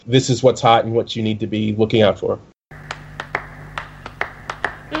this is what's hot and what you need to be looking out for.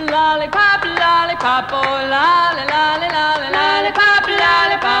 Lollipop, lollipop, oh, lolly, lolly, lolly, lollipop,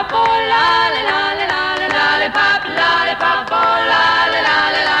 lollipop, oh, lolly, lolly, lolly, lollipop, lollipop, oh, lolly,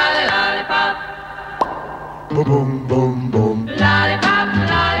 lolly, lolly, lollipop. Boom, boom, boom, boom. Lollipop,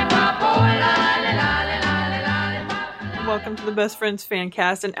 lollipop, oh, lolly, lolly, lolly, lollipop. Welcome to the Best Friends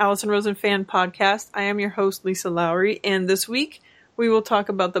Fancast, an Alison Rosen fan podcast. I am your host, Lisa Lawrie, and this week we will talk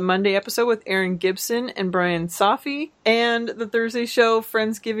about the Monday episode with Erin, Gibson, and Bryan, Safi, and the Thursday show,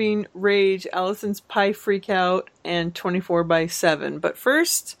 Friendsgiving, Rage, Alison's Pie Freakout, and 24/7. But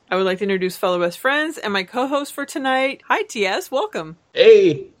first, I would like to introduce fellow best friends and my co-host for tonight. Hi, TS. Welcome.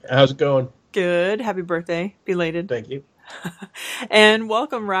 Hey, how's it going? Good. Happy birthday. Belated. Thank you. And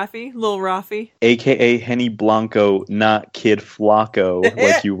welcome, Rafi, Lil Rafi. AKA Henny Blanco, not Kid Flaco,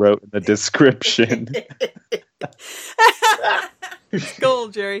 like you wrote in the description.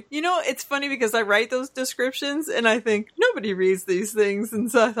 Gold, Jerry. You know, it's funny because I write those descriptions and I think nobody reads these things.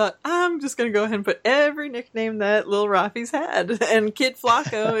 And so I thought, I'm just going to go ahead and put every nickname that Lil Rafi's had. And Kid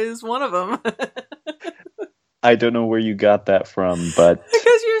Flaco is one of them. I don't know where you got that from, but...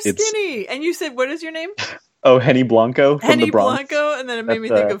 Because you're skinny. And you said, what is your name? Oh, Henny Blanco from Henny the Bronx. Blanco, and then it made me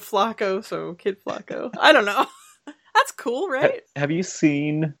think of Flaco, so Kid Flaco. I don't know. That's cool, right? Have you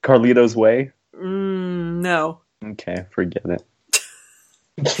seen Carlito's Way? No. Okay, forget it.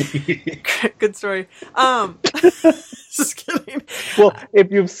 Good story. Just kidding. Well,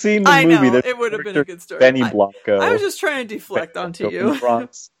 if you've seen the movie, it would have been a good story. Benny Blanco. I was just trying to deflect onto you.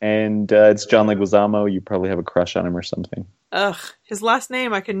 Bronx, and it's John Leguizamo. You probably have a crush on him or something. Ugh, his last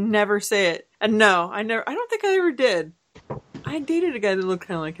name, I can never say it. And no, I don't think I ever did. I dated a guy that looked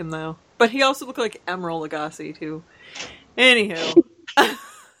kind of like him, though. But he also looked like Emeril Lagasse, too. Anywho.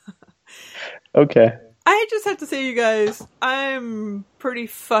 Okay. I just have to say, you guys, I'm pretty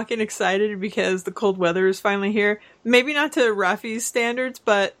fucking excited because the cold weather is finally here. Maybe not to Rafi's standards,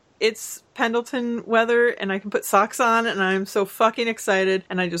 but it's Pendleton weather and I can put socks on and I'm so fucking excited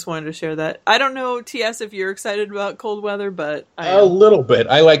and I just wanted to share that. I don't know, TS, if you're excited about cold weather, but I am. A little bit.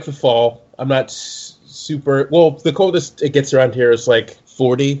 I like the fall. I'm not super... Well, the coldest it gets around here is like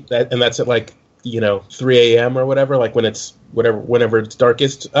 40, and that's at like, 3 a.m. or whatever, like when it's whenever it's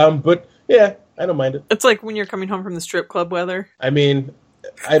darkest. But yeah, I don't mind it. It's like when you're coming home from the strip club weather. I mean,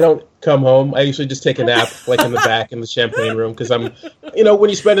 I don't come home. I usually just take a nap, like in the back in the champagne room, because I'm, when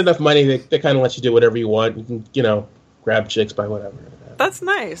you spend enough money, they kind of let you do whatever you want. You can, grab chicks by whatever. That's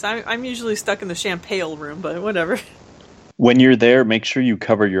nice. I'm usually stuck in the champagne room, but whatever. When you're there, make sure you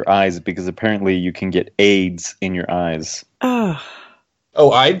cover your eyes because apparently you can get AIDS in your eyes. Oh,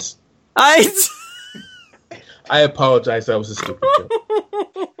 AIDS? AIDS! I apologize. That was a stupid joke.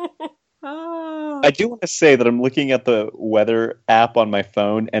 I do want to say that I'm looking at the weather app on my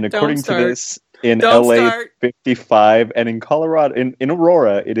phone, and according to this, in LA, 55, and in Colorado, in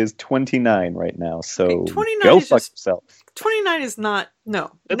Aurora, it is 29 right now. So go fuck yourself. 29 is not,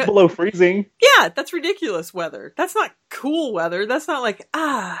 no. That's below freezing. Yeah, that's ridiculous weather. That's not cool weather. That's not like,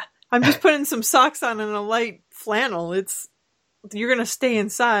 I'm just putting some socks on and a light flannel. You're going to stay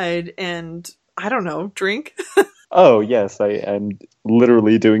inside and, I don't know, drink. Oh, yes, I'm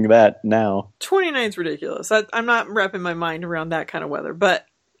literally doing that now. 29 is ridiculous. I'm not wrapping my mind around that kind of weather, but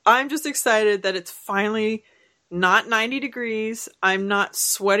I'm just excited that it's finally not 90 degrees. I'm not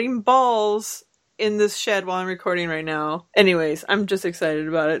sweating balls in this shed while I'm recording right now. Anyways, I'm just excited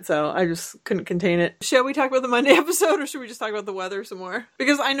about it, so I just couldn't contain it. Shall we talk about the Monday episode, or should we just talk about the weather some more?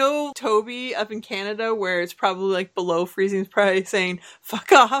 Because I know Toby up in Canada, where it's probably like below freezing, is probably saying,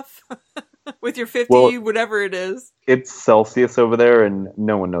 fuck off. With your 50, whatever it is. It's Celsius over there, and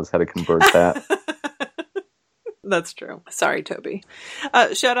no one knows how to convert that. That's true. Sorry, Toby.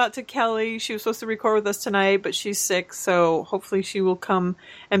 Shout out to Kelly. She was supposed to record with us tonight, but she's sick, so hopefully she will come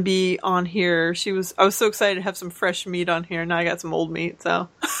and be on here. I was so excited to have some fresh meat on here. Now I got some old meat, so...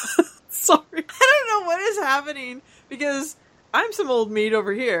 Sorry. I don't know what is happening, because I'm some old meat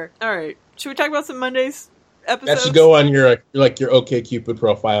over here. All right. Should we talk about some Mondays? Episodes? That should go on your OkCupid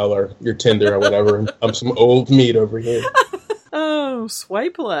profile or your Tinder or whatever. I'm some old meat over here. Oh,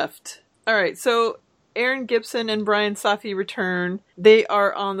 swipe left. All right, so Erin, Gibson, and Bryan, Safi return. They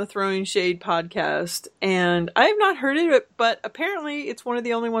are on the Throwing Shade podcast, and I have not heard of it, but apparently it's one of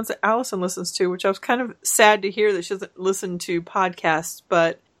the only ones that Alison listens to, which I was kind of sad to hear that she doesn't listen to podcasts,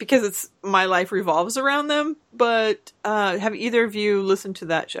 but because my life revolves around them. But have either of you listened to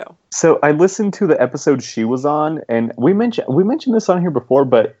that show? So I listened to the episode she was on, and we mentioned this on here before,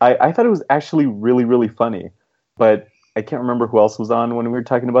 but I thought it was actually really, really funny. But I can't remember who else was on when we were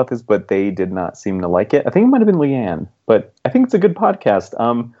talking about this, but they did not seem to like it. I think it might have been Leanne, but I think it's a good podcast.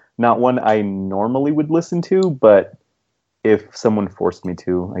 Not one I normally would listen to, but if someone forced me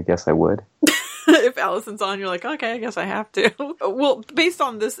to, I guess I would. If Alison's on, you're like, okay, I guess I have to. Well, based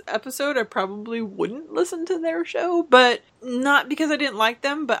on this episode, I probably wouldn't listen to their show, but not because I didn't like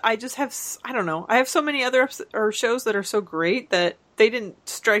them, but I just have, I don't know, I have so many other shows that are so great that they didn't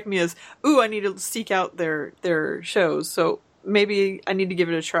strike me as, ooh, I need to seek out their shows, so maybe I need to give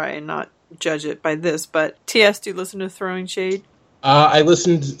it a try and not judge it by this. But TS, do you listen to Throwing Shade? I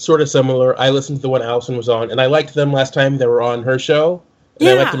listened sort of similar. I listened to the one Alison was on, and I liked them last time they were on her show. And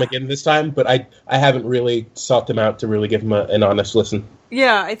I liked them again this time, but I haven't really sought them out to really give them an honest listen.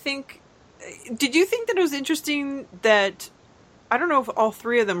 Yeah, I think... Did you think that it was interesting that... I don't know if all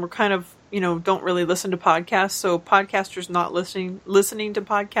three of them were kind of, don't really listen to podcasts, so podcasters not listening to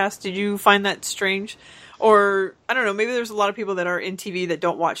podcasts. Did you find that strange? Or, I don't know, maybe there's a lot of people that are in TV that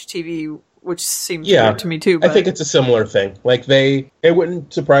don't watch TV, which seems weird to me too. But... I think it's a similar thing. Like, it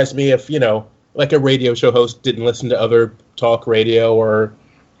wouldn't surprise me if, like a radio show host didn't listen to other talk radio, or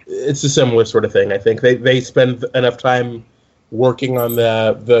it's a similar sort of thing. I think they spend enough time working on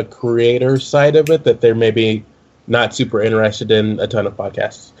the creator side of it that they're maybe not super interested in a ton of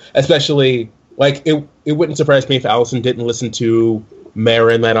podcasts. Especially, like, it wouldn't surprise me if Alison didn't listen to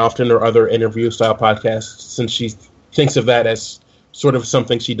Marin that often or other interview style podcasts, since she thinks of that as sort of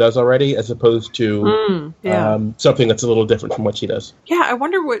something she does already, as opposed to something that's a little different from what she does. Yeah, I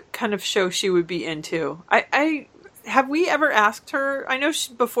wonder what kind of show she would be into. I have we ever asked her? I know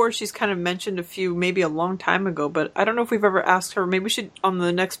before she's kind of mentioned a few, maybe a long time ago, but I don't know if we've ever asked her. Maybe we should, on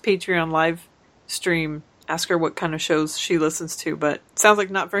the next Patreon live stream, ask her what kind of shows she listens to, but it sounds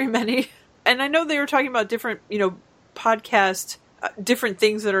like not very many. And I know they were talking about different, podcast, different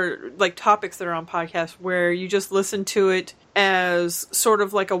things that are like topics that are on podcasts where you just listen to it as sort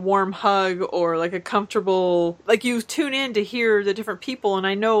of like a warm hug or like a comfortable, like you tune in to hear the different people. And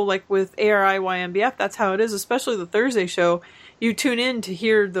I know like with ARIYMBF, that's how it is, especially the Thursday show. You tune in to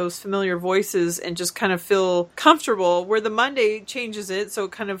hear those familiar voices and just kind of feel comfortable, where the Monday changes it. So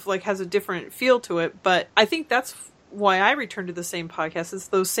it kind of like has a different feel to it. But I think that's why I return to the same podcast. It's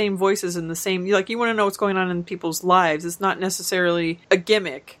those same voices and the same, like, you want to know what's going on in people's lives. It's not necessarily a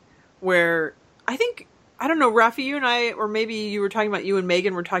gimmick where I think, I don't know, Rafi, you and I, or maybe you were talking about, you and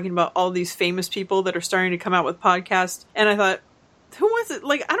Megan were talking about all these famous people that are starting to come out with podcasts. And I thought, who wants it?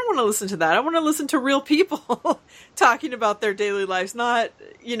 Like, I don't want to listen to that. I want to listen to real people talking about their daily lives. Not,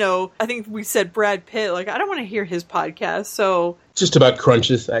 I think we said Brad Pitt. Like, I don't want to hear his podcast. So just about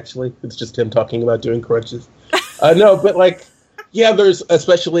crunches, actually. It's just him talking about doing crunches. No, but like, yeah, there's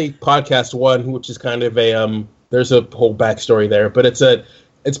especially podcast one, which is kind of there's a whole backstory there, but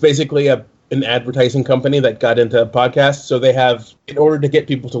it's basically an advertising company that got into podcasts. So they have, in order to get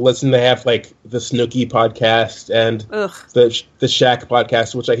people to listen, they have like the Snooki podcast and the Shaq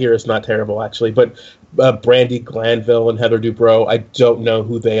podcast, which I hear is not terrible actually, but Brandy Glanville and Heather Dubrow, I don't know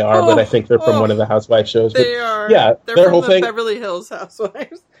who they are, but I think they're from one of the Housewives shows. They are. Yeah, they're their from whole the thing, Beverly Hills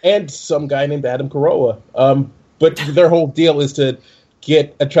Housewives. And some guy named Adam Carolla. But their whole deal is to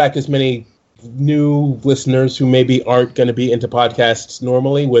attract as many new listeners who maybe aren't going to be into podcasts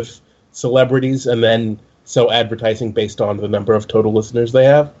normally with celebrities, and then sell advertising based on the number of total listeners they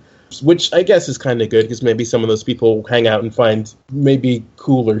have, which I guess is kind of good, because maybe some of those people hang out and find maybe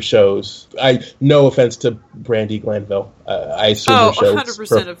cooler shows. No offense to Brandy Glanville. I assume her show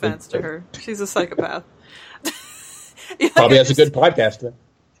 100% offense to her. She's a psychopath. Probably has a good podcast then.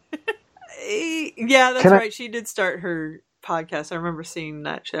 Yeah, that's right. She did start her podcast. I remember seeing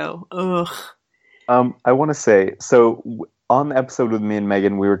that show. Ugh. I want to say, so on the episode with me and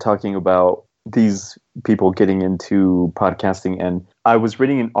Megan, we were talking about these people getting into podcasting, and I was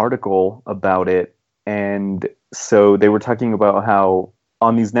reading an article about it, and so they were talking about how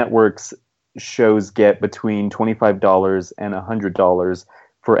on these networks, shows get between $25 and $100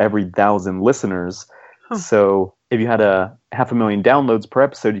 for every 1,000 listeners. Huh. So if you had 500,000 downloads per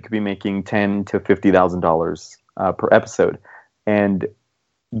episode, you could be making $10,000 to $50,000 per episode, and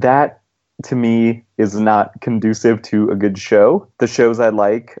that, to me, is not conducive to a good show. The shows I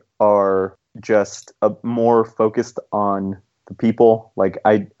like are just more focused on the people. Like,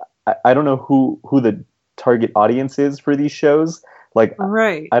 I don't know who the target audience is for these shows. Like,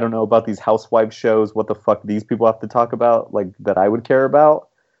 right. I don't know about these housewife shows, what the fuck these people have to talk about, like, that I would care about.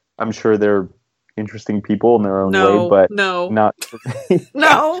 I'm sure they're interesting people in their own way, but not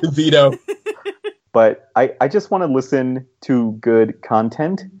no. Veto. But I just want to listen to good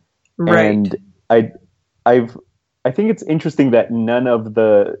content. Right. And I think it's interesting that none of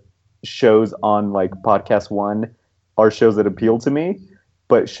the shows on like Podcast One are shows that appeal to me,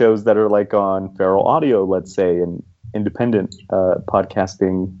 but shows that are like on Feral Audio, let's say, an independent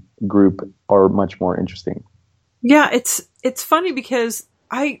podcasting group are much more interesting. Yeah, it's funny because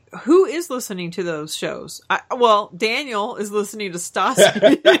who is listening to those shows? Daniel is listening to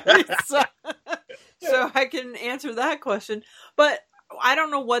Stassi, so I can answer that question. But I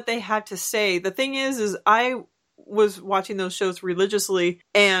don't know what they had to say. The thing is I was watching those shows religiously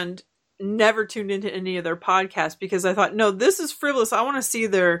and never tuned into any of their podcasts because I thought, no, this is frivolous. I want to see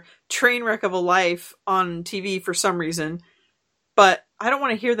their train wreck of a life on TV for some reason, but I don't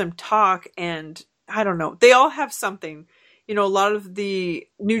want to hear them talk. And I don't know. They all have something. A lot of the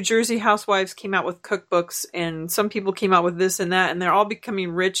New Jersey housewives came out with cookbooks, and some people came out with this and that, and they're all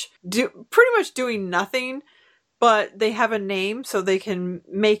becoming rich, pretty much doing nothing, but they have a name so they can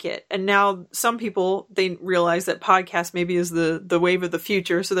make it. And now some people, they realize that podcast maybe is the wave of the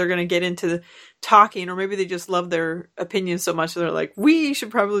future, so they're going to get into talking, or maybe they just love their opinions so much that they're like, we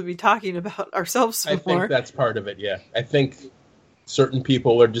should probably be talking about ourselves more. I think that's part of it, yeah. I think certain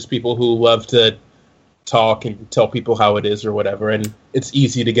people are just people who love to talk and tell people how it is or whatever, and it's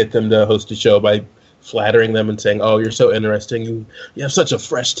easy to get them to host a show by flattering them and saying, oh, you're so interesting, you have such a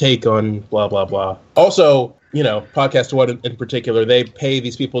fresh take on blah blah blah. Also, Podcast One in particular, they pay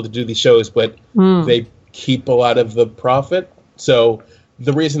these people to do these shows, but they keep a lot of the profit. So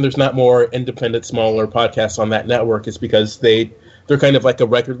the reason there's not more independent, smaller podcasts on that network is because they're kind of like a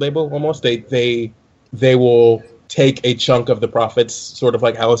record label almost. They will take a chunk of the profits, sort of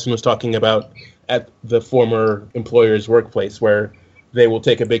like Alison was talking about at the former employer's workplace, where they will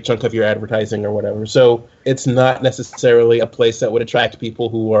take a big chunk of your advertising or whatever. So it's not necessarily a place that would attract people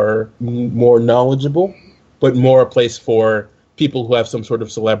who are more knowledgeable, but more a place for people who have some sort of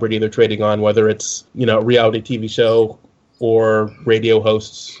celebrity they're trading on, whether it's, a reality TV show or radio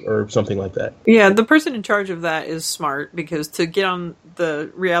hosts or something like that. Yeah, the person in charge of that is smart, because to get on the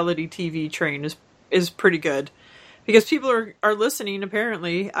reality TV train is pretty good. Because people are listening,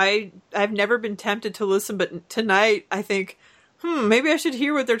 apparently. I've never been tempted to listen, but tonight I think, maybe I should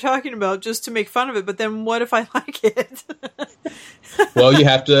hear what they're talking about just to make fun of it, but then what if I like it? Well, you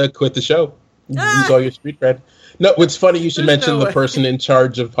have to quit the show. Lose all your street cred. No, it's funny you should mention the person in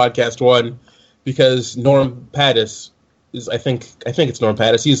charge of Podcast One, because Norm Pattis is, I think it's Norm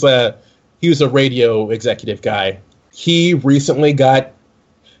Pattis. He was a radio executive guy. He recently there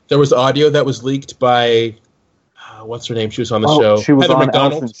was audio that was leaked by, what's her name? She was on the show. She was Heather on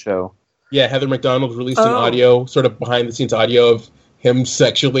McDonald. Alison's show. Yeah, Heather McDonald released an audio, sort of behind-the-scenes audio of him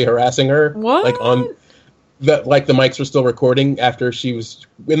sexually harassing her. What? The mics were still recording after she was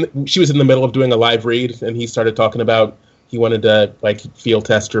in the middle of doing a live read, and he started talking about he wanted to field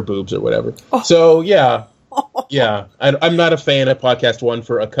test her boobs or whatever. Oh. So yeah. I'm not a fan of Podcast One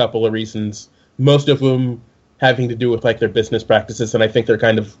for a couple of reasons. Most of them having to do with their business practices, and I think they're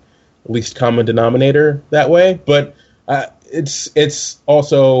kind of least common denominator that way. But it's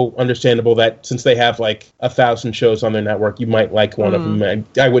also understandable that since they have 1,000 shows on their network, you might like one of them. And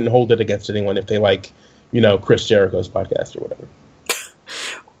I wouldn't hold it against anyone if they like, Chris Jericho's podcast or whatever.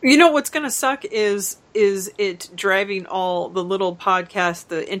 What's going to suck is it driving all the little podcasts,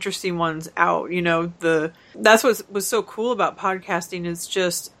 the interesting ones out. That's what was so cool about podcasting, is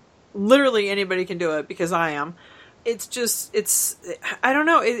just literally anybody can do it, because I am. I don't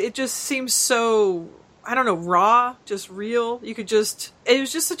know. It just seems so, I don't know, raw, just real. It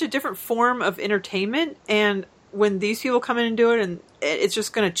was just such a different form of entertainment. And when these people come in and do it, and it's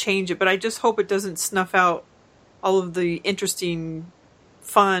just going to change it. But I just hope it doesn't snuff out all of the interesting,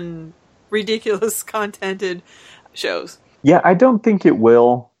 fun, ridiculous, contented shows. Yeah, I don't think it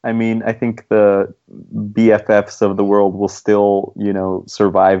will. I mean, I think the BFFs of the world will still,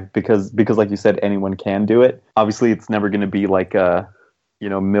 survive because like you said, anyone can do it. Obviously, it's never going to be a,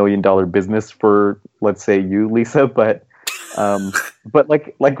 $1 million business for, let's say, you, Lisa. But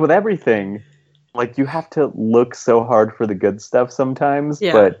like with everything, you have to look so hard for the good stuff sometimes.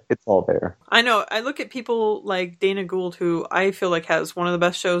 Yeah. But it's all there. I know. I look at people like Dana Gould, who I feel like has one of the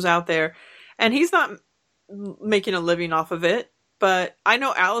best shows out there, and he's not making a living off of it. But I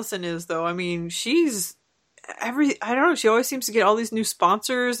know Alison is, though. I mean, she's I don't know, she always seems to get all these new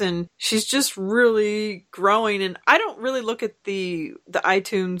sponsors, and she's just really growing. And I don't really look at the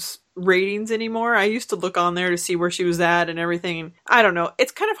iTunes ratings anymore. I used to look on there to see where she was at and everything. I don't know.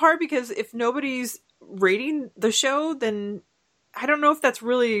 It's kind of hard because if nobody's rating the show, then I don't know if that's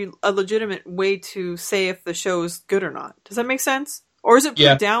really a legitimate way to say if the show is good or not. Does that make sense? Or is it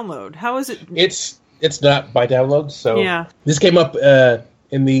per download? How is it? It's not by download. So yeah. This came up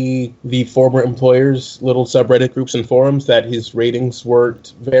in the former employer's little subreddit groups and forums, that his ratings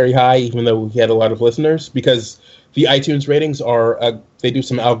weren't very high, even though he had a lot of listeners, because the iTunes ratings are they do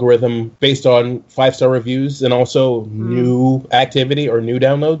some algorithm based on 5-star reviews and also new activity or new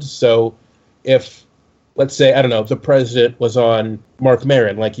downloads. So if, let's say, I don't know, the president was on Mark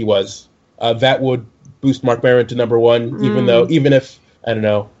Maron like he was, that would boost Mark Maron to number one, even if, I don't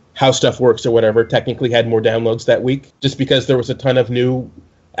know, How Stuff Works or whatever technically had more downloads that week, just because there was a ton of new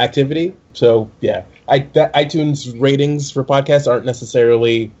activity. So yeah, iTunes ratings for podcasts aren't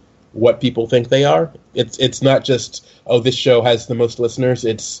necessarily what people think they are. It's not just, oh, this show has the most listeners.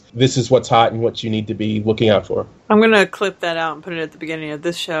 This is what's hot and what you need to be looking out for. I'm going to clip that out and put it at the beginning of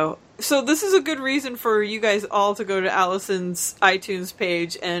this show. So this is a good reason for you guys all to go to Alison's iTunes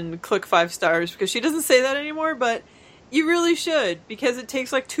page and click 5 stars, because she doesn't say that anymore, but you really should, because it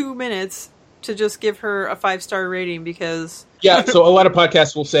takes like 2 minutes to just give her a 5-star rating, because... Yeah, so a lot of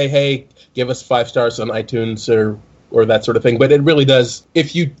podcasts will say, hey, give us 5 stars on iTunes or that sort of thing, but it really does,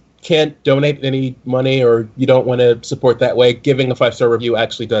 if you can't donate any money or you don't want to support that way, giving a 5-star review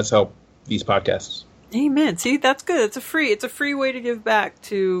actually does help these podcasts. Amen. See, that's good. It's a free way to give back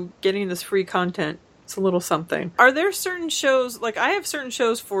to getting this free content. It's a little something. Are there certain shows, like I have certain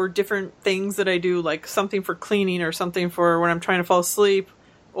shows for different things that I do, like something for cleaning or something for when I'm trying to fall asleep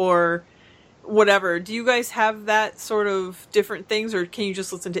or whatever. Do you guys have that sort of different things, or can you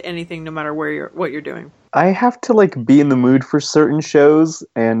just listen to anything no matter what you're doing? I have to like be in the mood for certain shows,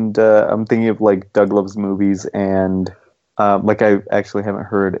 and I'm thinking of like Doug Loves Movies, and like I actually haven't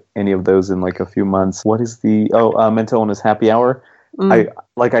heard any of those in like a few months. What is the Mental Illness Happy Hour?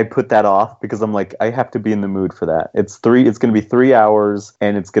 I put that off because I'm like, I have to be in the mood for that. It's going to be 3 hours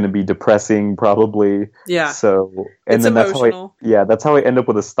and it's going to be depressing probably. Yeah. So, and it's then emotional. that's how I end up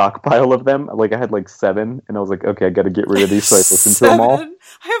with a stockpile of them. Like I had like 7 and I was like, okay, I got to get rid of these. So I listened to them all. I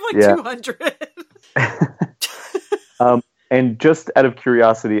have like 200. And just out of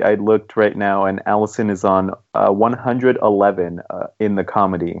curiosity, I looked right now and Alison is on 111 in the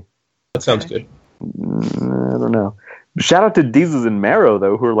comedy. That sounds good. I don't know. Shout out to Deezus and Marrow,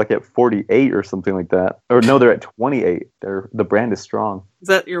 though, who are like at 48 or something like that. Or no, they're at 28. The brand is strong. Is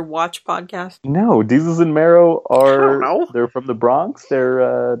that your watch podcast? No, Deezus and Marrow they're from the Bronx.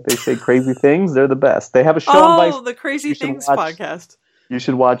 They say crazy things. They're the best. They have a show on Vice. Oh, the Crazy Things podcast. You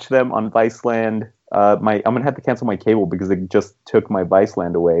should watch them on Viceland. I'm going to have to cancel my cable because they just took my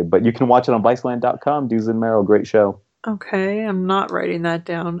Viceland away. But you can watch it on Viceland.com. Deezus and Marrow, great show. Okay, I'm not writing that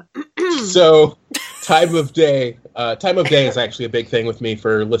down. So, time of day is actually a big thing with me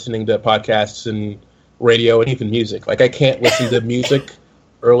for listening to podcasts and radio and even music. Like, I can't listen to music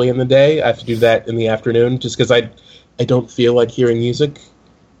early in the day. I have to do that in the afternoon just because I don't feel like hearing music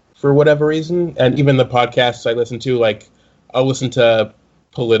for whatever reason. And even the podcasts I listen to, like, I'll listen to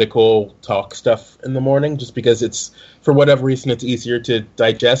political talk stuff in the morning just because for whatever reason, it's easier to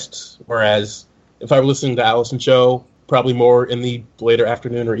digest. Whereas if I were listening to Alison's show, probably more in the later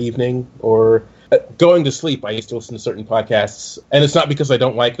afternoon or evening, or going to sleep, I used to listen to certain podcasts. And it's not because I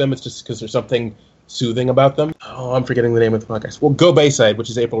don't like them, it's just because there's something soothing about them. Oh, I'm forgetting the name of the podcast. Well, Go Bayside, which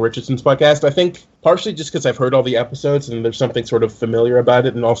is April Richardson's podcast. I think partially just because I've heard all the episodes and there's something sort of familiar about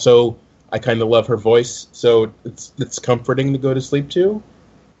it, and also I kind of love her voice, so it's comforting to go to sleep to.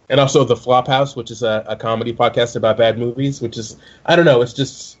 And also The Flophouse, which is a comedy podcast about bad movies, which is, I don't know, it's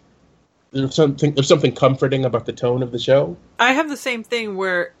just... There's something comforting about the tone of the show. I have the same thing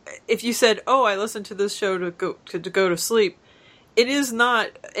where if you said, "Oh, I listened to this show to go to sleep," it is not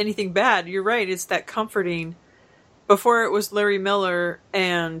anything bad. You're right; it's that comforting. Before it was Larry Miller,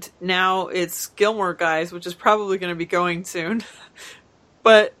 and now it's Gilmore Guys, which is probably going to be going soon.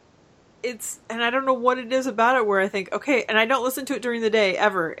 But and I don't know what it is about it where I think, okay, and I don't listen to it during the day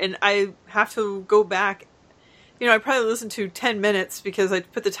ever, and I have to go back. You know, I probably listen to 10 minutes because I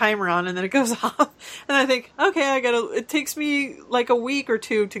put the timer on and then it goes off. And I think, okay, it takes me like a week or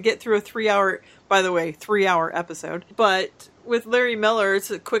two to get through a 3-hour episode. But with Larry Miller, it's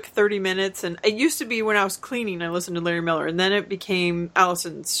a quick 30 minutes. And it used to be when I was cleaning, I listened to Larry Miller. And then it became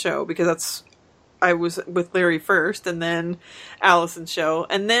Alison's show because I was with Larry first and then Alison's show.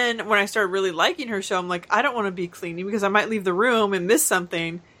 And then when I started really liking her show, I'm like, I don't want to be cleaning because I might leave the room and miss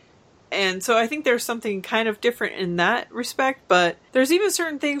something. And so I think there's something kind of different in that respect, but there's even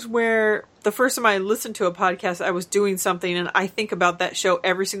certain things where the first time I listened to a podcast, I was doing something and I think about that show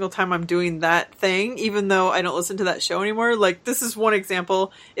every single time I'm doing that thing, even though I don't listen to that show anymore. Like, this is one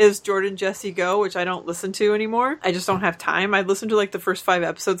example is Jordan Jesse Go, which I don't listen to anymore. I just don't have time. I listened to like the first 5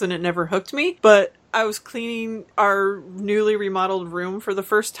 episodes and it never hooked me, but I was cleaning our newly remodeled room for the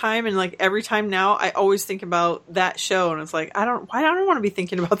first time, and like every time now, I always think about that show, and it's like I don't want to be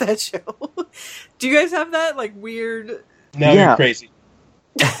thinking about that show. Do you guys have that like weird? Now you're crazy.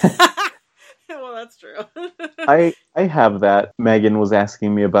 Well, that's true. I have that. Megan was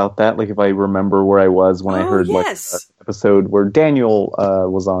asking me about that, like if I remember where I was when I heard like an episode where Daniel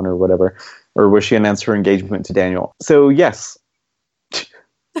was on or whatever, or where she announced her engagement to Daniel. So yes.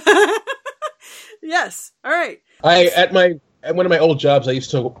 Yes. All right. At one of my old jobs, I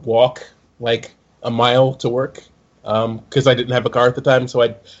used to walk like a mile to work because I didn't have a car at the time. So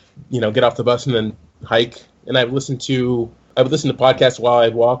I'd get off the bus and then hike, and I would listen to podcasts while I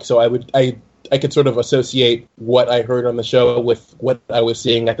walk. So I could sort of associate what I heard on the show with what I was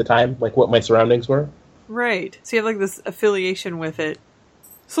seeing at the time, like what my surroundings were. Right. So you have like this affiliation with it.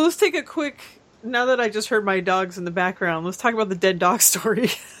 So let's take a quick, now that I just heard my dogs in the background, let's talk about the dead dog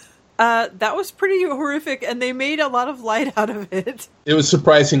story. That was pretty horrific, and they made a lot of light out of it. It was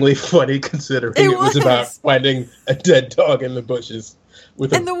surprisingly funny considering it was about finding a dead dog in the bushes with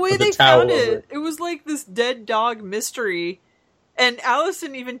the way they found it, it was like this dead dog mystery. And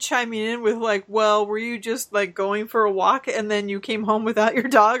Alison even chiming in with like, well, were you just like going for a walk and then you came home without your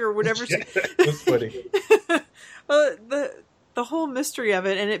dog or whatever? Yeah, that's funny. The whole mystery of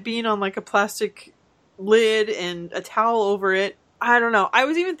it, and it being on like a plastic lid and a towel over it. I don't know. I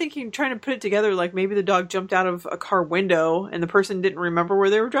was even trying to put it together, like maybe the dog jumped out of a car window and the person didn't remember where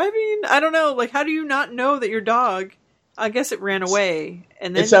they were driving. I don't know. Like, how do you not know that your dog, I guess it ran away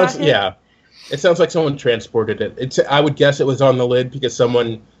and then it sounds like someone transported it. I would guess it was on the lid because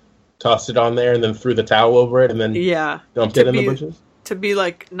someone tossed it on there and then threw the towel over it and then dumped it in the bushes. To be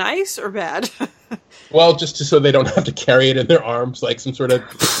like nice or bad? Well, just so they don't have to carry it in their arms like some sort of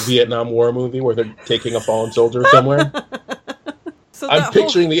Vietnam War movie where they're taking a fallen soldier somewhere. So I'm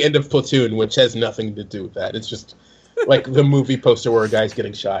picturing the end of Platoon, which has nothing to do with that. It's just like the movie poster where a guy's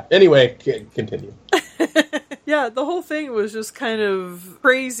getting shot. Anyway, continue. Yeah, the whole thing was just kind of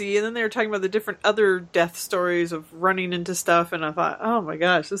crazy. And then they were talking about the different other death stories of running into stuff. And I thought, oh my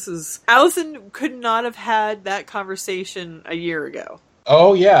gosh, Alison could not have had that conversation a year ago.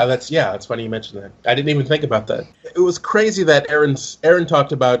 Oh yeah, that's funny you mentioned that. I didn't even think about that. It was crazy that Erin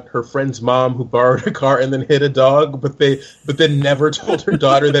talked about her friend's mom who borrowed a car and then hit a dog, but then never told her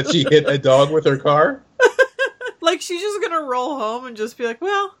daughter that she hit a dog with her car. Like she's just gonna roll home and just be like,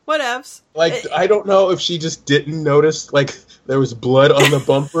 well, whatevs. Like I don't know if she just didn't notice like there was blood on the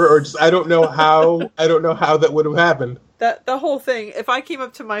bumper, or just I don't know how that would have happened. That the whole thing. If I came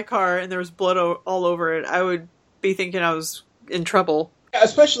up to my car and there was blood all over it, I would be thinking I was in trouble.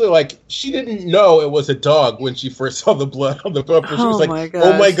 Especially like she didn't know it was a dog when she first saw the blood on the bumper. She was like,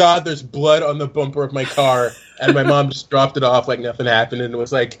 "Oh my god, there's blood on the bumper of my car," and my mom just dropped it off like nothing happened, and it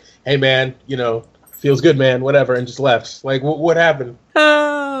was like, "Hey man, feels good, man, whatever," and just left. Like, what happened?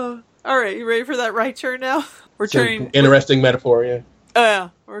 Oh, all right, you ready for that right turn now? We're turning. Interesting metaphor, yeah. Oh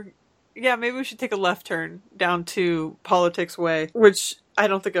yeah. Maybe we should take a left turn down to Politics Way, which I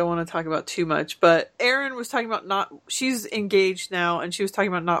don't think I want to talk about too much, but Erin was talking about she's engaged now, and she was talking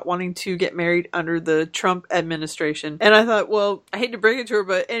about not wanting to get married under the Trump administration. And I thought, well, I hate to break it to her,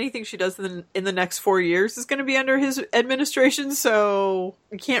 but anything she does in the next 4 years is going to be under his administration, so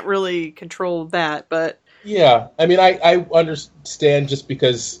we can't really control that, but... Yeah, I mean, I understand just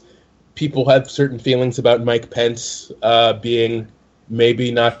because people have certain feelings about Mike Pence being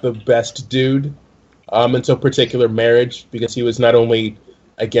maybe not the best dude. Into a particular marriage, because he was not only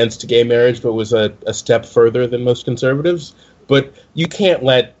against gay marriage, but was a step further than most conservatives. But you can't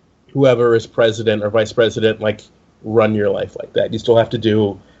let whoever is president or vice president, like, run your life like that. You still have to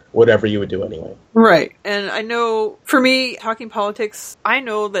do whatever you would do anyway. Right. And I know, for me, I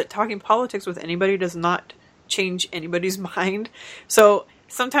know that talking politics with anybody does not change anybody's mind. So...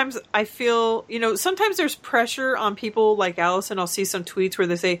 sometimes I feel, sometimes there's pressure on people like Alison. I'll see some tweets where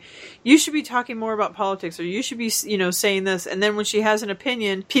they say, you should be talking more about politics, or you should be, saying this. And then when she has an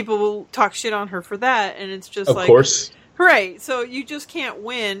opinion, people will talk shit on her for that. And it's just of course. Right. So you just can't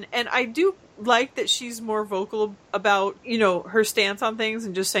win. And I do like that she's more vocal about, her stance on things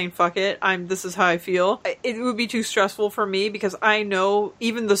and just saying, fuck it, this is how I feel. It would be too stressful for me because I know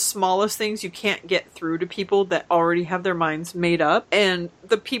even the smallest things you can't get through to people that already have their minds made up. And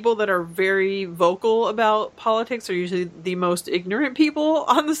the people that are very vocal about politics are usually the most ignorant people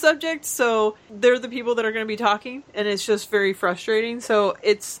on the subject. So they're the people that are going to be talking, and it's just very frustrating. So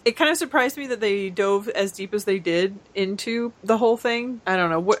it kind of surprised me that they dove as deep as they did into the whole thing. I don't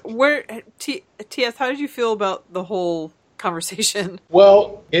know. TS, how did you feel about the whole conversation?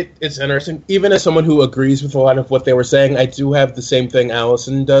 Well, it's interesting. Even as someone who agrees with a lot of what they were saying, I do have the same thing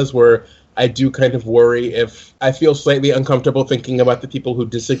Alison does, where I do kind of worry if I feel slightly uncomfortable thinking about the people who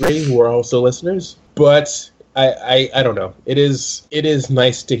disagree, who are also listeners. But I don't know. It is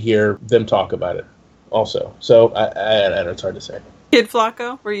nice to hear them talk about it also. So I don't know, it's hard to say. Kid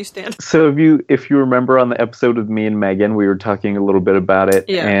Flaco, where you stand? So if you remember on the episode with me and Megan, we were talking a little bit about it,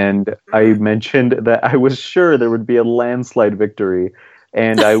 and I mentioned that I was sure there would be a landslide victory,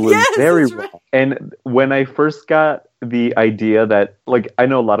 and I was very wrong. Right. And when I first got the idea that, like, I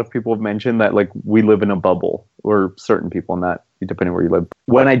know a lot of people have mentioned that, like, we live in a bubble, or certain people, not depending where you live.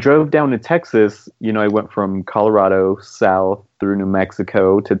 When I drove down to Texas, I went from Colorado south through New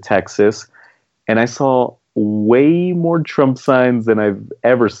Mexico to Texas, and I saw way more Trump signs than I've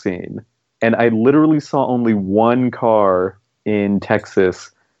ever seen. And I literally saw only one car in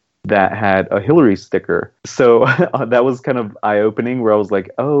Texas that had a Hillary sticker. So that was kind of eye-opening, where I was like,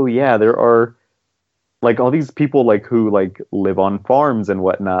 oh yeah, there are like all these people like who like live on farms and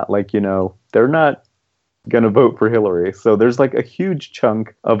whatnot. Like, they're not going to vote for Hillary. So there's like a huge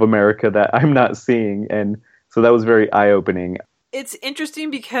chunk of America that I'm not seeing. And so that was very eye-opening. It's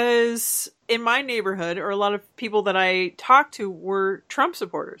interesting because in my neighborhood, or a lot of people that I talked to were Trump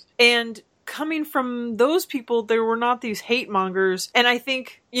supporters. And coming from those people, there were not these hate mongers. And I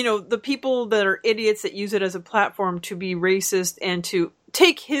think, the people that are idiots that use it as a platform to be racist and to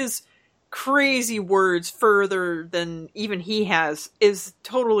take his crazy words further than even he has is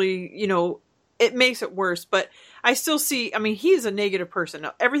totally, it makes it worse. But I still see, he's a negative person.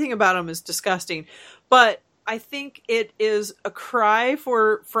 Now, everything about him is disgusting. But I think it is a cry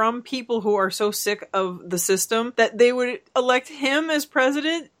from people who are so sick of the system that they would elect him as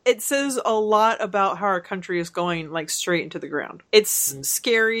president. It says a lot about how our country is going, like, straight into the ground. It's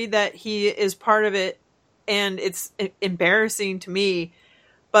scary that he is part of it, and it's embarrassing to me.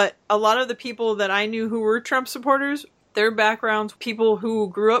 But a lot of the people that I knew who were Trump supporters, their backgrounds, people who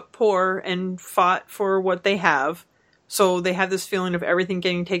grew up poor and fought for what they have. So they have this feeling of everything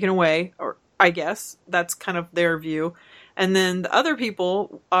getting taken away, or I guess that's kind of their view. And then the other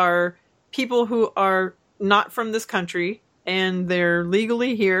people are people who are not from this country and they're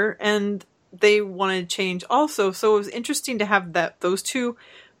legally here and they want to change also. So it was interesting to have those two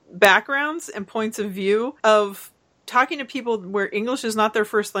backgrounds and points of view of talking to people where English is not their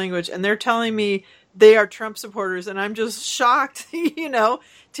first language, and they're telling me they are Trump supporters, and I'm just shocked,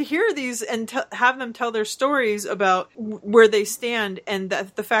 to hear these and have them tell their stories about where they stand, and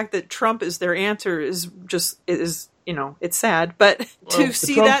that the fact that Trump is their answer is it's sad. But to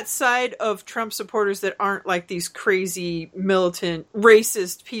see that side of Trump supporters that aren't like these crazy militant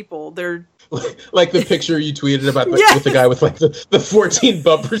racist people, they're like the picture you tweeted about with the guy with like the 14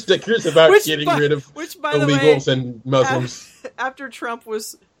 bumper stickers about getting rid of illegals and Muslims. After Trump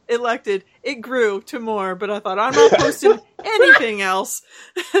was elected, it grew to more, but I thought, I'm not posting anything else.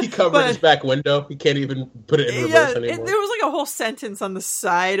 He covered his back window. He can't even put it in reverse anymore. There was like a whole sentence on the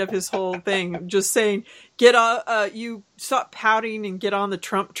side of his whole thing just saying, you stop pouting and get on the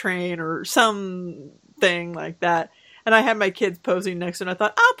Trump train, or something like that. And I had my kids posing next to it, and I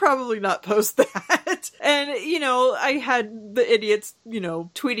thought, I'll probably not post that. And, I had the idiots,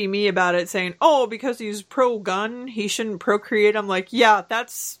 tweeting me about it saying, oh, because he's pro-gun, he shouldn't procreate. I'm like, yeah,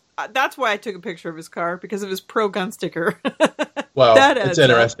 that's why I took a picture of his car, because of his pro-gun sticker. Well, it's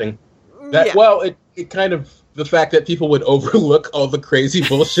interesting. Well, it kind of, the fact that people would overlook all the crazy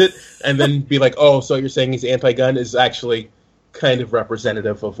bullshit and then be like, oh, so you're saying he's anti-gun, is actually kind of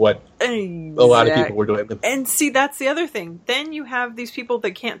representative of what a lot of people were doing. And see, that's the other thing. Then you have these people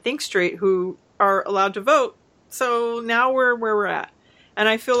that can't think straight who are allowed to vote. So now we're where we're at. And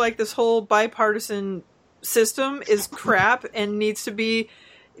I feel like this whole bipartisan system is crap and needs to be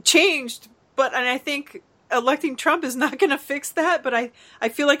changed. And I think electing Trump is not going to fix that, but I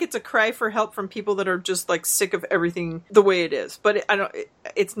feel like it's a cry for help from people that are just like sick of everything the way it is. But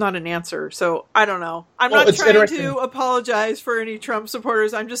it's not an answer. So I don't know. I'm not trying to apologize for any Trump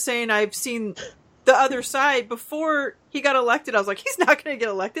supporters. I'm just saying I've seen the other side before he got elected. I was like, he's not going to get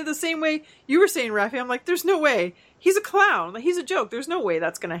elected. The same way you were saying, Rafael. I'm like, there's no way. He's a clown. He's a joke. There's no way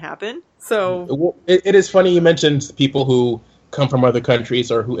that's going to happen. So it is funny you mentioned people who come from other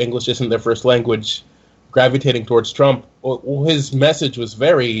countries or who English isn't their first language gravitating towards Trump. Well, his message was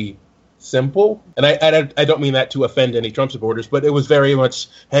very simple, and I don't mean that to offend any Trump supporters, but it was very much,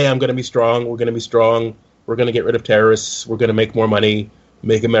 hey, I'm going to be strong, we're going to be strong, we're going to get rid of terrorists, we're going to make more money,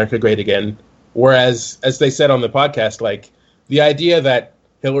 make America great again. Whereas, as they said on the podcast, like, the idea that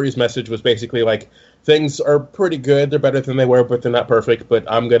Hillary's message was basically like, things are pretty good, they're better than they were, but they're not perfect, but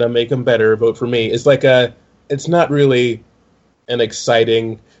I'm going to make them better, vote for me, is like it's not really an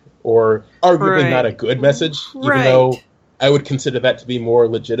exciting or arguably not a good message, even though I would consider that to be more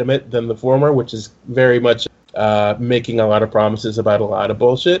legitimate than the former, which is very much making a lot of promises about a lot of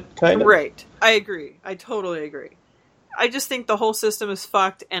bullshit, kind of. Right. I agree. I totally agree. I just think the whole system is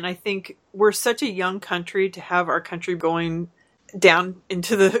fucked, and I think we're such a young country to have our country going. down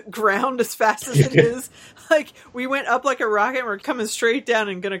into the ground as fast as it is. Like, we went up like a rocket and we're coming straight down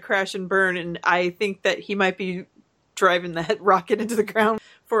and going to crash and burn. And I think that he might be driving that rocket into the ground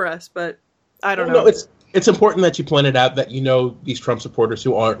for us, but I don't know. No, it's important that you pointed out that these Trump supporters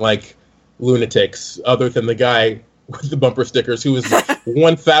who aren't like lunatics, other than the guy with the bumper stickers who is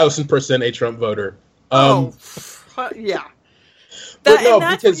 1,000% a Trump voter. Yeah.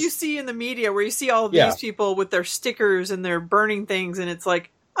 That's what you see in the media, where you see all of these people with their stickers and they're burning things, and it's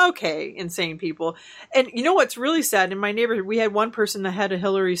like, okay, insane people. And you know what's really sad? In my neighborhood, we had one person that had a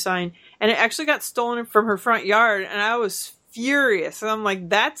Hillary sign, and it actually got stolen from her front yard, and I was furious. And I'm like,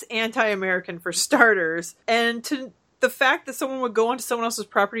 that's anti-American for starters. And to the fact that someone would go onto someone else's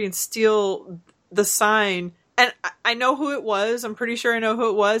property and steal the sign, and I know who it was. I'm pretty sure I know who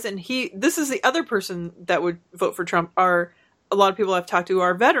it was. And this is the other person that would vote for Trump. Are a lot of people I've talked to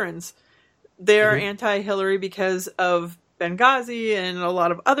are veterans. They're anti-Hillary because of Benghazi and a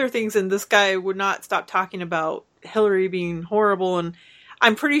lot of other things. And this guy would not stop talking about Hillary being horrible. And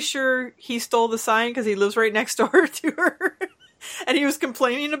I'm pretty sure he stole the sign because he lives right next door to her. And he was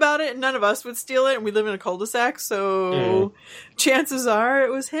complaining about it, and none of us would steal it. And we live in a cul-de-sac, so chances are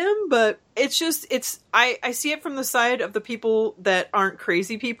it was him. But it's just, I see it from the side of the people that aren't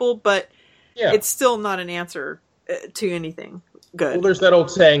crazy people, but it's still not an answer to anything good. Well, there's that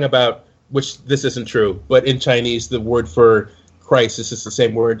old saying about, which this isn't true, but in Chinese, the word for crisis is the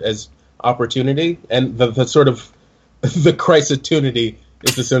same word as opportunity. And the sort of, the crisis-tunity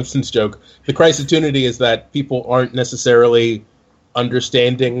is the Simpsons joke. The crisis-tunity is that people aren't necessarily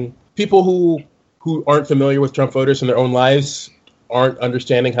understanding. People who aren't familiar with Trump voters in their own lives aren't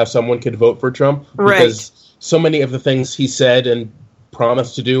understanding how someone could vote for Trump. Right. Because so many of the things he said and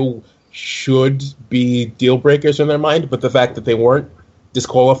promised to do should be deal breakers in their mind, but the fact that they weren't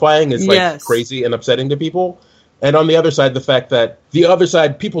disqualifying is crazy and upsetting to people. And on the other side, the fact that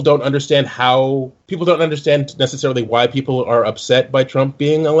people don't understand necessarily why people are upset by Trump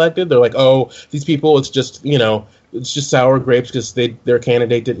being elected. They're like, oh, these people, it's just sour grapes because their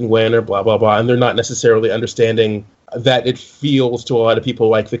candidate didn't win or blah, blah, blah. And they're not necessarily understanding that it feels to a lot of people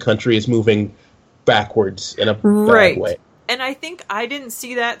like the country is moving backwards in a bad way. And I think I didn't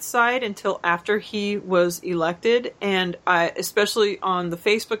see that side until after he was elected, and especially on the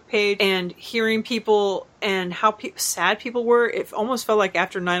Facebook page and hearing people and how sad people were. It almost felt like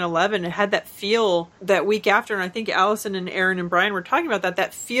after 9/11, it had that feel that week after, and I think Alison and Erin and Bryan were talking about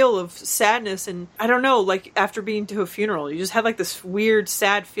that feel of sadness, and I don't know, like after being to a funeral, you just had like this weird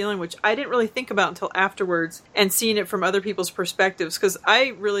sad feeling, which I didn't really think about until afterwards, and seeing it from other people's perspectives, because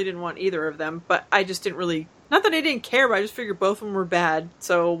I really didn't want either of them, but I just didn't really... Not that I didn't care, but I just figured both of them were bad,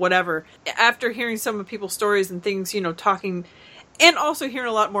 so whatever. After hearing some of people's stories and things, talking, and also hearing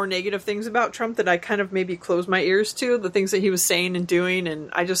a lot more negative things about Trump that I kind of maybe closed my ears to, the things that he was saying and doing, and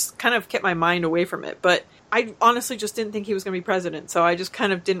I just kind of kept my mind away from it. But I honestly just didn't think he was going to be president, so I just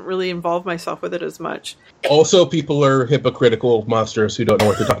kind of didn't really involve myself with it as much. Also, people are hypocritical monsters who don't know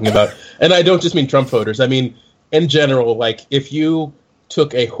what they're talking about. And I don't just mean Trump voters. I mean, in general, like, if you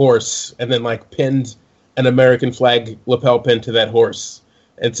took a horse and then, like, pinned an American flag lapel pin to that horse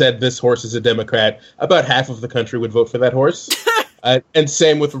and said this horse is a Democrat, about half of the country would vote for that horse. And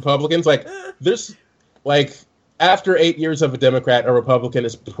same with Republicans. Like, there's, like, after 8 years of a Democrat, a Republican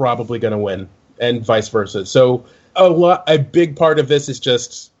is probably going to win, and vice versa. So a big part of this is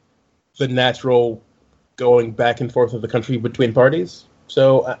just the natural going back and forth of the country between parties.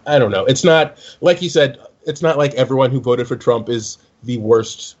 So I don't know. It's not, like you said, it's not like everyone who voted for Trump is the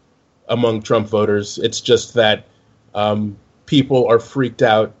worst among Trump voters. It's just that people are freaked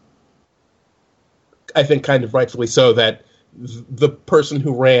out, I think kind of rightfully so, that the person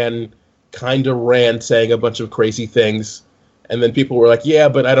who ran kind of ran saying a bunch of crazy things, and then people were like, yeah,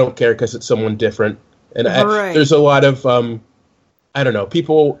 but I don't care because it's someone different. And there's a lot of, I don't know,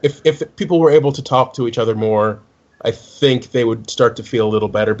 people, if people were able to talk to each other more, I think they would start to feel a little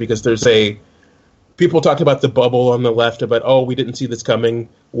better, because people talked about the bubble on the left about, oh, we didn't see this coming.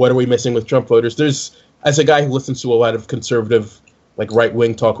 What are we missing with Trump voters? As a guy who listens to a lot of conservative, like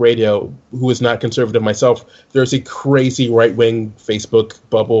right-wing talk radio, who is not conservative myself, there's a crazy right-wing Facebook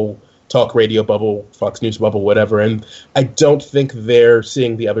bubble, talk radio bubble, Fox News bubble, whatever. And I don't think they're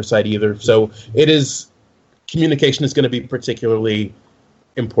seeing the other side either. So communication is going to be particularly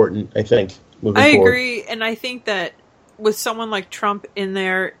important, I think, moving forward. I agree. And I think that with someone like Trump in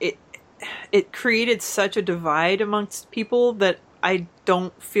there, it created such a divide amongst people that I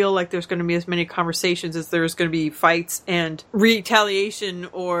don't feel like there's going to be as many conversations as there's going to be fights and retaliation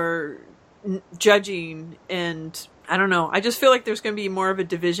or judging. And I don't know. I just feel like there's going to be more of a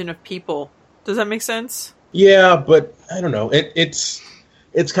division of people. Does that make sense? Yeah, but I don't know. It's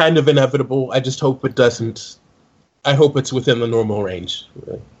kind of inevitable. I just hope it doesn't. I hope it's within the normal range.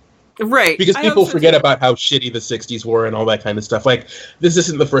 Really. Right. Because people forget about how shitty the 60s were and all that kind of stuff. Like, this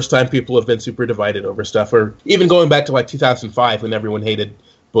isn't the first time people have been super divided over stuff, or even going back to, like, 2005 when everyone hated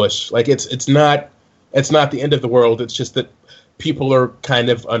Bush. Like, it's not the end of the world. It's just that people are kind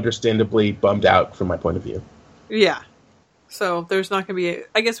of understandably bummed out from my point of view. Yeah. So there's not going to be...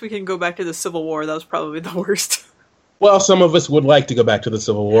 I guess we can go back to the Civil War. That was probably the worst. Well, some of us would like to go back to the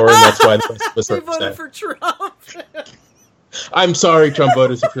Civil War, and that's why the rest of us are voted for Trump. I'm sorry, Trump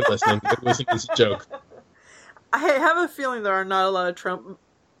voters, if you're listening. It was an easy joke. I have a feeling there are not a lot of Trump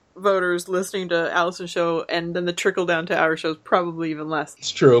voters listening to Alison's show, and then the trickle down to our show is probably even less.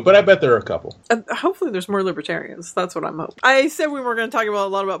 It's true, but I bet there are a couple. Hopefully there's more libertarians. That's what I'm hoping. I said we were going to talk about a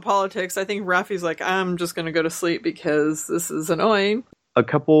lot about politics. I think Rafi's like, I'm just going to go to sleep because this is annoying. A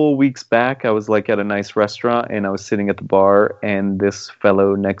couple weeks back, I was like at a nice restaurant, and I was sitting at the bar, and this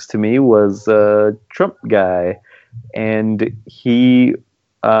fellow next to me was a Trump guy. And he's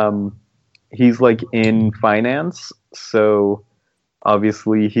like in finance, so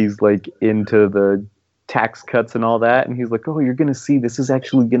obviously he's like into the tax cuts and all that, and he's like, oh, you're gonna see, this is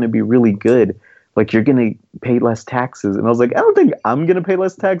actually gonna be really good, like you're gonna pay less taxes. And I was like, I don't think I'm gonna pay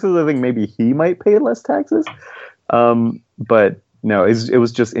less taxes. I think maybe he might pay less taxes, but no, it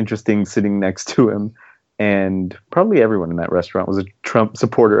was just interesting sitting next to him. And probably everyone in that restaurant was a Trump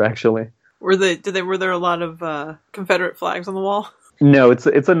supporter, actually. Were there a lot of Confederate flags on the wall? No, it's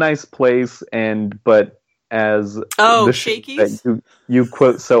a nice place, but as the shakies that you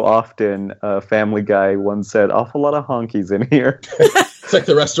quote so often, Family Guy once said, "Awful lot of honkies in here." It's like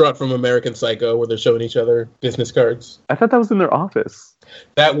the restaurant from American Psycho where they're showing each other business cards. I thought that was in their office.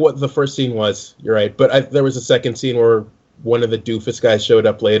 That what the first scene was. You're right, but there was a second scene where one of the doofus guys showed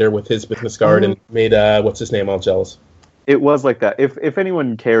up later with his business card and made what's his name all jealous. It was like that. If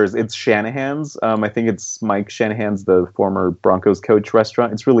anyone cares, it's Shanahan's. I think it's Mike Shanahan's, the former Broncos coach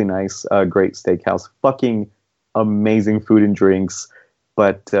restaurant. It's really nice. Great steakhouse. Fucking amazing food and drinks,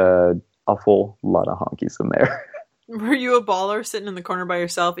 but awful lot of honkies in there. Were you a baller sitting in the corner by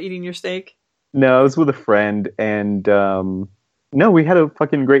yourself eating your steak? No, I was with a friend, and no, we had a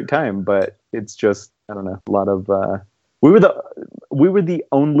fucking great time. But it's just, I don't know, a lot of. We were the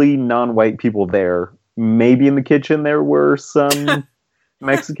only non-white people there. Maybe in the kitchen there were some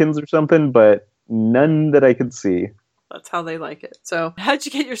Mexicans or something, but none that I could see. That's how they like it. So, how'd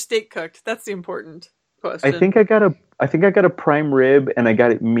you get your steak cooked? That's the important question. I think I got a prime rib, and I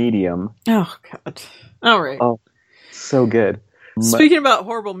got it medium. Oh God! All right. Oh, so good. Speaking about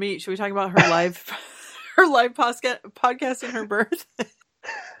horrible meat, should we talk about her live podcast in her birth?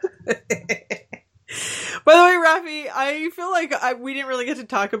 By the way, Rafi, I feel like we didn't really get to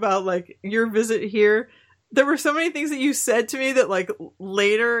talk about like your visit here. There were so many things that you said to me that like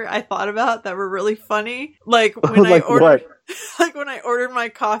later I thought about that were really funny. Like when I ordered, like when I ordered my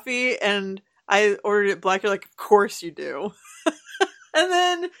coffee and I ordered it black, you're like, of course you do. And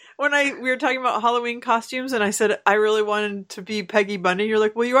then when we were talking about Halloween costumes and I said I really wanted to be Peggy Bundy, you're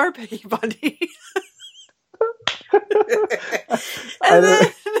like, well, you are Peggy Bundy. And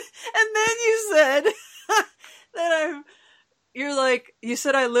then you said that you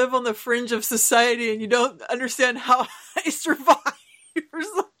said I live on the fringe of society and you don't understand how I survive or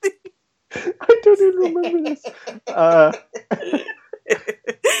something. I don't even remember this.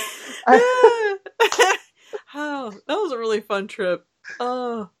 Oh, that was a really fun trip.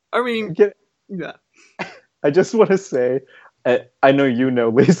 Oh, I mean, yeah. I just want to say, I know you know,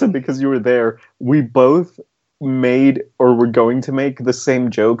 Lisa, because you were there. We both made or were going to make the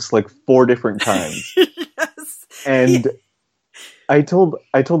same jokes like 4 different times. Yes. And I told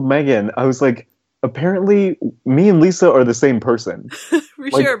Megan, I was like, apparently me and Lisa are the same person.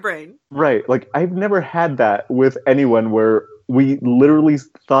 We share a brain. Right. Like I've never had that with anyone where we literally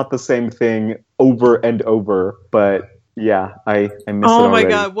thought the same thing over and over. But yeah, I miss it already. Oh my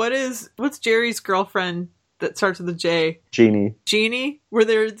God. What's Jerry's girlfriend that starts with a J? Jeannie? Where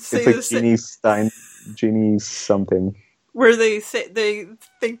they're saying it's like Jeannie Stein. Jeannie something. Where they think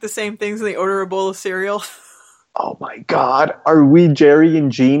the same things and they order a bowl of cereal. Oh my God. Are we Jerry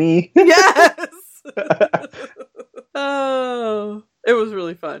and Jeannie? Yes! Oh, it was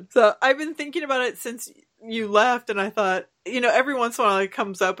really fun. So I've been thinking about it since you left and I thought, every once in a while it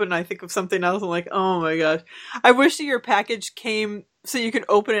comes up and I think of something else. I'm like, oh my gosh. I wish that your package came so you could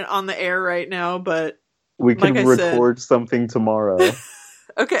open it on the air right now, but we can record something tomorrow.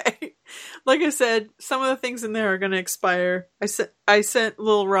 Okay. Like I said, some of the things in there are going to expire. I sent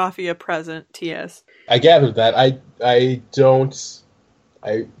little Rafi a present, TS. I gathered that. I don't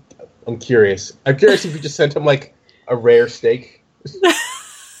I'm curious. I'm curious if you just sent him like a rare steak.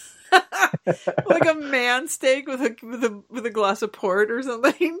 Like a man steak with a glass of port or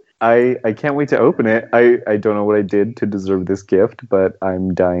something. I can't wait to open it. I don't know what I did to deserve this gift, but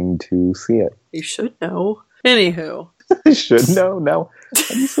I'm dying to see it. You should know. Anywho. I should know. Now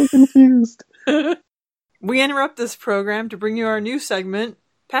I'm so confused. We interrupt this program to bring you our new segment,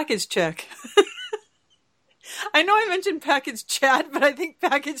 Package Check. I know I mentioned Package Chat, but I think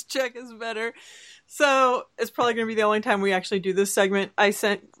Package Check is better. So it's probably going to be the only time we actually do this segment. I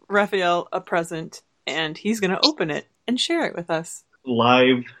sent Rafael a present, and he's going to open it and share it with us.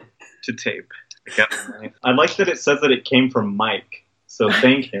 Live to tape. I like that it says that it came from Mike, so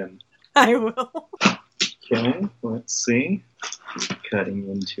thank him. I will. Okay, let's see. Cutting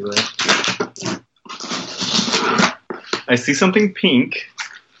into it. I see something pink.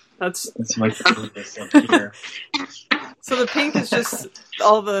 That's my focus up here. So the pink is just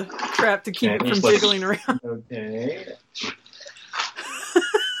all the crap to keep it from jiggling around. Okay.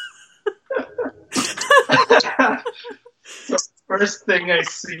 So first thing I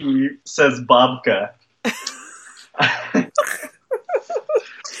see says Babka.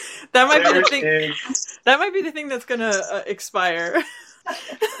 That might be the thing. That might be the thing that's gonna expire.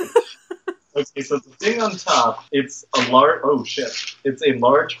 Okay, so the thing on top, it's a large. Oh shit! It's a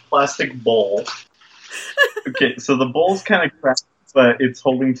large plastic bowl. Okay, so the bowl's kind of cracked, but it's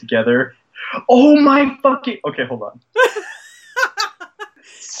holding together. Oh my fucking! Okay, hold on.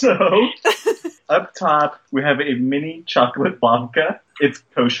 So up top, we have a mini chocolate babka. It's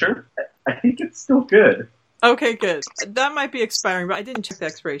kosher. I think it's still good. Okay, good. That might be expiring, but I didn't check the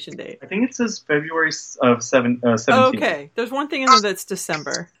expiration date. I think it says February of 17th. Okay, there's one thing in there that's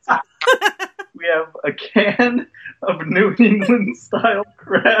December. We have a can of New England style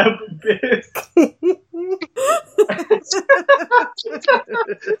crab bisque.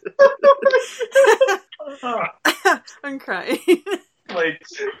 I'm crying. Like,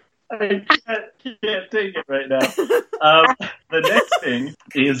 I can't take it right now. The next thing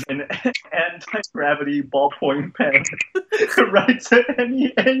is an anti-gravity ballpoint pen. It writes at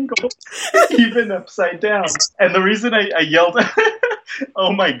any angle, even upside down. And the reason I yelled,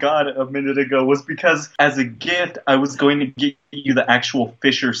 oh my god, a minute ago was because as a gift, I was going to get you the actual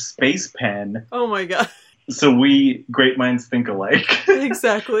Fisher Space Pen. Oh my god. So we great minds think alike.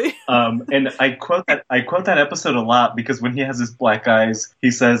 Exactly. And I quote that episode a lot because when he has his black eyes,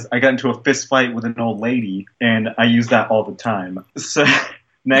 he says, "I got into a fist fight with an old lady," and I use that all the time. So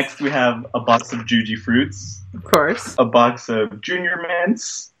next we have a box of Juji fruits, of course, a box of Junior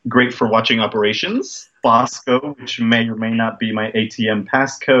Mints, great for watching Operations, Bosco, which may or may not be my ATM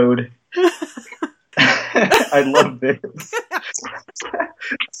passcode. I love this.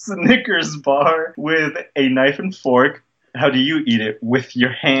 Snickers bar with a knife and fork. How do you eat it? With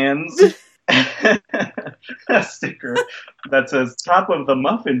your hands. A sticker that says top of the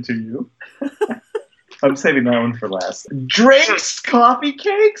muffin to you. I'm saving that one for last. Drake's coffee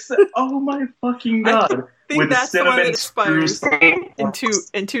cakes? Oh my fucking god. I think with that's the one that expires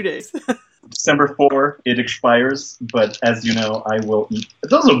in 2 days. December 4, it expires, but as you know, I will eat.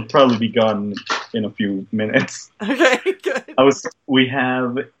 Those will probably be gone in a few minutes. Okay, good. We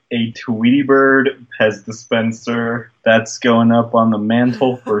have a Tweety Bird Pez dispenser. That's going up on the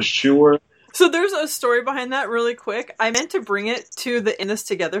mantle for sure. So there's a story behind that really quick. I meant to bring it to the In Us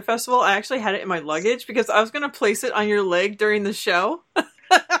Together festival. I actually had it in my luggage because I was going to place it on your leg during the show.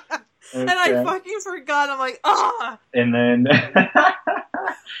 Okay. And I fucking forgot. I'm like, ah! And then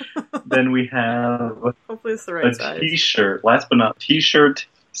then we have hopefully it's the right size. T-shirt. Last but not T-shirt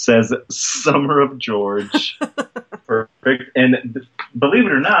says Summer of George. Perfect. And believe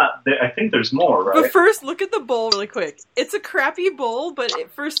it or not, I think there's more, right? But first, look at the bowl really quick. It's a crappy bowl, but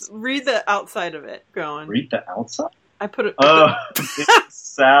first read the outside of it. Go on. Read the outside? I put it... It's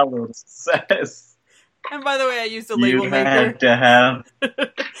salad says. And by the way, I used a label maker. You had to have.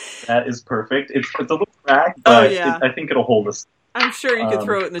 That is perfect. It's a little cracked, but I think it'll hold us. I'm sure you could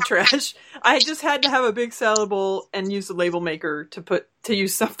throw it in the trash. I just had to have a big salad bowl and use a label maker to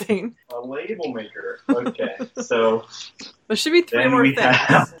use something. A label maker. Okay, so there should be 3 more things.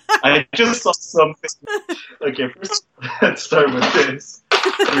 I just saw something. Okay, first let's start with this.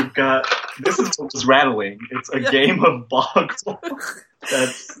 We've got this is what was rattling. It's a game of Boggle.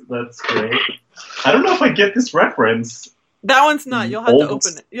 That's great. I don't know if I get this reference. That one's not. You'll have to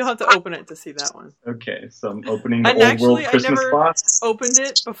open it. You'll have to open it to see that one. Okay, so I'm opening the Old World Christmas box. I never opened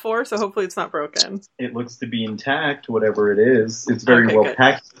it before, so hopefully it's not broken. It looks to be intact, whatever it is. It's very well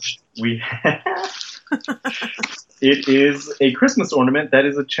packaged. It is a Christmas ornament that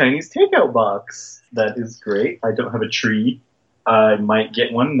is a Chinese takeout box. That is great. I don't have a tree I might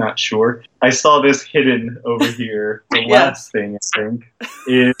get one, not sure. I saw this hidden over here. The last thing, I think,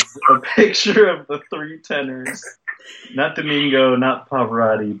 is a picture of the three tenors. Not Domingo, not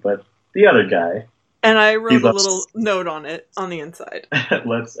Pavarotti, but the other guy. And I wrote a little note on it, on the inside.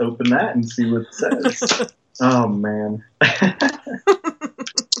 Let's open that and see what it says. Oh, man.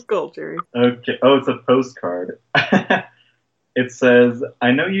 Cool, Jerry. Okay. Oh, it's a postcard. It says,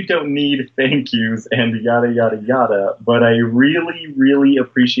 I know you don't need thank yous and yada, yada, yada, but I really, really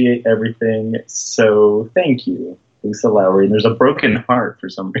appreciate everything, so thank you, Lisa Lawrie. And there's a broken heart for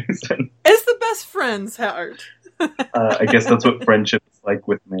some reason. It's the best friend's heart. I guess that's what friendship is like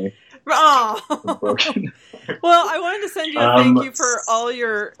with me. Oh. Broken. Well, I wanted to send you a thank you for all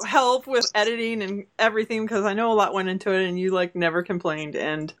your help with editing and everything, because I know a lot went into it and you never complained,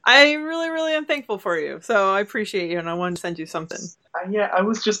 and I really, really am thankful for you. So I appreciate you, and I wanted to send you something. Yeah, I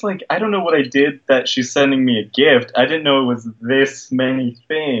was just I don't know what I did that she's sending me a gift. I didn't know it was this many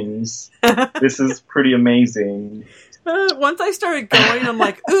things. This is pretty amazing. Once I started going, I'm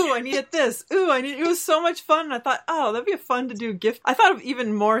like, ooh, I needed this. Ooh, it was so much fun. And I thought, oh, that'd be fun to do a gift. I thought of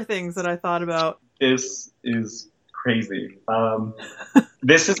even more things that I thought about. This is crazy.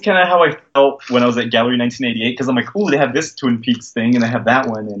 This is kind of how I felt when I was at Gallery 1988, because I'm like, ooh, they have this Twin Peaks thing, and they have that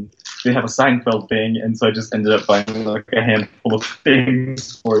one, and they have a Seinfeld thing, and so I just ended up buying a handful of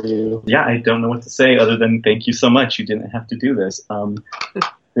things for you. Yeah, I don't know what to say other than thank you so much. You didn't have to do this.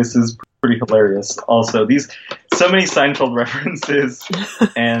 This is pretty hilarious. Also, so many Seinfeld references,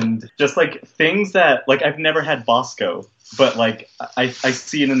 and just things that I've never had Bosco, but I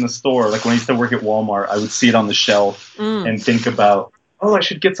see it in the store. When I used to work at Walmart, I would see it on the shelf and think about, oh, I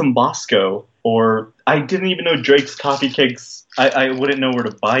should get some Bosco. Or I didn't even know Drake's coffee cakes. I wouldn't know where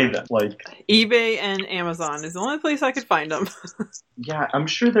to buy them. eBay and Amazon is the only place I could find them. Yeah, I'm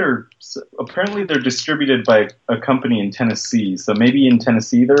sure apparently they're distributed by a company in Tennessee. So maybe in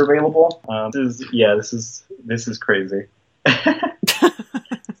Tennessee they're available. This is crazy.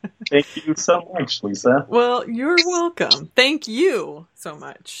 Thank you so much, Lisa. Well, you're welcome. Thank you so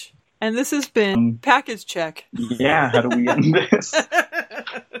much. And this has been Package Check. Yeah, how do we end this?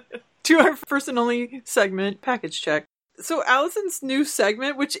 To our first and only segment, Package Check. So Alison's new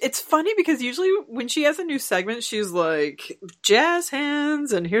segment, which it's funny because usually when she has a new segment, she's like, jazz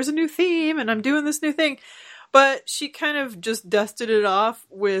hands, and here's a new theme, and I'm doing this new thing. But she kind of just dusted it off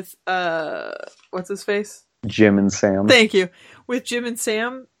with, what's his face? Jim and Sam. Thank you. With Jim and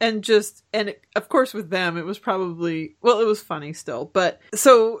Sam, and of course with them, it was probably, it was funny still. But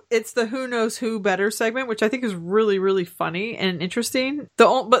so it's the Who Knows Who Better segment, which I think is really, really funny and interesting.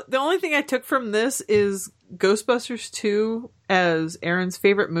 But the only thing I took from this is Ghostbusters 2 as Erin's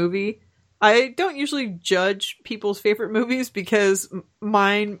favorite movie. I don't usually judge people's favorite movies because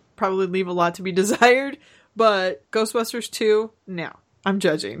mine probably leave a lot to be desired. But Ghostbusters 2, no. I'm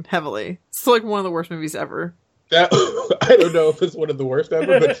judging heavily. It's one of the worst movies ever. I don't know if it's one of the worst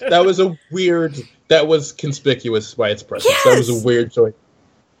ever, but that was conspicuous by its presence. Yes! That was a weird choice.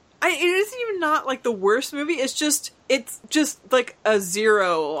 It isn't even not the worst movie. It's just a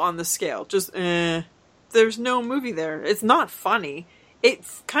 0 on the scale. Just, there's no movie there. It's not funny. It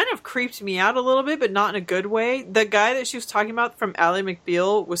kind of creeped me out a little bit, but not in a good way. The guy that she was talking about from Ally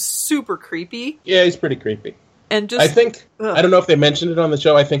McBeal was super creepy. Yeah, he's pretty creepy. And just, I think, I don't know if they mentioned it on the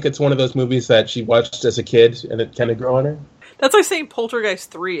show, I think it's one of those movies that she watched as a kid and it kind of grew on her. That's like saying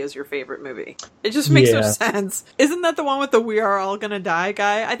Poltergeist 3 is your favorite movie. It just makes no sense. Isn't that the one with the We Are All Gonna Die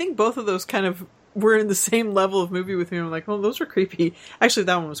guy? I think both of those kind of were in the same level of movie with me. I'm like, those were creepy. Actually,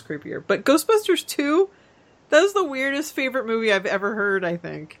 that one was creepier. But Ghostbusters 2, that was the weirdest favorite movie I've ever heard, I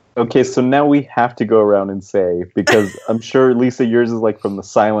think. Okay, so now we have to go around and say, because I'm sure, Lisa, yours is from the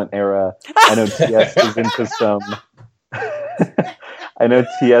silent era. I know TS is into some... I know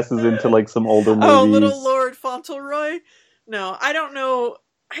TS is into some older movies. Oh, Little Lord Fauntleroy? No, I don't know.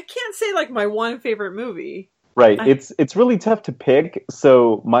 I can't say my one favorite movie. Right, it's really tough to pick.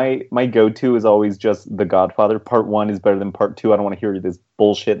 So my go-to is always just The Godfather. Part 1 is better than Part 2. I don't want to hear this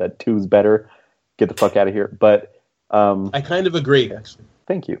bullshit that 2 is better. Get the fuck out of here. But I kind of agree, actually.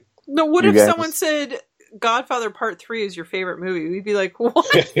 Thank you. No, what if someone said Godfather Part 3 is your favorite movie? We'd be like, what?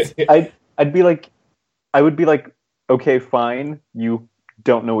 I would be like, okay, fine. You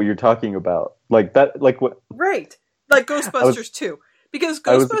don't know what you're talking about. What? Right. Like Ghostbusters 2. Because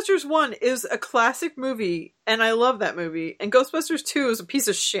Ghostbusters 1 is a classic movie, and I love that movie. And Ghostbusters 2 is a piece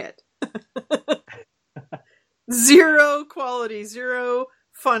of shit. 0 quality, 0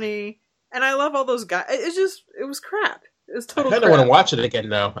 funny. And I love all those guys. It was crap. It was total crap. I kind of want to watch it again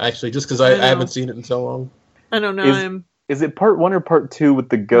now, actually, just because I haven't seen it in so long. I don't know. Is it Part 1 or Part 2 with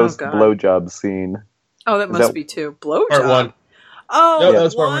the ghost blowjob scene? Oh, that must be 2. Blowjob? Part 1. Oh, No, that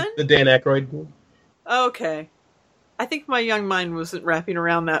was part one? of the Dan Aykroyd. Okay. I think my young mind wasn't wrapping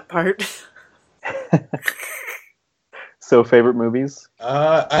around that part. So, favorite movies?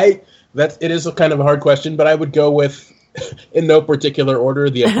 It is a kind of a hard question, but I would go with, in no particular order,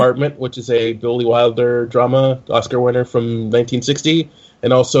 The Apartment, which is a Billy Wilder drama, Oscar winner from 1960,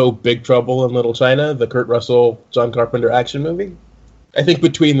 and also Big Trouble in Little China, the Kurt Russell, John Carpenter action movie. I think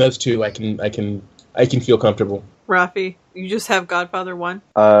between those two, I can feel comfortable. Rafi, you just have Godfather 1?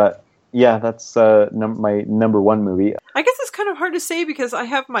 Yeah, that's my number one movie. I guess it's kind of hard to say because I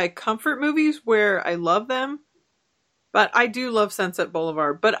have my comfort movies where I love them. But I do love Sunset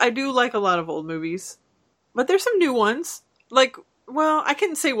Boulevard. But I do like a lot of old movies. But there's some new ones. Like, well, I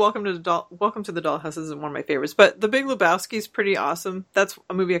can say Welcome to the Dollhouse isn't one of my favorites. But The Big Lebowski is pretty awesome. That's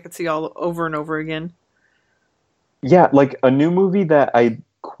a movie I could see all over and over again. Yeah, like a new movie that I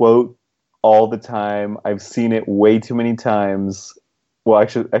quote all the time. I've seen it way too many times. Well,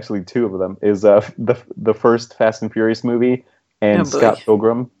 actually, two of them is the first Fast and Furious movie and Scott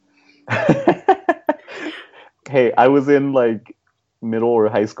Pilgrim. Hey, I was in like middle or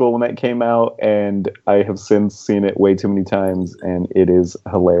high school when that came out, and I have since seen it way too many times, and it is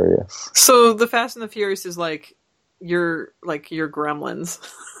hilarious. So the Fast and the Furious is like your Gremlins.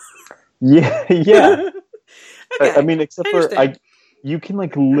 Yeah. Okay. I mean, except for you can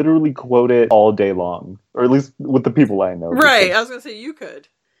like literally quote it all day long, or at least with the people I know. Right, because, I was gonna say you could.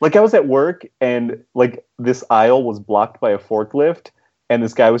 Like I was at work, and like this aisle was blocked by a forklift, and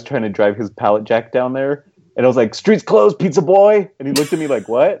this guy was trying to drive his pallet jack down there. And I was like, "Streets closed, pizza boy." And he looked at me like,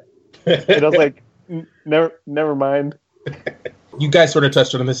 "What?" And I was like, "Never mind." You guys sort of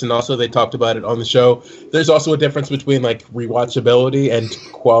touched on this, and also they talked about it on the show. There's also a difference between like rewatchability and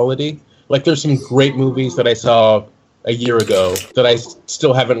quality. Like, there's some great movies that I saw a year ago that I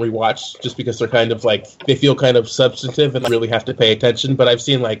still haven't rewatched just because they're kind of like, they feel kind of substantive and I really have to pay attention. But I've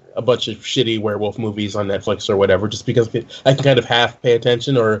seen like a bunch of shitty werewolf movies on Netflix or whatever just because I can kind of half pay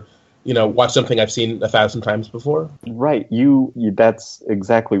attention or, you know, watch something I've seen 1,000 times before. Right. You that's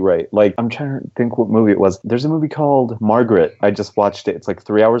exactly right. Like, I'm trying to think what movie it was. There's a movie called Margaret. I just watched it. It's like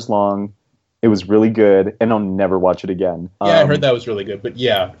 3 hours long. It was really good, and I'll never watch it again. Yeah, I heard that was really good. But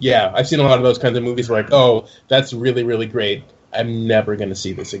yeah. I've seen a lot of those kinds of movies where like, oh, that's really, really great. I'm never going to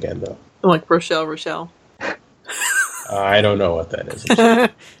see this again, though. Like Rochelle. I don't know what that is. A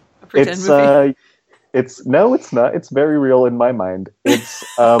pretend movie? It's not. It's very real in my mind. It's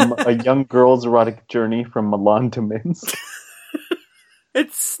a young girl's erotic journey from Milan to Minsk.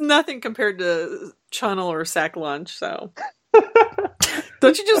 It's nothing compared to Channel or Sack Lunch, so...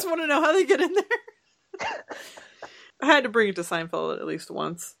 Don't you just want to know how they get in there? I had to bring it to Seinfeld at least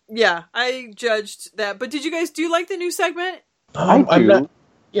once. Yeah, I judged that. But do you like the new segment? I do.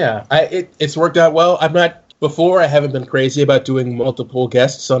 It's worked out well. Before, I haven't been crazy about doing multiple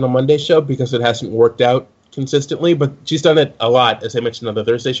guests on a Monday show because it hasn't worked out consistently. But she's done it a lot, as I mentioned on the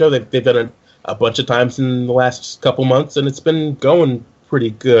Thursday show. They've done it a bunch of times in the last couple months, and it's been going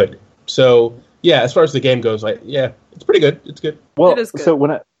pretty good. So, yeah, as far as the game goes, it's pretty good. It's good. Well, it is good. So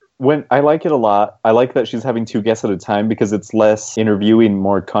when I like it a lot, I like that she's having two guests at a time because it's less interviewing,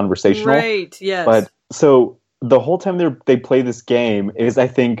 more conversational. Right, yes. But so the whole time they play this game is, I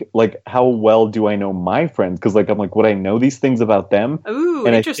think, like, how well do I know my friends? Because like I'm like, would I know these things about them? Ooh,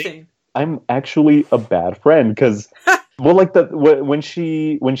 and interesting. I'm actually a bad friend because, well, like when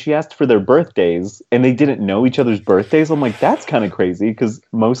she asked for their birthdays and they didn't know each other's birthdays, I'm like, that's kind of crazy because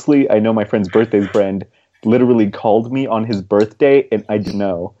mostly I know my friend's birthdays. Brand literally called me on his birthday and I didn't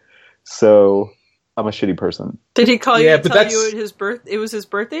know, so I'm a shitty person. Did he call you to tell you it was his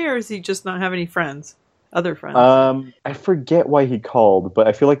birthday, or does he just not have any friends? Other friends? I forget why he called, but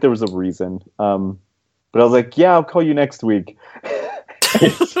I feel like there was a reason. But I was like, yeah, I'll call you next week.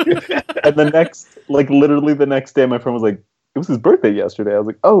 And literally the next day, my friend was like, it was his birthday yesterday. I was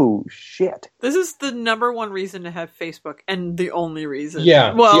like, oh, shit. This is the number one reason to have Facebook, and the only reason.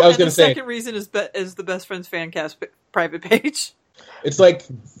 Yeah. Well, see, I was going to say, the second reason is the Best Friends Fancast private page. It's like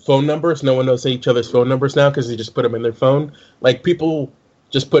phone numbers. No one knows each other's phone numbers now because they just put them in their phone. Like, people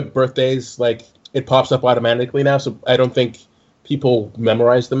just put birthdays, like, it pops up automatically now, so I don't think people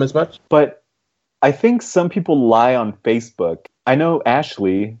memorize them as much. But I think some people lie on Facebook. I know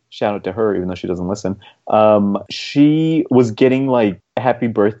Ashley, shout out to her, even though she doesn't listen, she was getting, like, happy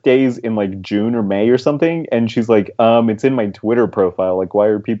birthdays in, like, June or May or something, and she's like, it's in my Twitter profile. Like, why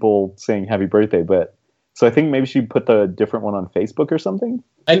are people saying happy birthday? But so I think maybe she put the different one on Facebook or something.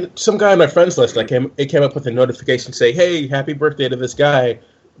 And some guy on my friends list, it came up with a notification saying, hey, happy birthday to this guy. It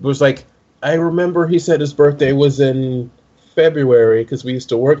was like, I remember he said his birthday was in February because we used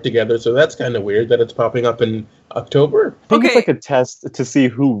to work together, so that's kind of weird that it's popping up in October. I think it's like a test to see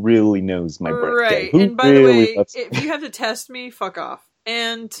who really knows my birthday. Right. Who And by really the way, if you have to test me, fuck off.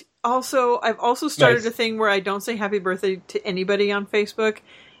 And also, I've also started a thing where I don't say happy birthday to anybody on Facebook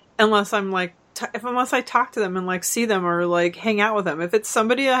unless I'm like, unless I talk to them and like see them or like hang out with them. If it's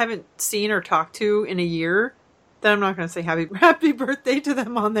somebody I haven't seen or talked to in a year, then I'm not going to say happy birthday to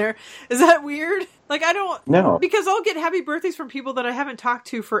them on there. Is that weird? Like, I don't... No. Because I'll get happy birthdays from people that I haven't talked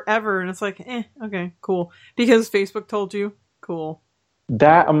to forever, and it's like, okay, cool. Because Facebook told you, cool.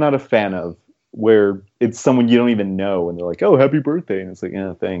 That I'm not a fan of, where it's someone you don't even know, and they're like, oh, happy birthday. And it's like,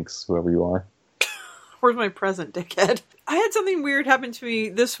 yeah, thanks, whoever you are. Where's my present, dickhead? I had something weird happen to me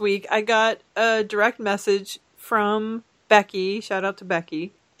this week. I got a direct message from Becky. Shout out to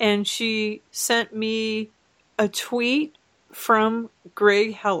Becky. And she sent me a tweet from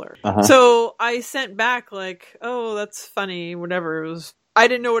Greg Heller. So I sent back like, oh, that's funny, whatever. It was, I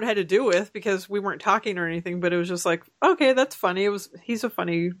didn't know what it had to do with because we weren't talking or anything, but it was just like, okay, that's funny. He's a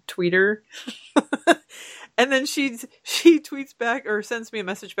funny tweeter. And then she tweets back or sends me a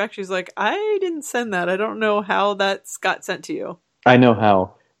message back. She's like, I didn't send that. I don't know how that's got sent to you. I know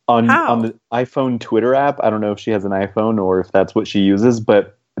how. On the iPhone Twitter app, I don't know if she has an iPhone or if that's what she uses,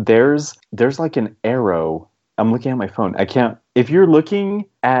 but there's like an arrow. I'm looking at my phone. I can't. If you're looking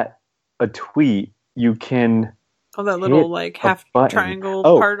at a tweet, you can. Oh, that little like half triangle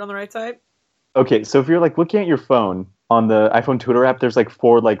part on the right side. Okay, so if you're like looking at your phone on the iPhone Twitter app, there's like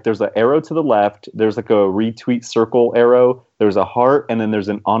there's an arrow to the left. There's like a retweet circle arrow. There's a heart, and then there's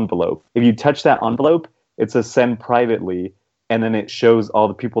an envelope. If you touch that envelope, it says send privately, and then it shows all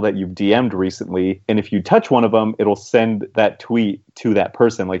the people that you've DM'd recently. And if you touch one of them, it'll send that tweet to that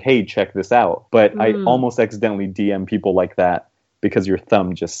person, like, hey, check this out. But I almost accidentally DM people like that because your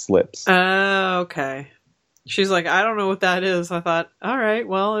thumb just slips. Okay. She's like, I don't know what that is. I thought, all right,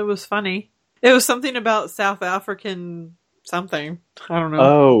 well, it was funny. It was something about South African something. I don't know.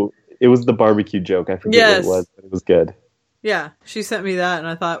 Oh, it was the barbecue joke. I forget what it was, but it was good. Yeah, she sent me that, and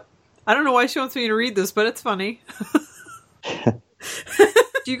I thought, I don't know why she wants me to read this, but it's funny.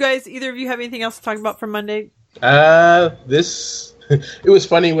 Do you guys, either of you, have anything else to talk about from Monday? It was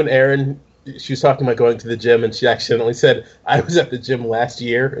funny when Erin, she was talking about going to the gym, and she accidentally said, I was at the gym last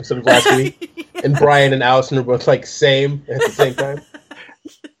year instead of last week. Yeah. And Bryan and Alison were both like, same, at the same time.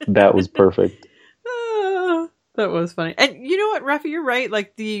 That was perfect. That was funny. And you know what, Rafi, you're right.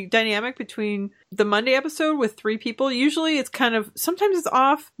 Like, the dynamic between the Monday episode with 3 people, usually it's kind of, sometimes it's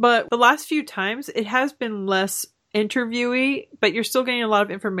off, but the last few times it has been less interviewee, but you're still getting a lot of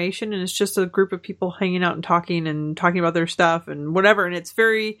information, and it's just a group of people hanging out and talking about their stuff and whatever. And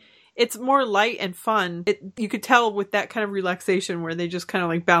it's more light and fun. You could tell with that kind of relaxation where they just kind of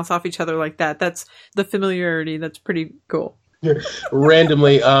like bounce off each other like that. That's the familiarity. That's pretty cool.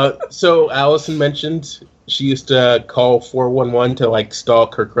 Randomly, so Alison mentioned she used to call 411 to like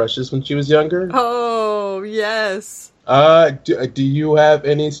stalk her crushes when she was younger. Oh, yes. Do you have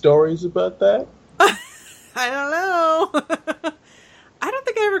any stories about that? I don't know. I don't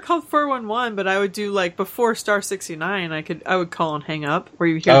think I ever called 411, but I would do like before star 69. I would call and hang up where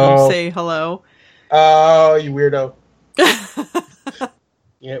you hear them say hello. Oh, you weirdo.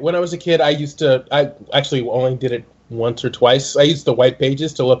 Yeah, when I was a kid, I actually only did it once or twice. I used the white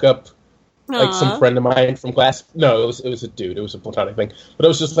pages to look up like some friend of mine from class. No, it was a dude. It was a platonic thing. But it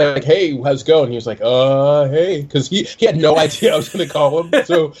was just like, hey, how's it going? He was like, hey, because he had no idea I was going to call him.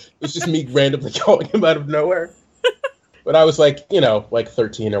 So it was just me randomly calling him out of nowhere. But I was like, like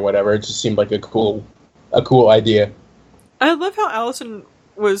 13 or whatever. It just seemed like a cool idea. I love how Alison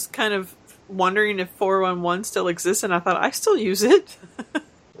was kind of wondering if 411 still exists, and I thought, I still use it.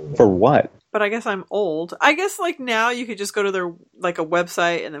 For what? But I guess I'm old. I guess like now you could just go to their like a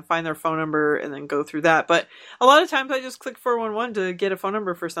website and then find their phone number and then go through that. But a lot of times I just click 411 to get a phone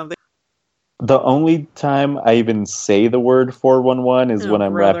number for something. The only time I even say the word 411 is when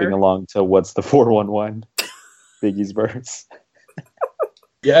I'm rapping along to What's the 411? Biggie's verse.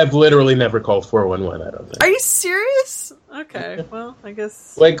 Yeah, I've literally never called 411, I don't think. Are you serious? Okay, well, I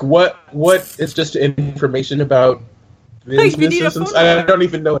guess. Like, what is just information about businesses? I don't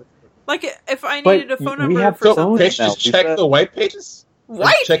even know. Like, if I needed a phone number for something. Can't you just check the white pages?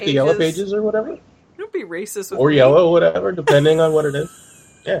 Check the yellow pages or whatever? Don't be racist with or me. Yellow, whatever, depending on what it is.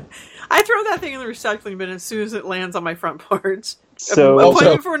 Yeah. I throw that thing in the recycling bin as soon as it lands on my front porch. So,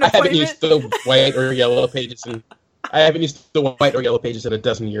 I haven't used the white or yellow pages in a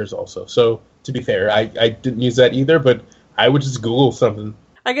dozen years also. So, to be fair, I didn't use that either, but I would just Google something.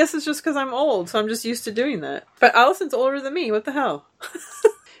 I guess it's just because I'm old, so I'm just used to doing that. But Alison's older than me. What the hell?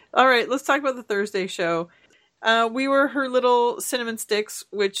 All right, let's talk about the Thursday show. We were her little cinnamon sticks,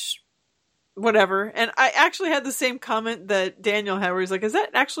 which, whatever. And I actually had the same comment that Daniel had, where he's like, is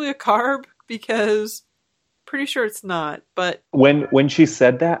that actually a carb? Because pretty sure it's not. But when she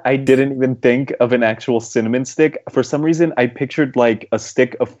said that, I didn't even think of an actual cinnamon stick. For some reason, I pictured like a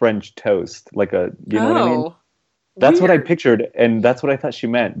stick of French toast, like a, you know what I mean? That's what I pictured, and that's what I thought she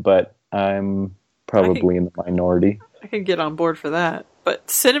meant, but I'm probably in the minority. I can get on board for that. But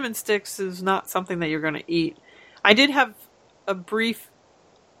cinnamon sticks is not something that you're going to eat. I did have a brief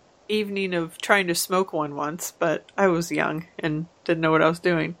evening of trying to smoke one once, but I was young and didn't know what I was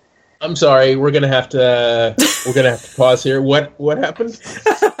doing. I'm sorry, we're gonna have to pause here. What happened?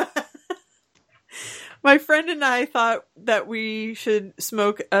 My friend and I thought that we should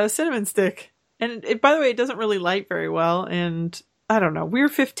smoke a cinnamon stick. And by the way, it doesn't really light very well. And I don't know, we were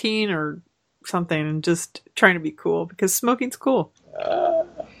 15 or something and just trying to be cool because smoking's cool. All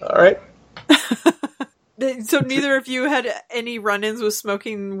right. So neither of you had any run-ins with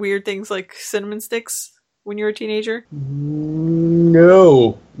smoking weird things like cinnamon sticks when you were a teenager?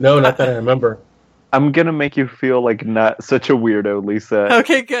 No, not that I remember. I'm going to make you feel like not such a weirdo, Lisa.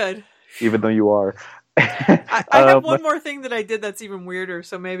 Okay, good. Even though you are. I have one more thing that I did that's even weirder,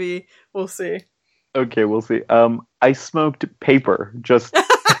 so maybe we'll see. Okay, we'll see. I smoked paper, just like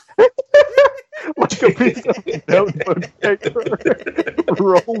a piece of notebook paper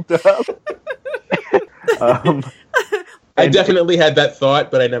rolled up. I definitely had that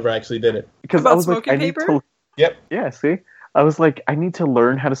thought, but I never actually did it. Because I was like, I need to. Yep. Yeah. See, I was like, I need to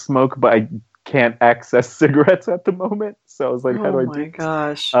learn how to smoke, but I can't access cigarettes at the moment. So I was like, how do I do? Oh my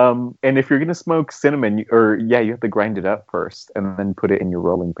gosh. And if you're gonna smoke cinnamon, you have to grind it up first and then put it in your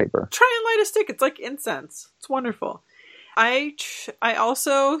rolling paper. Try and light a stick. It's like incense. It's wonderful. I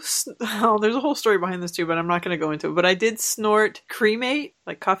also, there's a whole story behind this too, but I'm not going to go into it. But I did snort cremate,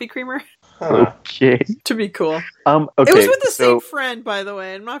 like coffee creamer. Okay. To be cool. Okay. It was with the same friend, by the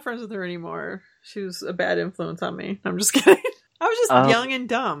way. I'm not friends with her anymore. She was a bad influence on me. I'm just kidding. I was just young and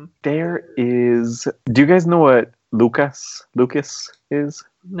dumb. Do you guys know what Lucas is?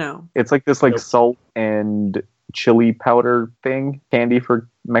 No. It's like this salt and chili powder candy for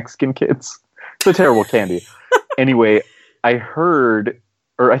Mexican kids. It's a terrible candy. Anyway, I heard,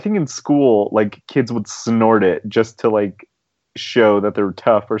 or I think in school, like kids would snort it just to like show that they're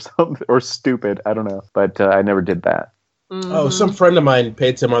tough or something, or stupid. I don't know, but I never did that. Mm-hmm. Oh, some friend of mine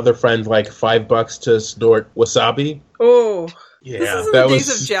paid some other friend like $5 to snort wasabi. Oh, yeah, this is in the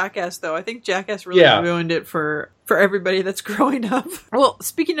days of Jackass, though. I think Jackass really ruined it for everybody that's growing up. Well,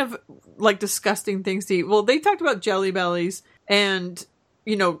 speaking of like disgusting things to eat, well, they talked about Jelly Bellies and,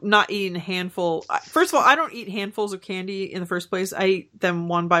 you know, not eating a handful. First of all, I don't eat handfuls of candy in the first place. I eat them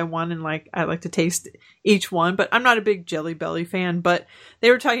one by one, and like I like to taste each one. But I'm not a big Jelly Belly fan. But they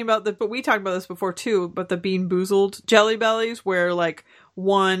were talking about but we talked about this before too. But the Bean Boozled Jelly Bellies, where like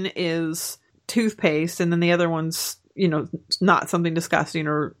one is toothpaste and then the other one's, you know, not something disgusting.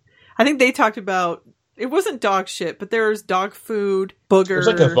 Or I think they talked about, it wasn't dog shit, but there was dog food, booger. It was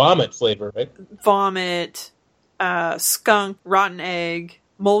like a vomit flavor, right? Vomit. Skunk, rotten egg,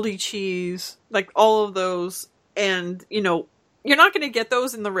 moldy cheese, like all of those. And, you know, you're not going to get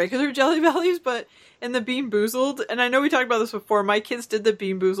those in the regular Jelly Bellies, but in the Bean Boozled, and I know we talked about this before, my kids did the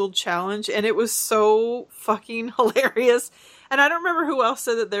Bean Boozled challenge, and it was so fucking hilarious. And I don't remember who else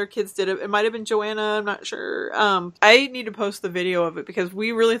said that their kids did it. It might have been Joanna, I'm not sure. I need to post the video of it because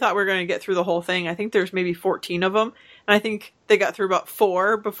we really thought we were going to get through the whole thing. I think there's maybe 14 of them. And I think they got through about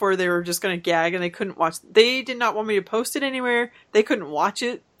 4 before they were just going to gag and they couldn't watch. They did not want me to post it anywhere. They couldn't watch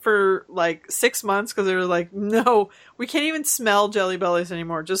it for like 6 months because they were like, no, we can't even smell Jelly Bellies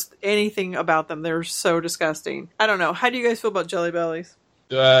anymore. Just anything about them. They're so disgusting. I don't know. How do you guys feel about Jelly Bellies?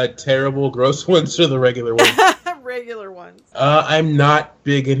 Terrible, gross ones or the regular ones? Regular ones. I'm not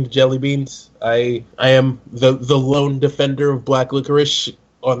big into jelly beans. I am the lone defender of black licorice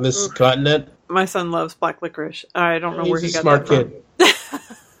on this continent. My son loves black licorice. I don't know where he got smart that kid. from.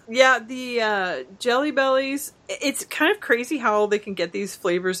 Yeah, the Jelly Bellies, it's kind of crazy how they can get these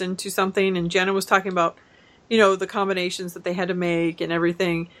flavors into something. And Jenna was talking about, you know, the combinations that they had to make and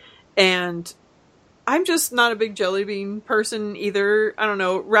everything. And I'm just not a big jelly bean person either. I don't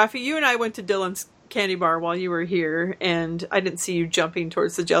know. Rafi, you and I went to Dylan's candy bar while you were here, and I didn't see you jumping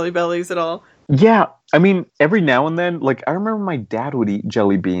towards the Jelly Bellies at all. Yeah, I mean, every now and then, like, I remember my dad would eat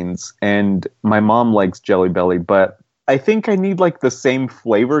jelly beans, and my mom likes Jelly Belly, but I think I need, like, the same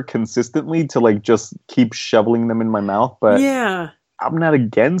flavor consistently to, like, just keep shoveling them in my mouth, but yeah, I'm not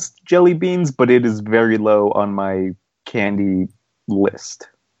against jelly beans, but it is very low on my candy list.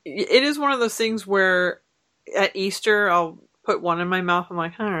 It is one of those things where at Easter, put one in my mouth. I'm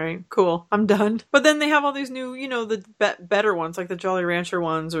like, all right, cool, I'm done. But then they have all these new, the better ones, like the Jolly Rancher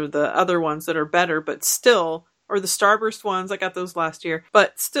ones or the other ones that are better, but still, or the Starburst ones. I got those last year,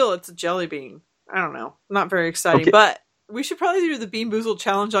 but still, it's a jelly bean. I don't know, not very exciting. Okay. But we should probably do the Bean Boozled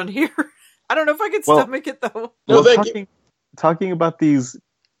challenge on here. I don't know if I can stomach it though. Well, talking about these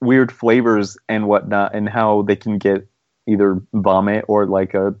weird flavors and whatnot, and how they can get either vomit or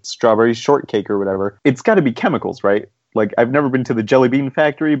like a strawberry shortcake or whatever. It's got to be chemicals, right? Like, I've never been to the jelly bean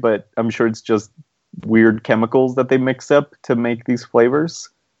factory, but I'm sure it's just weird chemicals that they mix up to make these flavors.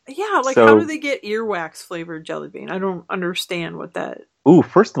 Yeah, like, how do they get earwax flavored jelly bean? I don't understand what that... Ooh,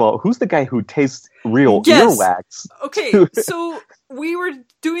 first of all, who's the guy who tastes real earwax? Okay, so we were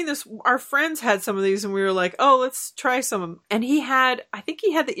doing this, our friends had some of these, and we were like, oh, let's try some of them. And I think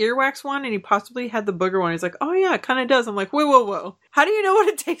he had the earwax one, and he possibly had the booger one. He's like, oh yeah, it kind of does. I'm like, whoa. How do you know what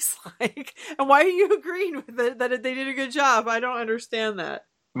it tastes like? And why are you agreeing with it, that they did a good job? I don't understand that.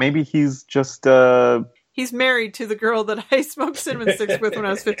 Maybe he's just... He's married to the girl that I smoked cinnamon sticks with when I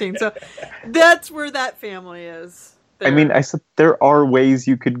was 15. So that's where that family is. There. I mean, there are ways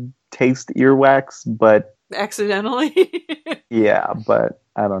you could taste earwax, but... Accidentally? Yeah, but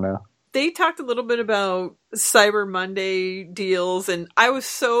I don't know. They talked a little bit about Cyber Monday deals, and I was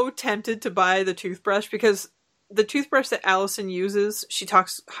so tempted to buy the toothbrush because the toothbrush that Alison uses, she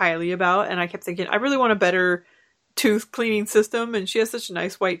talks highly about, and I kept thinking, I really want a better tooth cleaning system, and she has such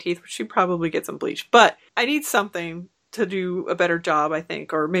nice white teeth, she probably get some bleach. But I need something to do a better job, I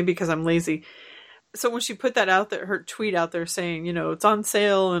think, or maybe because I'm lazy. So when she put that out there, her tweet out there saying, it's on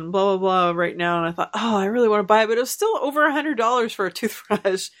sale and blah, blah, blah right now. And I thought, oh, I really want to buy it. But it was still over $100 for a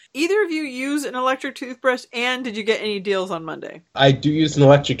toothbrush. Either of you use an electric toothbrush, and did you get any deals on Monday? I do use an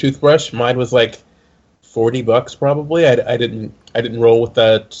electric toothbrush. Mine was like $40 probably. I didn't roll with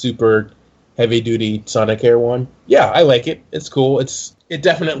the super heavy duty Sonicare one. Yeah, I like it. It's cool. It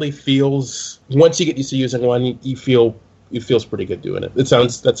definitely feels, once you get used to using one, it feels pretty good doing it.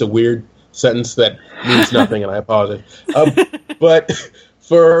 That's a weird sentence that means nothing, and I apologize. But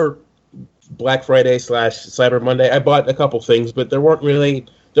for Black Friday / Cyber Monday, I bought a couple things, but there wasn't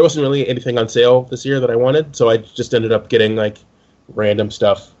really anything on sale this year that I wanted, so I just ended up getting like random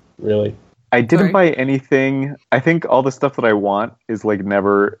stuff, really. I didn't buy anything. I think all the stuff that I want is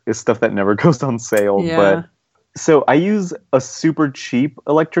stuff that never goes on sale. Yeah. But so I use a super cheap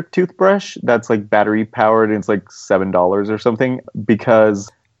electric toothbrush that's like battery powered, and it's like $7 or something, because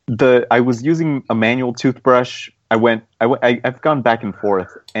I was using a manual toothbrush. I've gone back and forth,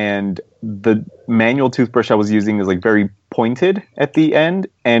 and the manual toothbrush I was using is like very pointed at the end,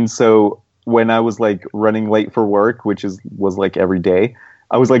 and so when I was like running late for work, which was like every day,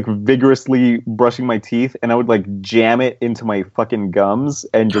 I was like vigorously brushing my teeth, and I would like jam it into my fucking gums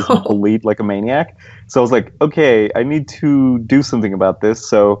and just bleed like a maniac. So I was like, okay, I need to do something about this.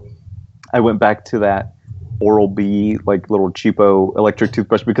 So I went back to that Oral-B like little cheapo electric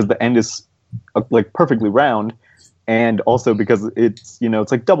toothbrush, because the end is like perfectly round, and also because it's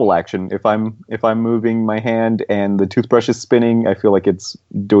it's like double action. If I'm moving my hand and the toothbrush is spinning, I feel like it's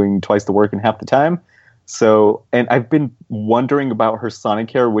doing twice the work in half the time. So, and I've been wondering about her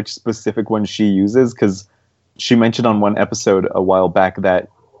Sonicare, which specific one she uses, because she mentioned on one episode a while back that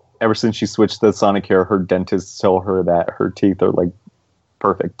ever since she switched to Sonicare, her dentists tell her that her teeth are like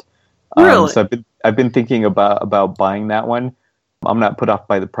perfect. Really? So I've been thinking about buying that one. I'm not put off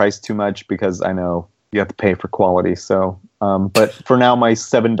by the price too much, because I know you have to pay for quality. So, but for now, my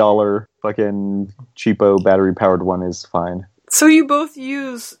 $7 fucking cheapo battery powered one is fine. So you both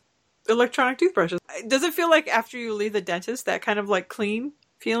use electronic toothbrushes. Does it feel like after you leave the dentist, that kind of like clean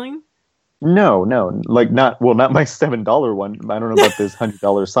feeling? No, like not my $7 one. I don't know about this $100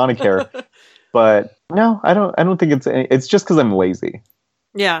 Sonicare, but no, I don't think it's just because I'm lazy.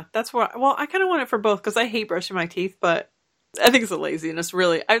 Yeah, that's why. Well, I kind of want it for both, because I hate brushing my teeth, but I think it's a laziness,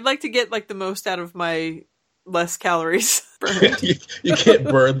 really. I'd like to get like the most out of my less calories burned. you can't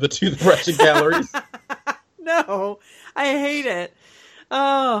burn the toothbrushing calories. No, I hate it.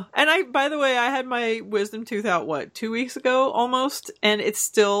 Oh, and by the way, I had my wisdom tooth out, 2 weeks ago almost, and it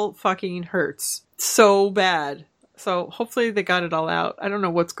still fucking hurts so bad. So hopefully they got it all out. I don't know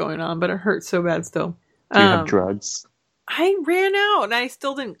what's going on, but it hurts so bad still. Do you have drugs? I ran out and I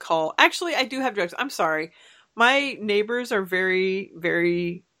still didn't call. Actually, I do have drugs. I'm sorry. My neighbors are very,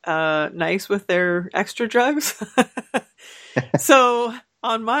 very nice with their extra drugs. So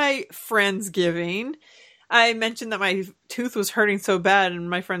on my Friendsgiving, I mentioned that my tooth was hurting so bad, and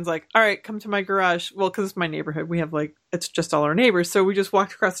my friend's like, all right, come to my garage. Well, because it's my neighborhood. We have it's just all our neighbors. So we just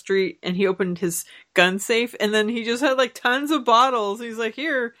walked across the street, and he opened his gun safe, and then he just had tons of bottles. He's like,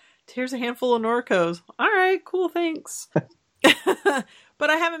 here's a handful of Norcos. All right, cool, thanks. But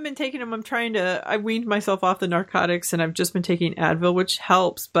I haven't been taking them. I weaned myself off the narcotics, and I've just been taking Advil, which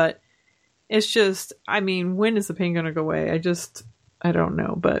helps, but it's just, I mean, when is the pain going to go away? I don't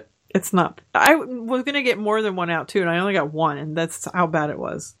know, but it's not. I was going to get more than one out, too, and I only got one, and that's how bad it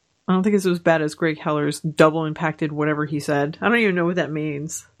was. I don't think it's as bad as Greg Heller's double impacted whatever he said. I don't even know what that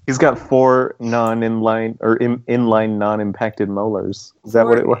means. He's got 4 inline non-impacted molars. Is that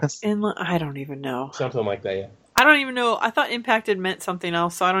what it was? I don't even know. Something like that, yeah. I don't even know. I thought impacted meant something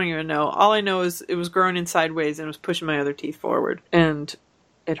else, so I don't even know. All I know is it was growing in sideways and it was pushing my other teeth forward. And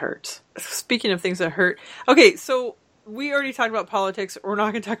it hurts. Speaking of things that hurt. Okay, so we already talked about politics. We're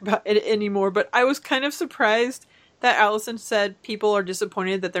not going to talk about it anymore, but I was kind of surprised that Alison said people are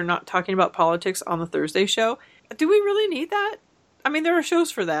disappointed that they're not talking about politics on the Thursday show. Do we really need that? I mean, there are shows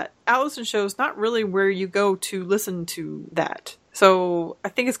for that. Alison show's not really where you go to listen to that. So I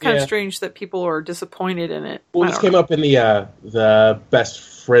think it's kind of strange that people are disappointed in it. Well, this came up in the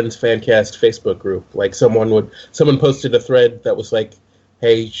Best Friends Fancast Facebook group. Like someone posted a thread that was like,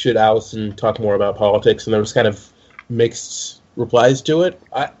 "Hey, should Alison talk more about politics?" And there was kind of mixed replies to it.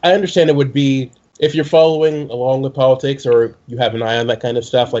 I understand it would be if you're following along with politics or you have an eye on that kind of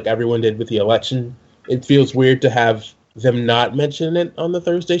stuff, like everyone did with the election. It feels weird to have them not mention it on the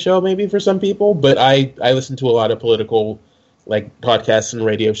Thursday show, maybe for some people. But I listen to a lot of political like podcasts and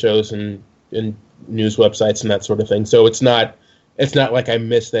radio shows and news websites and that sort of thing. So it's not like I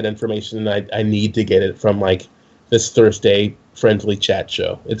miss that information. I need to get it from like this Thursday friendly chat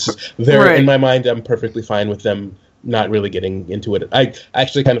show. It's there in my mind. I'm perfectly fine with them not really getting into it. I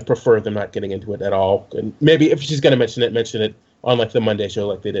actually kind of prefer them not getting into it at all. And maybe if she's going to mention it on like the Monday show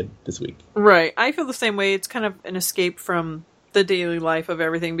like they did this week. Right. I feel the same way. It's kind of an escape from the daily life of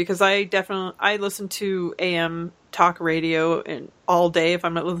everything because I listen to AM talk radio and all day if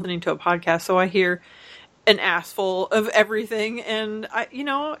I'm not listening to a podcast. So I hear an ass full of everything and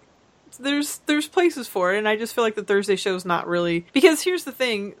there's places for it. And I just feel like the Thursday show is not really, because here's the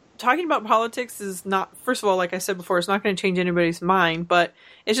thing. Talking about politics is not, first of all, like I said before, it's not going to change anybody's mind, but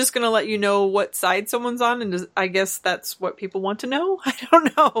it's just going to let you know what side someone's on, and I guess that's what people want to know? I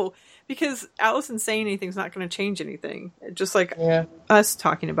don't know, because Alison saying anything's not going to change anything. Just like us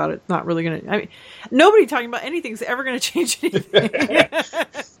talking about it, not really going to, I mean, nobody talking about anything's ever going to change anything.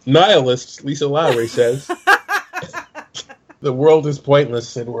 Nihilist, Lisa Lawrie says. The world is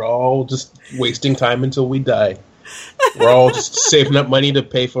pointless, and we're all just wasting time until we die. We're all just saving up money to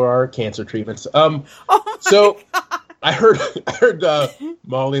pay for our cancer treatments. God. I heard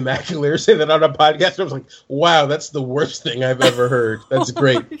Molly McAleer say that on a podcast. I was like, wow, that's the worst thing I've ever heard. That's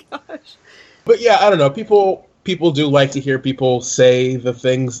great. My gosh. But yeah, I don't know. People do like to hear people say the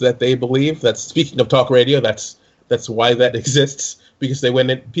things that they believe. That's, speaking of talk radio, that's why that exists. Because a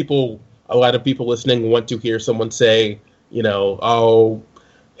lot of people listening want to hear someone say,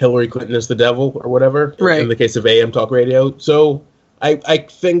 Hillary Clinton is the devil or whatever, in the case of AM talk radio. So I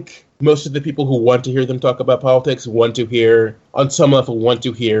think most of the people who want to hear them talk about politics on some level want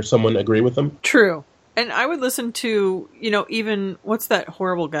to hear someone agree with them. True. And I would listen to, even, what's that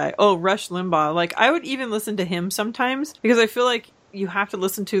horrible guy? Oh, Rush Limbaugh. Like, I would even listen to him sometimes because I feel like you have to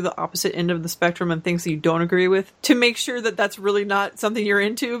listen to the opposite end of the spectrum and things that you don't agree with to make sure that that's really not something you're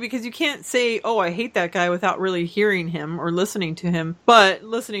into, because you can't say, oh, I hate that guy without really hearing him or listening to him. But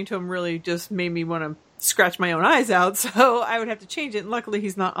listening to him really just made me want to scratch my own eyes out. So I would have to change it. And luckily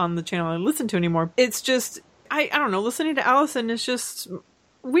he's not on the channel I listen to anymore. It's just, I don't know, listening to Alison is just,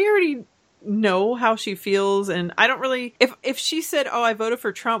 we already know how she feels. And I don't really, if she said, oh, I voted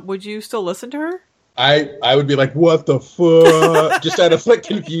for Trump, would you still listen to her? I would be like, what the fuck? Just out of like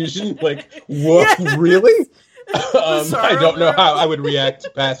confusion. Like, what? Yes. Really? I don't know how I would react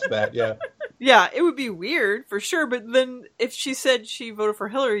past that. Yeah. Yeah, it would be weird for sure. But then if she said she voted for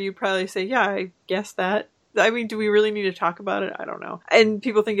Hillary, you'd probably say, yeah, I guess that. I mean, do we really need to talk about it? I don't know. And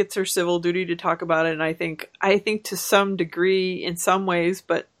people think it's her civil duty to talk about it. And I think to some degree in some ways,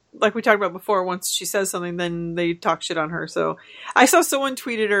 but like we talked about before, once she says something, then they talk shit on her. So I saw someone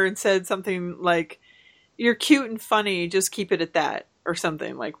tweeted her and said something like, you're cute and funny, just keep it at that, or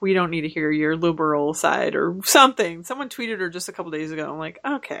something. Like, we don't need to hear your liberal side or something. Someone tweeted her just a couple days ago. I'm like,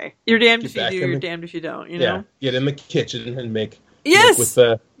 okay, you're damned if you do, you're damned if you don't, know? Get in the kitchen and make with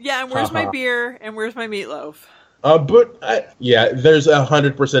the and where's my beer and where's my meatloaf? There's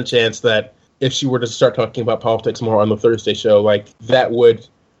 100% chance that if she were to start talking about politics more on the Thursday show, like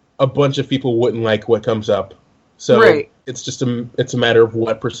a bunch of people wouldn't like what comes up. So it's just it's a matter of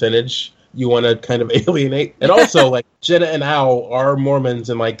what percentage you want to kind of alienate. And also, like, Jenna and Al are Mormons,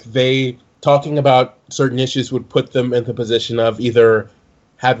 and like they talking about certain issues would put them in the position of either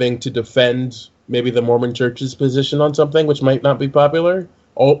having to defend maybe the Mormon Church's position on something, which might not be popular,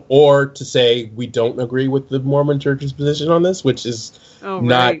 or to say we don't agree with the Mormon Church's position on this, which is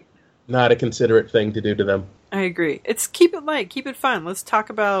not a considerate thing to do to them. I agree. It's keep it light, keep it fun. Let's talk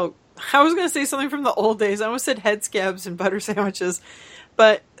about... I was going to say something from the old days. I almost said head scabs and butter sandwiches,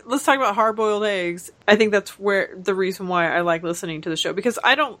 but let's talk about hard-boiled eggs. I think that's where the reason why I like listening to the show, because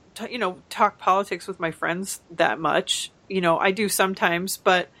I don't, talk politics with my friends that much. I do sometimes,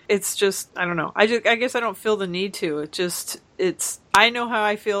 but it's just, I don't know. I guess I don't feel the need to. I know how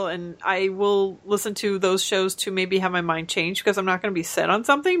I feel, and I will listen to those shows to maybe have my mind change, because I'm not going to be set on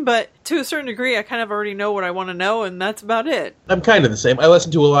something, but to a certain degree, I kind of already know what I want to know, and that's about it. I'm kind of the same. I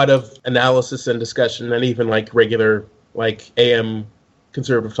listen to a lot of analysis and discussion, and even regular AM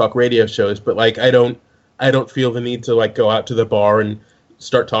conservative talk radio shows, but I don't feel the need to go out to the bar and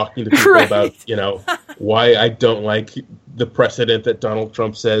start talking to people about why I don't like the precedent that Donald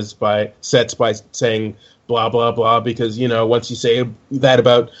Trump sets by saying blah blah blah, because once you say that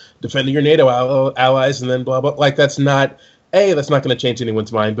about defending your NATO allies and then blah blah, that's not going to change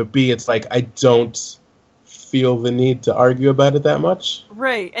anyone's mind, but B, it's I don't feel the need to argue about it that much.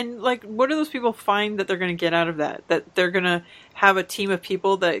 Right. And what do those people find that they're going to get out of that? That they're going to have a team of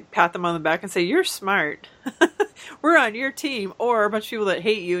people that pat them on the back and say, you're smart. We're on your team. Or a bunch of people that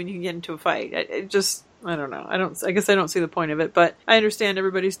hate you and you can get into a fight. I don't know. I guess I don't see the point of it, but I understand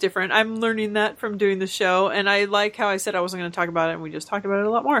everybody's different. I'm learning that from doing the show. And I like how I said I wasn't going to talk about it, and we just talked about it a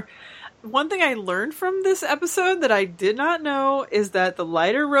lot more. One thing I learned from this episode that I did not know is that the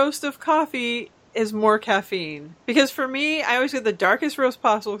lighter roast of coffee is more caffeine. Because for me, I always get the darkest roast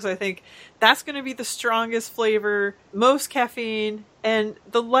possible, because I think that's going to be the strongest flavor, most caffeine, and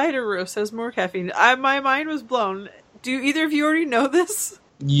the lighter roast has more caffeine. My mind was blown. Do either of you already know this?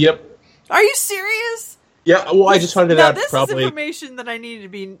 Yep. Are you serious? Yeah, well, I just found it out this probably... is information that I needed to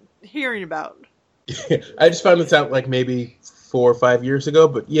be hearing about. I just found this out maybe 4 or 5 years ago,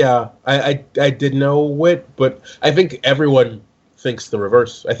 but yeah, I did know it, but I think everyone thinks the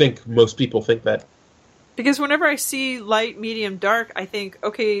reverse. I think most people think that. Because whenever I see light, medium, dark, I think,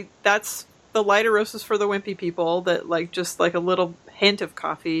 okay, that's the lighter roast is for the wimpy people that just a little hint of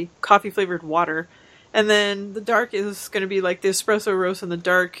coffee flavored water. And then the dark is going to be the espresso roast and the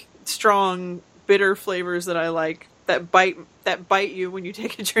dark, strong, bitter flavors that I like that bite you when you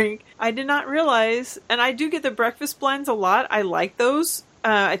take a drink. I did not realize, and I do get the breakfast blends a lot. I like those.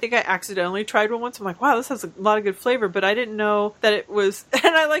 I think I accidentally tried one once. I'm like, wow, this has a lot of good flavor, but I didn't know that it was.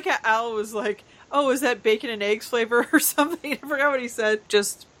 And I like how Al was like, oh, is that bacon and eggs flavor or something? I forgot what he said.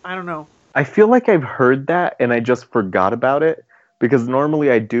 I don't know. I feel like I've heard that and I just forgot about it, because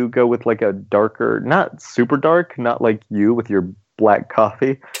normally I do go with a darker, not super dark, not like you with your black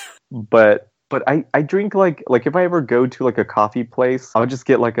coffee, but I drink if I ever go to a coffee place, I'll just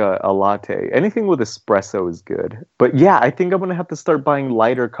get a latte. Anything with espresso is good. But yeah, I think I'm gonna have to start buying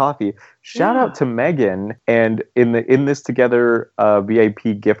lighter coffee. Shout out to Megan, and in this together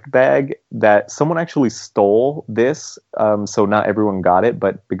VIP gift bag that someone actually stole this. So not everyone got it,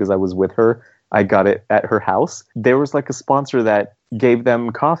 but because I was with her, I got it at her house. There was a sponsor that gave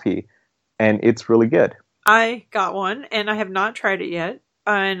them coffee, and it's really good. I got one, and I have not tried it yet.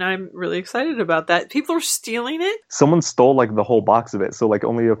 And I'm really excited about that. People are stealing it? Someone stole the whole box of it, so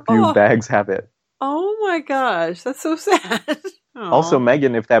only a few bags have it. Oh my gosh, that's so sad. Also,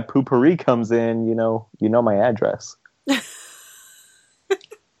 Megan, if that poopery comes in, you know my address.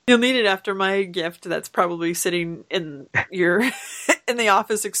 You'll need it after my gift that's probably sitting in your in the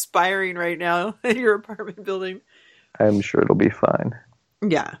office expiring right now in your apartment building. I'm sure it'll be fine.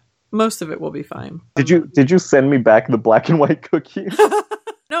 Yeah. Most of it will be fine. Did you send me back the black and white cookies?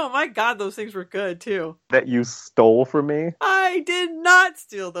 No, my God, those things were good too. That you stole from me? I did not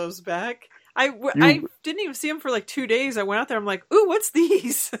steal those back. I didn't even see them for 2 days. I went out there. I'm like, ooh, what's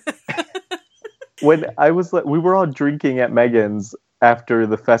these? When I was we were all drinking at Megan's after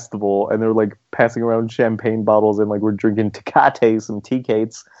the festival, and they're passing around champagne bottles, and we're drinking Tecate, some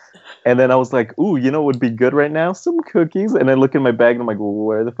Tecates. And then I was like, ooh, what would be good right now? Some cookies. And I look in my bag and I'm like, well,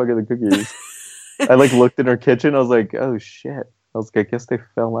 where the fuck are the cookies? I looked in her kitchen. I was like, oh shit. I was like, I guess they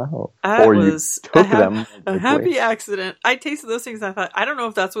fell out. You took them. A happy accident. I tasted those things and I thought, I don't know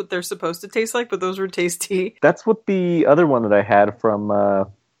if that's what they're supposed to taste like, but those were tasty. That's what the other one that I had from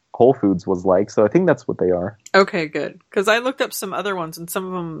Whole Foods was like. So I think that's what they are. Okay, good. Because I looked up some other ones and some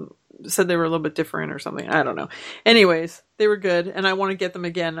of them said they were a little bit different or something. I don't know. Anyways, they were good and I want to get them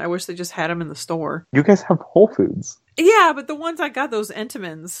again. I wish they just had them in the store. You guys have Whole Foods. Yeah, but the ones I got, those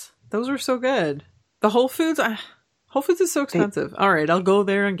Entenmann's, those were so good. The Whole Foods, Whole Foods is so expensive. All right, I'll go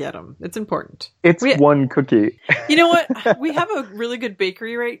there and get them. It's important. It's one cookie. You know what? We have a really good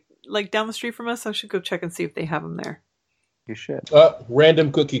bakery right like down the street from us. I should go check and see if they have them there. You should.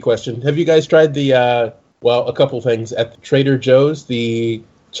 Random cookie question. Have you guys tried the, a couple things at the Trader Joe's, the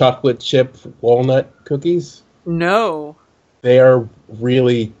chocolate chip walnut cookies? No. They are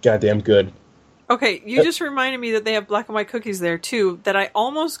really goddamn good. Okay, you just reminded me that they have black and white cookies there, too, that I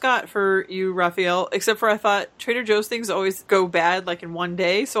almost got for you, Rafael, except for I thought Trader Joe's things always go bad, like, in one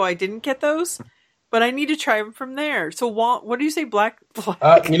day, so I didn't get those. But I need to try them from there. So, what do you say, black?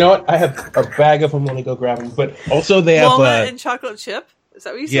 You know what? I have a bag of them when I go grab them. But also they have... walnut and chocolate chip? Is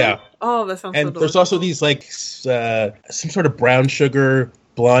that what you said? Yeah. Oh, that sounds so delicious. And there's also these, like, some sort of brown sugar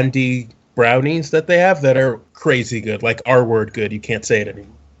blondie brownies that they have that are crazy good. Like, R-word good. You can't say it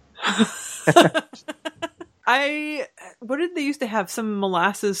anymore. What did they used to have? Some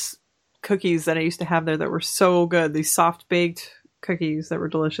molasses cookies that I used to have there that were so good. These soft baked cookies that were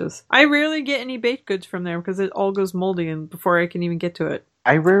delicious. I rarely get any baked goods from there because it all goes moldy and before I can even get to it.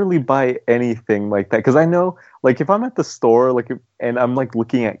 I rarely buy anything like that because I know, like, if I'm at the store, like, and I'm like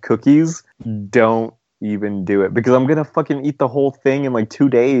looking at cookies, don't even do it because I'm gonna fucking eat the whole thing in like 2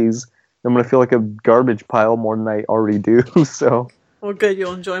 days. I'm gonna feel like a garbage pile more than I already do. So. Well, good.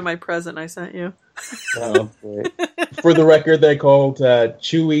 You'll enjoy my present I sent you. For the record, they're called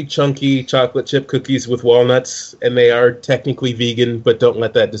chewy, chunky chocolate chip cookies with walnuts, and they are technically vegan, but don't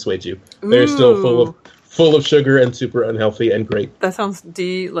let that dissuade you. They're still full of sugar and super unhealthy and great. That sounds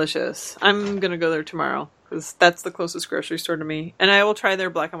delicious. I'm going to go there tomorrow because that's the closest grocery store to me. And I will try their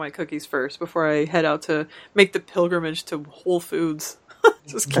black and white cookies first before I head out to make the pilgrimage to Whole Foods.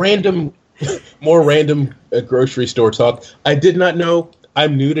 More random grocery store talk. I did not know.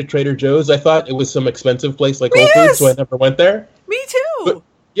 I'm new to Trader Joe's. I thought it was some expensive place like Whole Foods, so I never went there. Me too. But,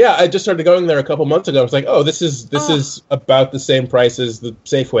 yeah, I just started going there a couple months ago. I was like, oh, this is about the same price as the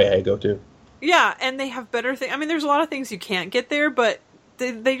Safeway I go to. Yeah, and they have better things. I mean, there's a lot of things you can't get there, but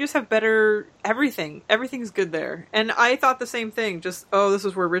they just have better everything. Everything's good there. And I thought the same thing. Just, this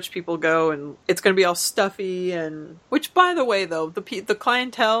is where rich people go, and it's going to be all stuffy. And which, by the way, though, the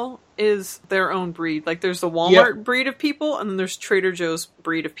clientele is their own breed. Like, there's the Walmart breed of people, and then there's Trader Joe's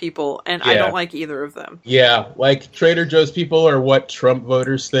breed of people, and I don't like either of them. Yeah, like Trader Joe's people are what Trump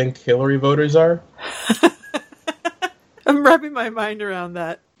voters think Hillary voters are. I'm wrapping my mind around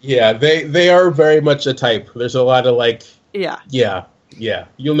that. Yeah, they are very much a type. There's a lot of like... Yeah,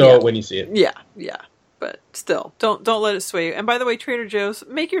 you'll know it when you see it. Yeah, but still, don't let it sway you. And by the way, Trader Joe's,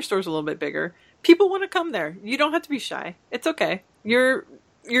 make your stores a little bit bigger. People want to come there. You don't have to be shy. It's okay. You're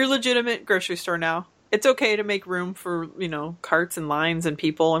legitimate grocery store now. It's okay to make room for, carts and lines and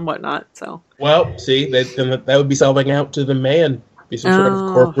people and whatnot. So. Well, see, that would be selling out to the man. Be some sort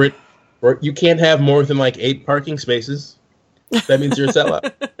of corporate. Or you can't have more than like 8 parking spaces. That means you're a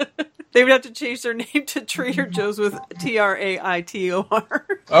sellout. They would have to change their name to Trader Joe's with Traitor.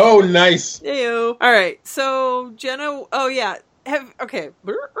 Oh, nice. Heyo. All right. So, Jenna,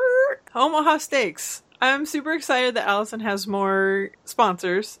 Omaha Steaks. I'm super excited that Alison has more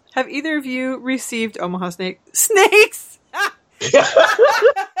sponsors. Have either of you received Omaha snakes? That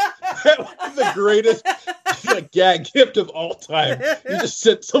was the greatest gag gift of all time. You just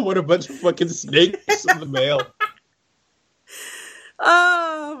sent someone a bunch of fucking snakes in the mail.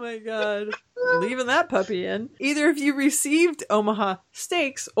 Oh my god. Leaving that puppy in. Either of you received Omaha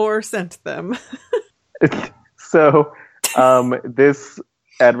steaks or sent them. So, this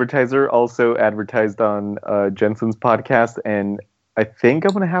advertiser also advertised on Jensen's podcast, and I think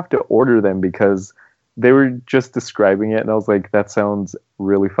I'm going to have to order them because they were just describing it, and I was like, that sounds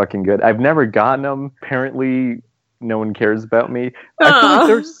really fucking good. I've never gotten them. Apparently, no one cares about me. I feel like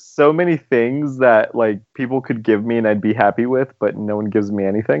there's so many things that like people could give me and I'd be happy with, but no one gives me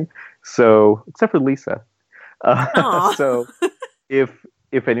anything. So, except for Lisa. So,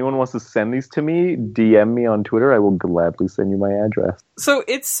 if anyone wants to send these to me, DM me on Twitter. I will gladly send you my address. So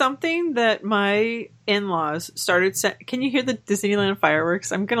it's something that my in-laws started. Can you hear the Disneyland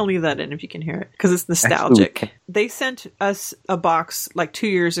fireworks? I'm going to leave that in if you can hear it because it's nostalgic. Absolutely. They sent us a box like 2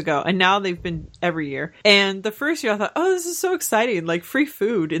 years ago, and now they've been every year. And the first year I thought, this is so exciting. Like free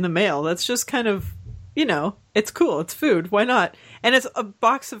food in the mail. That's just kind of, it's cool. It's food. Why not? And it's a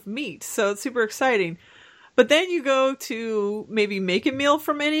box of meat. So it's super exciting. But then you go to maybe make a meal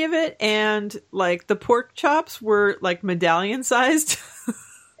from any of it, and like the pork chops were like medallion sized,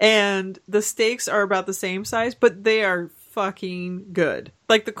 and the steaks are about the same size, but they are fucking good.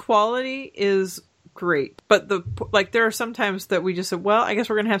 Like the quality is great. But there are some times that we just said, well, I guess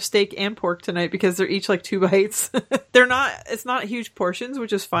we're going to have steak and pork tonight because they're each like 2 bites. It's not huge portions,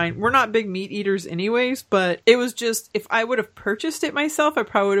 which is fine. We're not big meat eaters anyways, but it was just, if I would have purchased it myself, I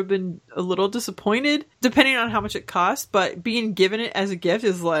probably would have been a little disappointed depending on how much it costs. But being given it as a gift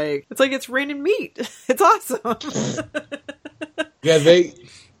is like, it's raining meat. It's awesome.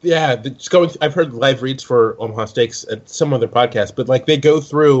 I've heard live reads for Omaha Steaks at some other podcast, but like they go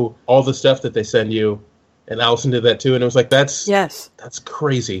through all the stuff that they send you, and Alison did that too, and it was like, that's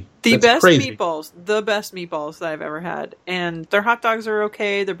crazy. The best meatballs that I've ever had, and their hot dogs are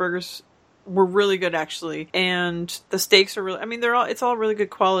okay, their burgers were really good actually, and the steaks are really, I mean, it's all really good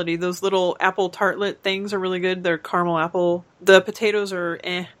quality. Those little apple tartlet things are really good. They're caramel apple. The potatoes are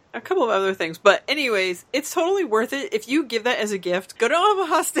a couple of other things. But anyways, it's totally worth it. If you give that as a gift, go to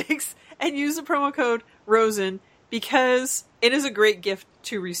Omaha Steaks and use the promo code ROSEN because it is a great gift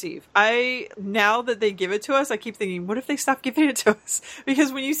to receive. Now that they give it to us, I keep thinking, what if they stop giving it to us?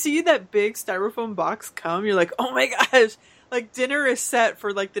 Because when you see that big styrofoam box come, you're like, oh my gosh, like dinner is set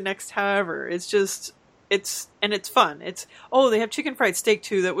for like the next however. It's fun. They have chicken fried steak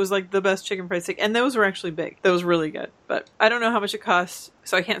too. That was like the best chicken fried steak. And those were actually big. That was really good. But I don't know how much it costs,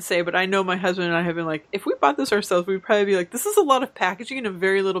 so I can't say, but I know my husband and I have been like, if we bought this ourselves, we'd probably be like, this is a lot of packaging and a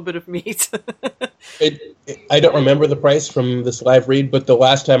very little bit of meat. I don't remember the price from this live read, but the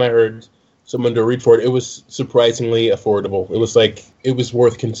last time I heard someone do a read for it, it was surprisingly affordable. It was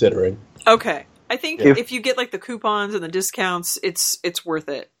worth considering. Okay. I think if you get like the coupons and the discounts, it's worth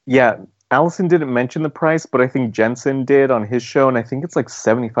it. Yeah. Alison didn't mention the price, but I think Jensen did on his show, and I think it's like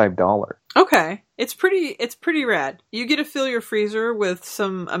 $75. Okay. It's pretty rad. You get to fill your freezer with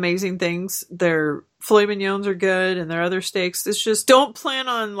some amazing things. Their filet mignons are good, and their other steaks. It's just, don't plan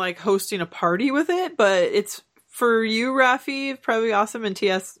on like hosting a party with it, but it's, for you, Rafi, probably awesome, and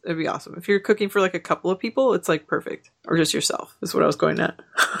TS, it'd be awesome. If you're cooking for like a couple of people, it's like perfect. Or just yourself, is what I was going at.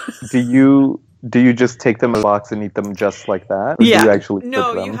 Do you just take them in a box and eat them just like that? Or do you actually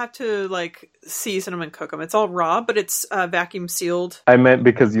cook them? You have to like season them and cook them. It's all raw, but it's vacuum sealed. I meant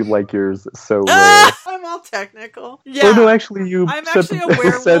because you like yours so rare. I'm all technical. Yeah. Or no, actually, I'm actually a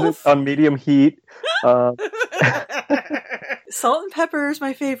werewolf. Set it on medium heat. Salt and pepper is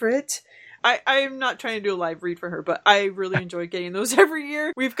my favorite. I'm not trying to do a live read for her, but I really enjoy getting those every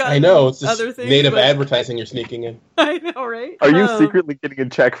year. We've got it's just other things. Native advertising you're sneaking in. I know, right? Are you secretly getting a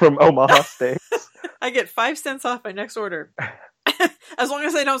check from Omaha Steaks? I get 5 cents off my next order. As long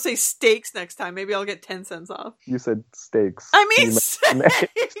as I don't say steaks next time, maybe I'll get 10 cents off. You said steaks. I mean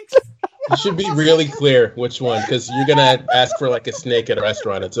steaks! You should be really clear which one, because you're going to ask for like a snake at a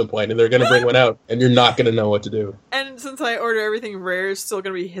restaurant at some point, and they're going to bring one out, and you're not going to know what to do. And since I order everything rare, it's still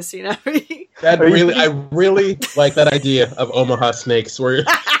going to be hissing at me. I really like that idea of Omaha Snakes, where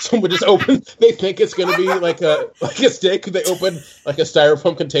someone just opens, they think it's going to be like a steak, they open like a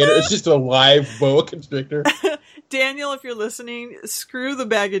styrofoam container, it's just a live boa constrictor. Daniel, if you're listening, screw the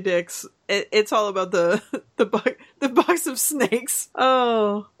bag of dicks. It's all about the box of snakes.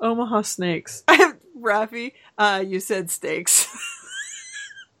 Oh, Omaha Snakes. Rafi, you said steaks.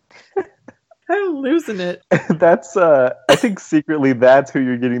 I'm losing it. That's I think secretly that's who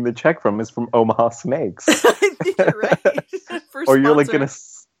you're getting the check from, is from Omaha Snakes. I think you're right. Or you're like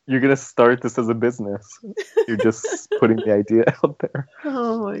you're gonna start this as a business. You're just putting the idea out there.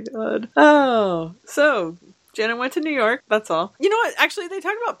 Oh my god. Oh, so Jenna went to New York. That's all. You know what? Actually, they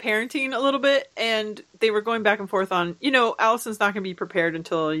talked about parenting a little bit, and they were going back and forth on, Allison's not going to be prepared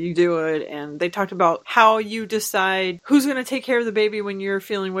until you do it. And they talked about how you decide who's going to take care of the baby when you're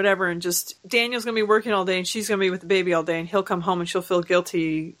feeling whatever. And just Daniel's going to be working all day, and she's going to be with the baby all day, and he'll come home and she'll feel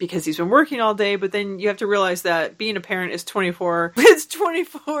guilty because he's been working all day. But then you have to realize that being a parent is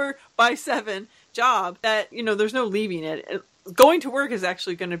 24/7 job that, there's no leaving it. Going to work is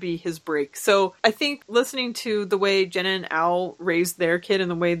actually going to be his break. So I think listening to the way Jenna and Al raised their kid and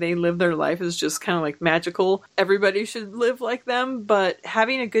the way they live their life is just kind of like magical. Everybody should live like them, but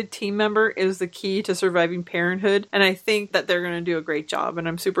having a good team member is the key to surviving parenthood. And I think that they're going to do a great job. And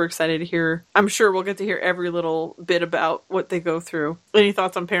I'm super excited to hear. I'm sure we'll get to hear every little bit about what they go through. Any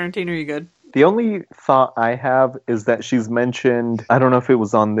thoughts on parenting? Are you good? The only thought I have is that she's mentioned, I don't know if it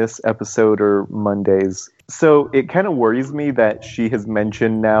was on this episode or Monday's. So it kind of worries me that she has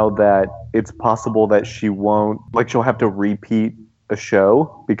mentioned now that it's possible that she'll have to repeat a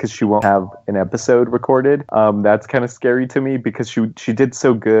show because she won't have an episode recorded. That's kind of scary to me because she did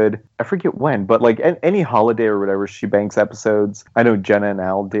so good. I forget when, but like any holiday or whatever, she banks episodes. I know Jenna and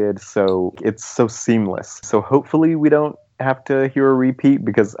Al did, so it's so seamless. So hopefully we don't have to hear a repeat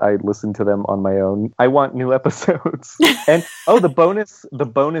because I listen to them on my own. I want new episodes. And the bonus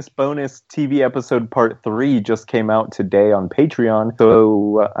TV episode part 3 just came out today on Patreon,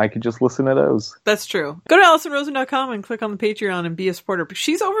 so I could just listen to those. That's true. Go to AlisonRosen.com and click on the Patreon and be a supporter.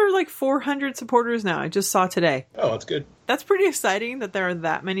 She's over like 400 supporters now. I just saw today. Oh, that's good. That's pretty exciting that there are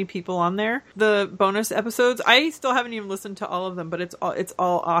that many people on there. The bonus episodes, I still haven't even listened to all of them, but it's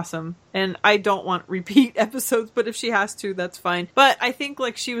all awesome. And I don't want repeat episodes, but if she has to, that's fine. But I think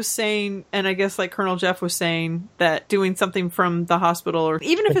like she was saying, and I guess like Colonel Jeff was saying, that doing something from the hospital, or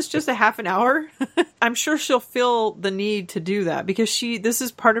even if it's just a half an hour, I'm sure she'll feel the need to do that because this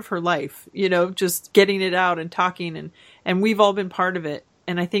is part of her life, just getting it out and talking, and we've all been part of it.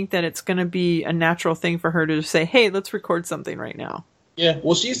 And I think that it's going to be a natural thing for her to just say, hey, let's record something right now. Yeah,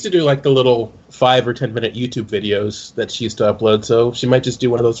 well, she used to do like the little 5 or 10 minute YouTube videos that she used to upload, so she might just do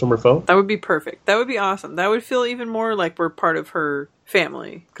one of those from her phone. That would be perfect. That would be awesome. That would feel even more like we're part of her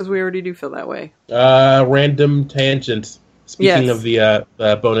family, because we already do feel that way. Random tangent. Speaking of the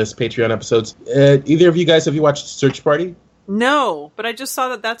bonus Patreon episodes, either of you guys, have you watched Search Party? No, but I just saw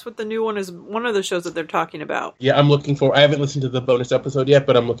that that's what the new one is, one of the shows that they're talking about. Yeah, I haven't listened to the bonus episode yet,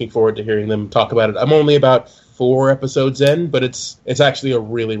 but I'm looking forward to hearing them talk about it. I'm only about 4 episodes in, but it's actually a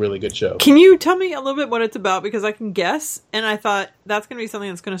really, really good show. Can you tell me a little bit what it's about? Because I can guess, and I thought that's going to be something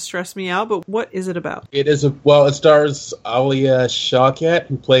that's going to stress me out, but what is it about? It stars Alia Shawkat,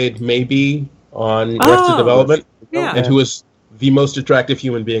 who played Maybe on Arrested Development, and who is the most attractive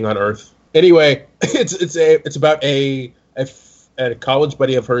human being on Earth. Anyway, it's about a college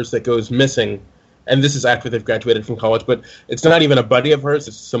buddy of hers that goes missing, and this is after they've graduated from college, but it's not even a buddy of hers,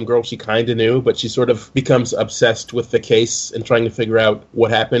 it's some girl she kind of knew, but she sort of becomes obsessed with the case and trying to figure out what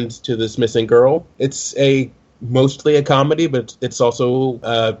happened to this missing girl. It's mostly a comedy, but it's also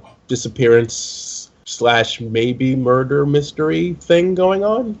a disappearance / maybe murder mystery thing going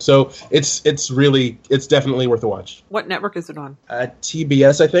on. So it's definitely worth a watch. What network is it on?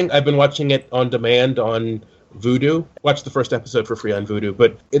 TBS, I think. I've been watching it on demand on Vudu. Watch the first episode for free on Vudu,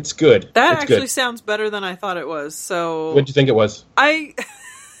 but it's good. That actually sounds better than I thought it was. So what did you think it was? I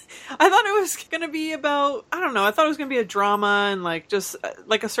thought it was going to be about, I don't know, I thought it was going to be a drama and like just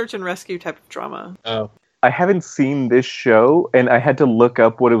like a search and rescue type of drama. Oh. I haven't seen this show, and I had to look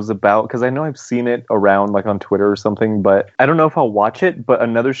up what it was about, because I know I've seen it around, like, on Twitter or something, but I don't know if I'll watch it. But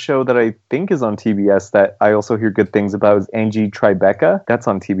another show that I think is on TBS that I also hear good things about is Angie Tribeca. That's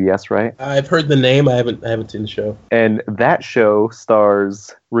on TBS, right? I've heard the name. I haven't seen the show. And that show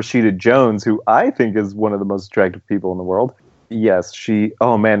stars Rashida Jones, who I think is one of the most attractive people in the world. Yes,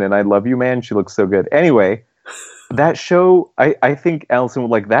 oh man, and I Love You, Man, she looks so good. Anyway... That show, I think Alison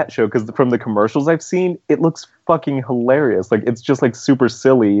would like that show, because from the commercials I've seen, it looks fucking hilarious. Like, it's just, like, super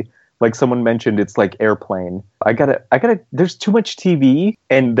silly. Like someone mentioned, it's like Airplane. There's too much TV,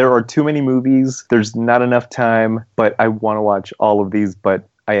 and there are too many movies. There's not enough time, but I want to watch all of these, but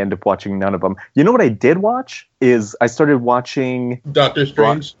I end up watching none of them. You know what I did watch? Is I started watching... Doctor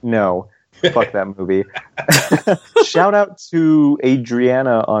Strange? No. Fuck that movie. Shout out to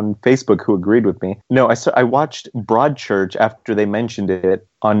Adriana on Facebook who agreed with me. No, I watched Broadchurch after they mentioned it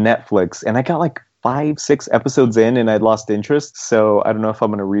on Netflix, and I got like 5-6 episodes in and I'd lost interest. So I don't know if I'm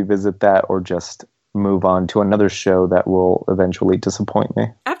going to revisit that or just move on to another show that will eventually disappoint me.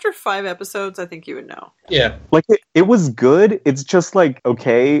 After 5 episodes, I think you would know. Yeah. Like, it was good. It's just like,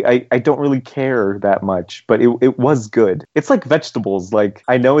 okay, I don't really care that much, but it was good. It's like vegetables. Like,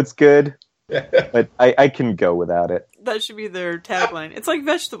 I know it's good, but I can go without it. That should be their tagline. It's like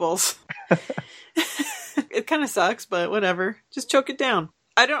vegetables. It kind of sucks, but whatever. Just choke it down.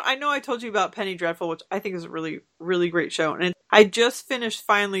 I know I told you about Penny Dreadful, which I think is a really, really great show. And I just finished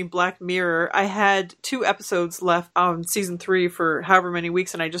finally Black Mirror. I had 2 episodes left on season 3 for however many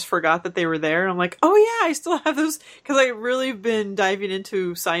weeks, and I just forgot that they were there. And I'm like, oh yeah, I still have those, because I really been diving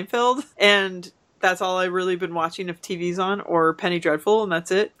into Seinfeld, and that's all I've really been watching if TV's on, or Penny Dreadful, and that's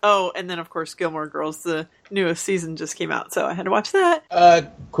it. Oh, and then of course Gilmore Girls, the newest season just came out, so I had to watch that.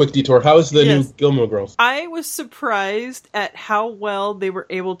 Quick detour. How is the new Gilmore Girls? I was surprised at how well they were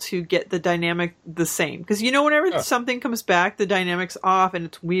able to get the dynamic the same. Because whenever something comes back, the dynamic's off and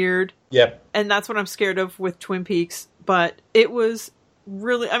it's weird. Yep. And that's what I'm scared of with Twin Peaks. But it was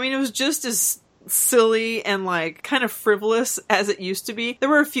really, it was just as silly and like kind of frivolous as it used to be. There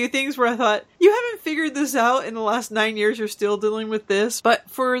were a few things where I thought, you haven't figured this out in the last 9 years, you're still dealing with this. But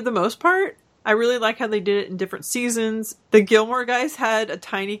for the most part, I really like how they did it in different seasons. The Gilmore guys had a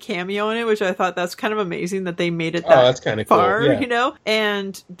tiny cameo in it, which I thought that's kind of amazing that they made it that that's kind of far, cool. Yeah.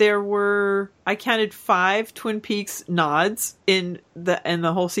 And there were, I counted 5 Twin Peaks nods in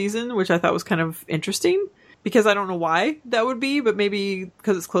the whole season, which I thought was kind of interesting. because I don't know why that would be, but maybe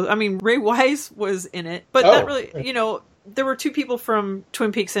because it's close. I mean, Ray Wise was in it, but that really, there were 2 people from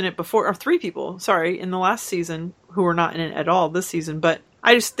Twin Peaks in it before, or 3 people, sorry, in the last season who were not in it at all this season, but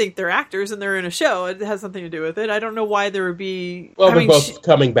I just think they're actors and they're in a show. It has something to do with it. I don't know why there would be... Well, they're both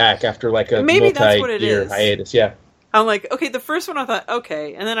coming back after like a multi-year hiatus, yeah. I'm like, okay, the first one I thought,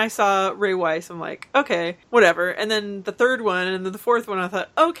 okay. And then I saw Ray Weiss. I'm like, okay, whatever. And then the third one and then the fourth one, I thought,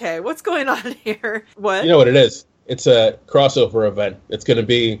 okay, what's going on here? What? You know what it is? It's a crossover event. It's going to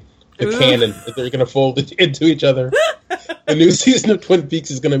be the canon. They're going to fold it into each other. The new season of Twin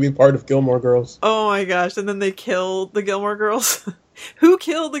Peaks is going to be part of Gilmore Girls. Oh my gosh. And then they kill the Gilmore Girls. Who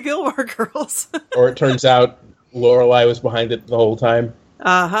killed the Gilmore Girls? Or it turns out Lorelai was behind it the whole time.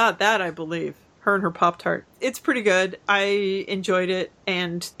 That I believe. Her and her Pop-Tart. It's pretty good. I enjoyed it,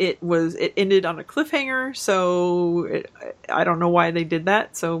 and it ended on a cliffhanger, so I don't know why they did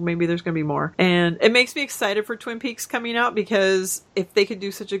that, so maybe there's going to be more. And it makes me excited for Twin Peaks coming out, because if they could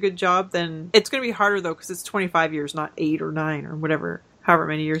do such a good job, then it's going to be harder, though, because it's 25 years, not 8 or 9 or whatever, however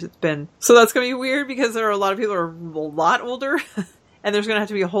many years it's been. So that's going to be weird, because there are a lot of people who are a lot older, and there's going to have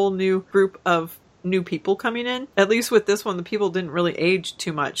to be a whole new group of new people coming in. At least with this one, the people didn't really age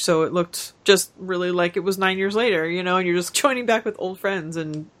too much, so it looked just really like it was 9 years later, and you're just joining back with old friends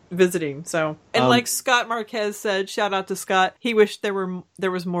and visiting. So, and like Scott Marquez said, shout out to Scott, he wished there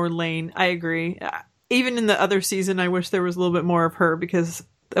was more Lane. I agree. Even in the other season, I wish there was a little bit more of her, because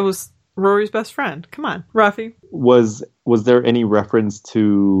that was Rory's best friend. Come on, Rafi. Was there any reference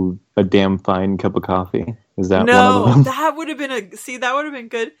to a damn fine cup of coffee? Is that no? One of them? That would have been that would have been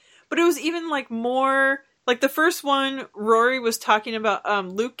good. But it was even like more like the first one. Rory was talking about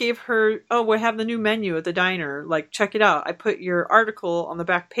Luke gave her, we have the new menu at the diner, like check it out, I put your article on the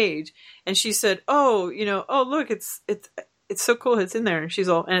back page, and she said, look, it's so cool, it's in there, and she's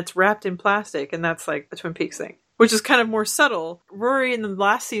all, and it's wrapped in plastic, and that's like a Twin Peaks thing, which is kind of more subtle. Rory in the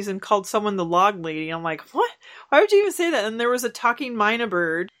last season called someone the log lady. I'm like, what? Why would you even say that? And there was a talking mynah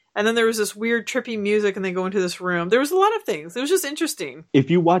bird. And then there was this weird trippy music, and they go into this room. There was a lot of things. It was just interesting. If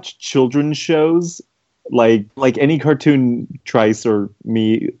you watch children's shows, like any cartoon Trice or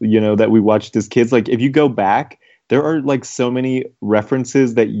me, that we watched as kids, like if you go back, there are like so many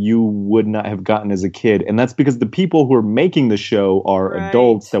references that you would not have gotten as a kid. And that's because the people who are making the show are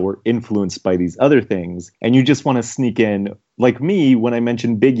adults that were influenced by these other things. And you just want to sneak in, like me, when I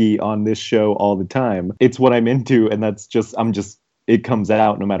mention Biggie on this show all the time, it's what I'm into. And it comes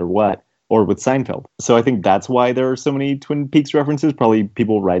out no matter what, or with Seinfeld. So I think that's why there are so many Twin Peaks references. Probably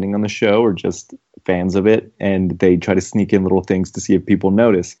people writing on the show or just fans of it, and they try to sneak in little things to see if people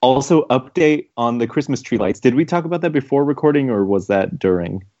notice. Also, update on the Christmas tree lights. Did we talk about that before recording, or was that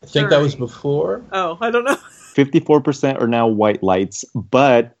during? I think that was before. Oh, I don't know. 54% are now white lights,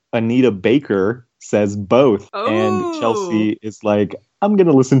 but Anita Baker says both. Oh. And Chelsea is like, I'm going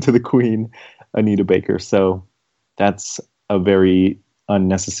to listen to the Queen, Anita Baker. So that's a very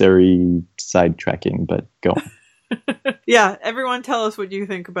unnecessary sidetracking, but go on. Yeah, everyone tell us what you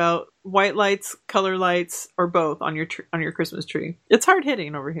think about white lights, color lights, or both on your Christmas tree. It's hard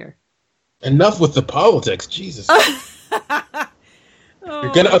hitting over here. Enough with the politics, Jesus.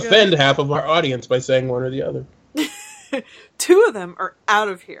 You're going to offend half of our audience by saying one or the other. 2 of them are out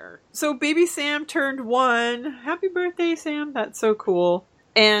of here. So baby Sam turned 1. Happy birthday, Sam. That's so cool.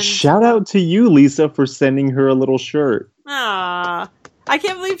 And shout out to you, Lisa, for sending her a little shirt. I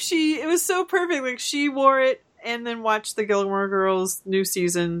can't believe it was so perfect. Like, she wore it and then watched the Gilmore Girls new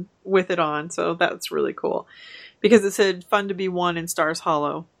season with it on. So that's really cool, because it said fun to be 1 in Stars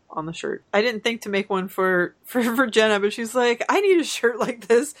Hollow on the shirt. I didn't think to make one for Jenna, but she's like, I need a shirt like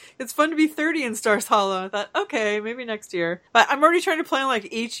this. It's fun to be 30 in Stars Hollow. I thought, okay, maybe next year. But I'm already trying to plan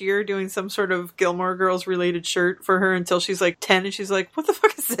like each year doing some sort of Gilmore Girls related shirt for her until she's like 10, and she's like, what the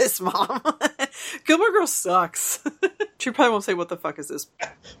fuck is this, Mom? Gilmore Girls sucks. She probably won't say, what the fuck is this?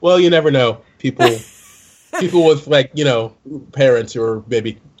 Well, you never know. People with parents who are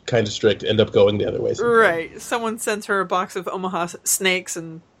maybe kind of strict end up going the other way sometimes. Right. Someone sends her a box of Omaha snakes,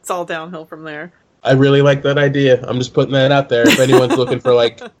 and it's all downhill from there. I really like that idea. I'm just putting that out there. If anyone's looking for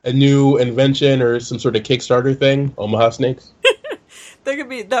like a new invention or some sort of Kickstarter thing, Omaha snakes.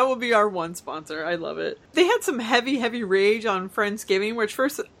 That will be our one sponsor. I love it. They had some heavy rage on Friendsgiving, which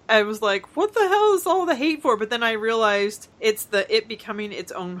first I was like, what the hell is all the hate for? But then I realized it's it becoming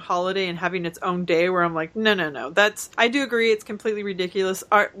its own holiday and having its own day, where I'm like, no. I do agree, it's completely ridiculous.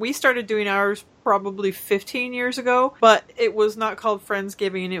 We started doing ours probably 15 years ago, but it was not called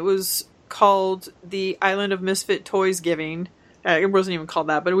Friendsgiving. It was called the Island of Misfit Toys Giving. It wasn't even called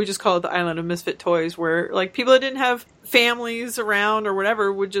that, but we just called it the Island of Misfit Toys, where like people that didn't have families around or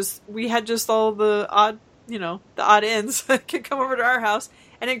whatever we had just all the odd the odd ends could come over to our house.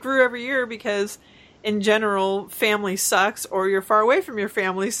 And it grew every year because, in general, family sucks or you're far away from your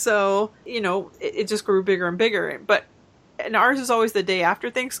family. So, it just grew bigger and bigger. And ours is always the day after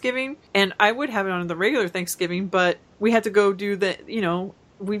Thanksgiving. And I would have it on the regular Thanksgiving, but we had to go do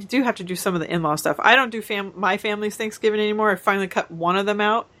we do have to do some of the in-law stuff. I don't do my family's Thanksgiving anymore. I finally cut one of them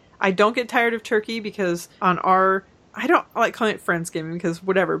out. I don't get tired of turkey because I don't like calling it Friendsgiving because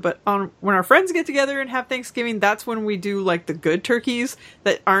whatever, but when our friends get together and have Thanksgiving, that's when we do like the good turkeys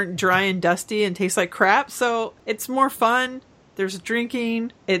that aren't dry and dusty and taste like crap. So it's more fun. There's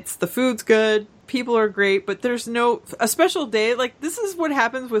drinking. The food's good. People are great, but there's a special day. Like, this is what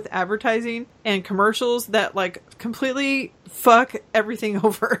happens with advertising and commercials that like completely fuck everything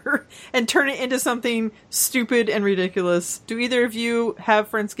over and turn it into something stupid and ridiculous. Do either of you have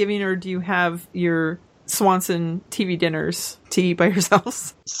Friendsgiving, or do you have your Swanson TV dinners to eat by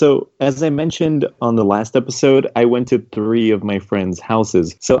yourselves? So, as I mentioned on the last episode, I went to 3 of my friends'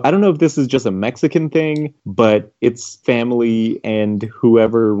 houses. So, I don't know if this is just a Mexican thing, but it's family and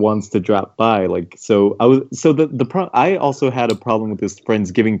whoever wants to drop by. I also had a problem with this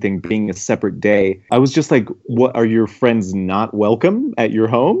Friendsgiving thing being a separate day. I was just like, what, are your friends not welcome at your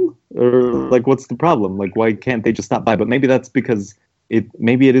home? Or like, what's the problem? Like, why can't they just stop by? But maybe that's because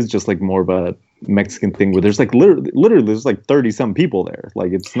maybe it is just like more of a Mexican thing where there's like literally there's like 30 some people there.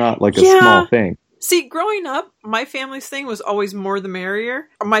 Like, it's not like a small thing. See, growing up, my family's thing was always more the merrier.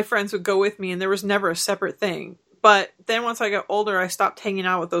 My friends would go with me and there was never a separate thing. But then once I got older, I stopped hanging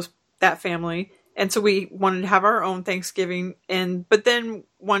out with that family. And so we wanted to have our own Thanksgiving. But then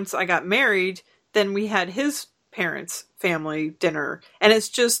once I got married, then we had his parents' family dinner. And it's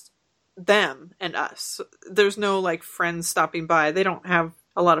just them and us. There's no like friends stopping by. They don't have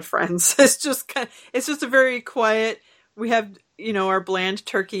a lot of friends. It's just a very quiet. We have, our bland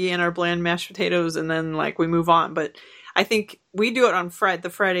turkey and our bland mashed potatoes, and then like we move on. But I think we do it on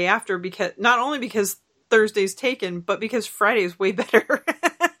the Friday after, because not only because Thursday's taken, but because Friday is way better.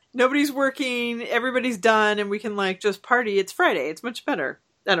 Nobody's working, everybody's done, and we can like just party. It's Friday. It's much better.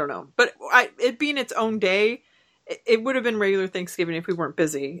 I don't know. But it being its own day, it would have been regular Thanksgiving if we weren't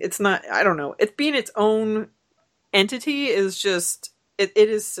busy. It's not, I don't know. It being its own entity is just, it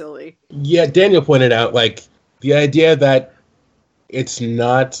is silly. Yeah, Daniel pointed out, like, the idea that it's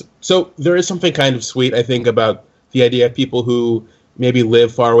not... So there is something kind of sweet, I think, about the idea of people who maybe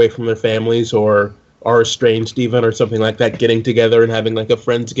live far away from their families or are estranged even or something like that, getting together and having like a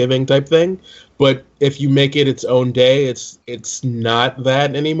Friendsgiving type thing. But if you make it its own day, it's not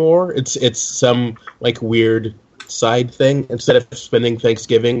that anymore. It's some like weird side thing instead of spending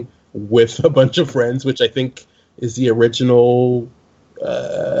Thanksgiving with a bunch of friends, which I think is the original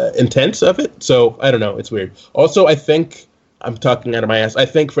intent of it. So I don't know, it's weird. Also, I think I'm talking out of my ass. I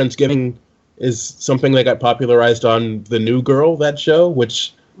think Friendsgiving is something that got popularized on The New Girl, that show,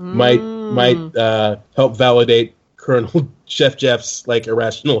 which might help validate Colonel Chef Jeff's like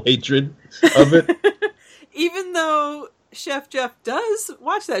irrational hatred of it. Even though Chef Jeff does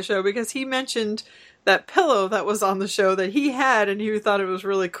watch that show, because he mentioned that pillow that was on the show that he had, and he thought it was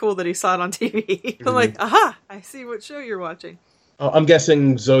really cool that he saw it on TV. Mm-hmm. I'm like, aha, I see what show you're watching. I'm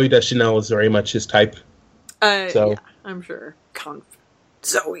guessing Zooey Deschanel is very much his type. Yeah, I'm sure.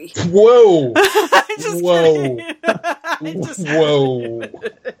 Zoe. Whoa! Whoa! Whoa!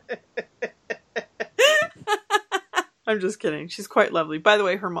 I'm just kidding. She's quite lovely. By the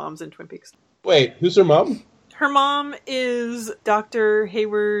way, her mom's in Twin Peaks. Wait, who's her mom? Her mom is Dr.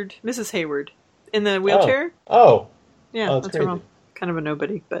 Hayward, Mrs. Hayward, in the wheelchair. Oh. Yeah, that's her mom. Kind of a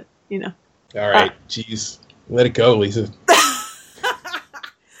nobody, but, you know. All right, jeez. Let it go, Lisa.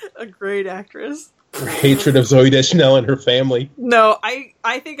 A great actress. Her hatred of Zooey Deschanel and her family. No, I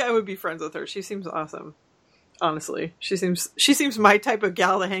think I would be friends with her. She seems awesome. Honestly. She seems my type of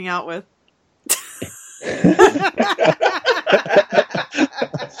gal to hang out with.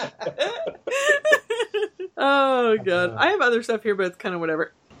 Oh god. I have other stuff here, but it's kind of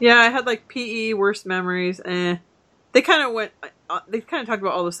whatever. Yeah, I had like PE, worst memories. They kind of talked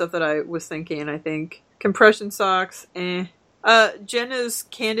about all the stuff that I was thinking, I think. Compression socks, Jenna's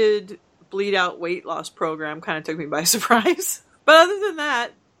candid bleed out weight loss program kind of took me by surprise. But other than that,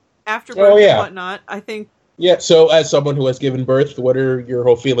 after birth and whatnot, I think... Yeah, so as someone who has given birth, what are your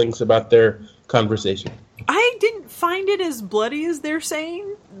whole feelings about their conversation? I didn't find it as bloody as they're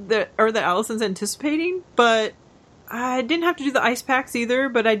saying, that Alison's anticipating, but I didn't have to do the ice packs either,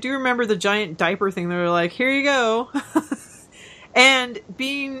 but I do remember the giant diaper thing. They were like, here you go. And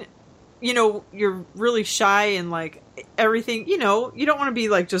being... you're really shy and like everything, you don't want to be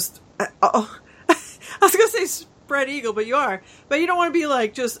like just, I was going to say spread eagle, but you are. But you don't want to be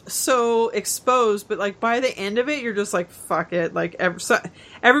like just so exposed. But like by the end of it, you're just like, fuck it. Like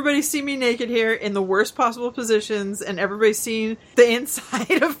everybody's seen me naked here in the worst possible positions, and everybody's seen the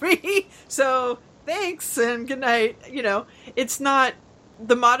inside of me. So thanks and good night. You know, it's not.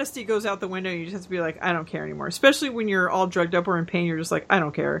 The modesty goes out the window. You just have to be like, I don't care anymore. Especially when you're all drugged up or in pain. You're just like, I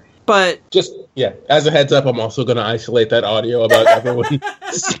don't care. But just, yeah, as a heads up, I'm also going to isolate that audio about everyone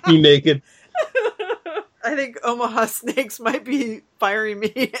seeing me naked. I think Omaha Snakes might be firing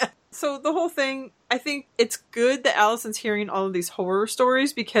me. So the whole thing, I think it's good that Alison's hearing all of these horror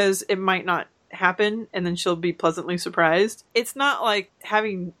stories because it might not happen and then she'll be pleasantly surprised. It's not like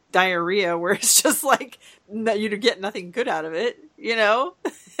having diarrhea where it's just like you get nothing good out of it, you know?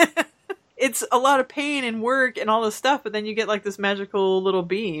 It's a lot of pain and work and all this stuff, but then you get like this magical little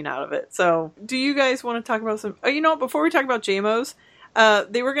being out of it. So do you guys want to talk about some... Oh, you know what? Before we talk about JMOs,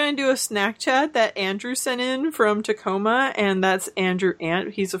 they were going to do a snack chat that Andrew sent in from Tacoma, and that's Andrew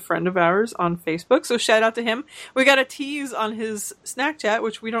Ant. He's a friend of ours on Facebook, so shout out to him. We got a tease on his snack chat,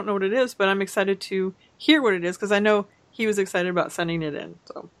 which we don't know what it is, but I'm excited to hear what it is, because I know he was excited about sending it in.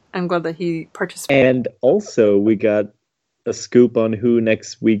 So I'm glad that he participated. And also, we got a scoop on who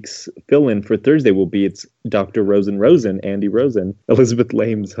next week's fill-in for Thursday will be. It's Dr. Rosen, Andy Rosen, Elizabeth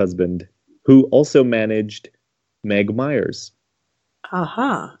Lame's husband, who also managed Meg Myers.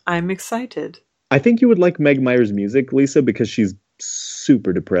 Aha, I'm excited. I think you would like Meg Myers' music, Lisa, because she's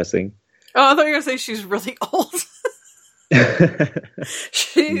super depressing. Oh, I thought you were going to say she's really old.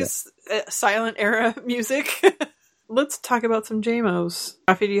 She's silent era music. Let's talk about some JMOs.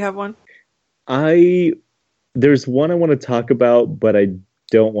 Rafi, do you have one? There's one I want to talk about, but I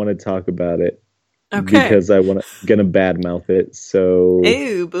don't want to talk about it. Okay. Because I want to gonna badmouth it, so...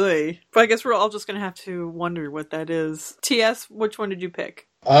 Oh, boy. But I guess we're all just going to have to wonder what that is. TS, which one did you pick?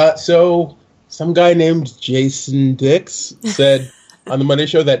 So, some guy named Jason Dix said on the Monday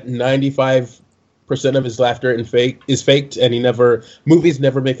Show that 95% of his laughter is faked, and movies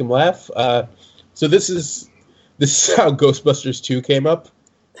never make him laugh. So this is how Ghostbusters 2 came up,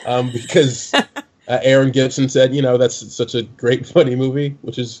 because... Erin Gibson said, that's such a great, funny movie,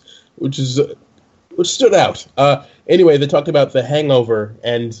 which stood out. Anyway, they talked about The Hangover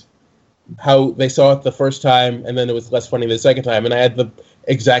and how they saw it the first time, and then it was less funny the second time, and I had the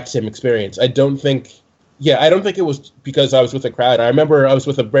exact same experience. I don't think it was because I was with a crowd. I remember I was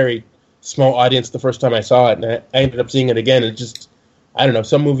with a very small audience the first time I saw it, and I ended up seeing it again. It just, I don't know,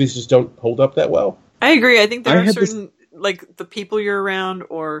 some movies just don't hold up that well. I agree. I think there are certain, like, the people you're around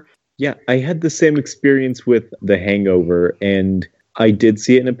or... Yeah, I had the same experience with The Hangover, and I did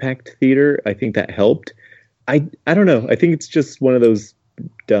see it in a packed theater. I think that helped. I don't know. I think it's just one of those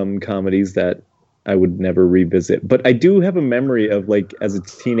dumb comedies that I would never revisit. But I do have a memory of, like, as a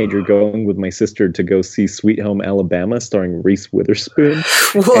teenager going with my sister to go see Sweet Home Alabama starring Reese Witherspoon.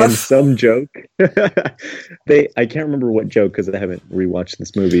 And some joke. I can't remember what joke because I haven't rewatched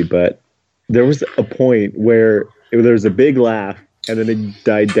this movie, but there was a point where there was a big laugh, and then it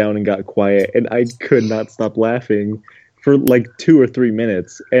died down and got quiet, and I could not stop laughing for like 2 or 3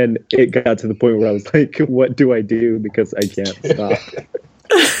 minutes, and it got to the point where I was like, what do I do? Because I can't stop.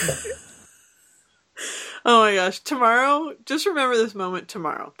 Oh my gosh. Tomorrow, just remember this moment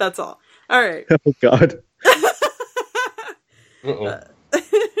tomorrow. That's all. All right. Oh, God.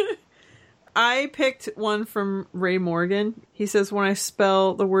 I picked one from Ray Morgan. He says, when I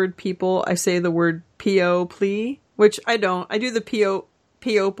spell the word people, I say the word P-O, plea. Which I don't. I do the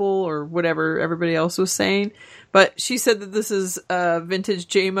P-opal or whatever everybody else was saying. But she said that this is Vintage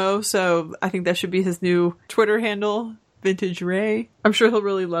JMO, so I think that should be his new Twitter handle, Vintage Ray. I'm sure he'll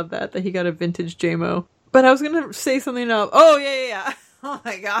really love that he got a Vintage JMO. But I was going to say something else. Oh, yeah. Oh,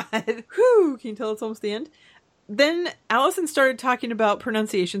 my God. Whew, can you tell it's almost the end? Then Alison started talking about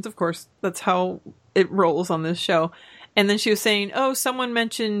pronunciations. Of course, that's how it rolls on this show. And then she was saying, someone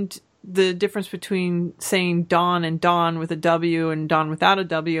mentioned... the difference between saying Dawn and Dawn with a W and Dawn without a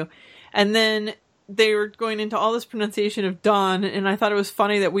W. And then they were going into all this pronunciation of Dawn, and I thought it was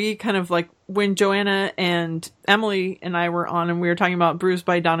funny that we kind of like, when Joanna and Emily and I were on and we were talking about Bruised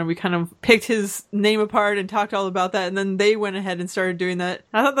by Dawn, and we kind of picked his name apart and talked all about that, and then they went ahead and started doing that.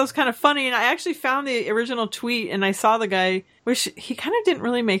 And I thought that was kind of funny, and I actually found the original tweet, and I saw the guy, which he kind of didn't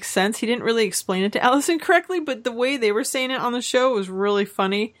really make sense. He didn't really explain it to Alison correctly, but the way they were saying it on the show was really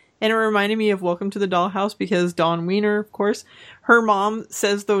funny. And it reminded me of Welcome to the Dollhouse because Dawn Wiener, of course, her mom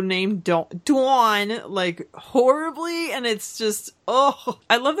says the name Dawn like horribly. And it's just,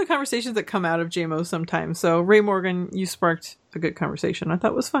 I love the conversations that come out of JMO sometimes. So Ray Morgan, you sparked a good conversation. I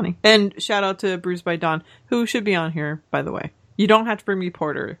thought it was funny. And shout out to Bruised by Dawn, who should be on here, by the way. You don't have to bring me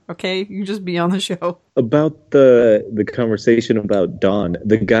porter, okay? You just be on the show. About the conversation about Dawn,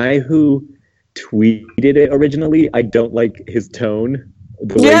 the guy who tweeted it originally, I don't like his tone.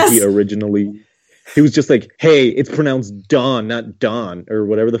 The way he originally... He was just like, hey, it's pronounced Dawn, not Dawn, or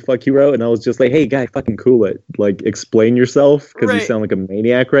whatever the fuck he wrote. And I was just like, hey, guy, fucking cool it. Like, explain yourself, because you sound like a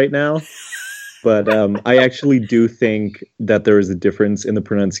maniac right now. But I actually do think that there is a difference in the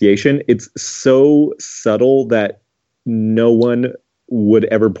pronunciation. It's so subtle that no one would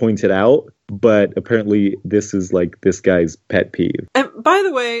ever point it out. But apparently this is like this guy's pet peeve. And by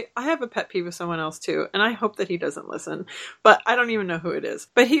the way, I have a pet peeve with someone else too, and I hope that he doesn't listen. But I don't even know who it is.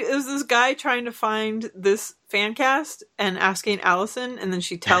 But it was this guy trying to find this fan cast and asking Alison, and then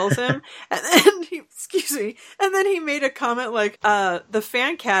she tells him, and then he made a comment like, the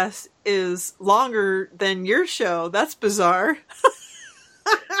fan cast is longer than your show. That's bizarre.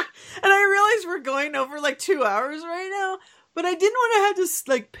 And I realize we're going over like 2 hours right now. But I didn't want to have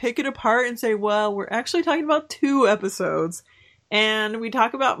to like pick it apart and say, well, we're actually talking about 2 episodes. And we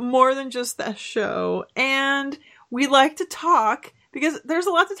talk about more than just that show. And we like to talk because there's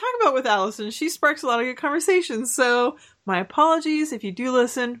a lot to talk about with Alison. She sparks a lot of good conversations. So my apologies if you do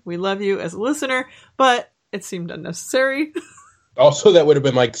listen. We love you as a listener. But it seemed unnecessary. Also, that would have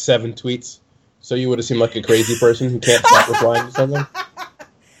been like 7 tweets. So you would have seemed like a crazy person who can't stop replying to something.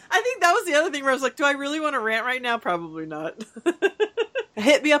 I think that was the other thing where I was like, do I really want to rant right now? Probably not.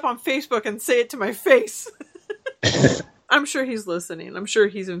 Hit me up on Facebook and say it to my face. I'm sure he's listening. I'm sure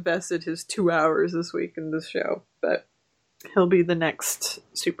he's invested his 2 hours this week in this show. But he'll be the next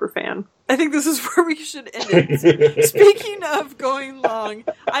super fan. I think this is where we should end it. Speaking of going long,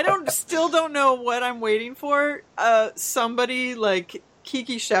 I still don't know what I'm waiting for. Somebody like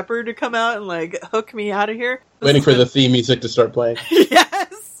Kiki Shepard to come out and like hook me out of here. Waiting for the theme music to start playing.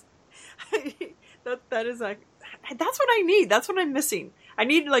 Yes. That is like, that's what I need. That's what I'm missing. I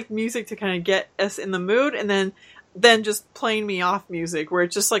need like music to kind of get us in the mood, and then just playing me off music where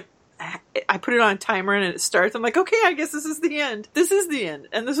it's just like I put it on a timer and it starts. I'm like, okay, I guess this is the end. This is the end,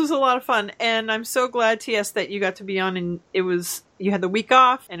 and this was a lot of fun. And I'm so glad, TS, that you got to be on, and you had the week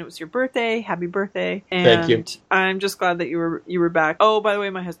off, and it was your birthday. Happy birthday! And thank you. I'm just glad that you were back. Oh, by the way,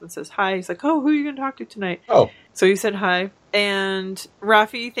 my husband says hi. He's like, oh, who are you going to talk to tonight? Oh, so he said hi. And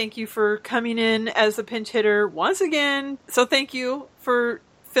Rafi, thank you for coming in as the pinch hitter once again. So thank you for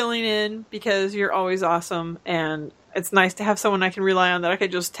filling in because you're always awesome, and it's nice to have someone I can rely on that I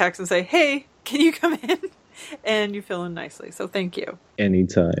could just text and say, hey, can you come in? And you fill in nicely. So thank you.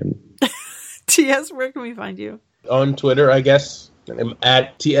 Anytime. TS, where can we find you? On Twitter, I guess. I'm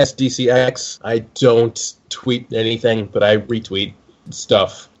at TSDCX. I don't tweet anything, but I retweet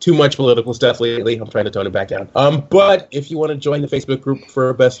stuff. Too much political stuff lately. I'm trying to tone it back down. But if you want to join the Facebook group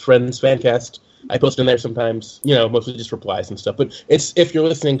for Best Friends Fancast, I post in there sometimes, mostly just replies and stuff. But if you're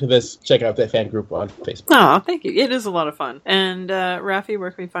listening to this, check out that fan group on Facebook. Oh, thank you. It is a lot of fun. And Rafi,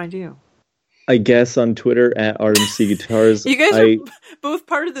 where can we find you? I guess on Twitter at RMC Guitars. You guys are both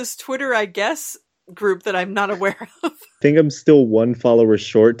part of this Twitter, I guess, group that I'm not aware of. I think I'm still 1 follower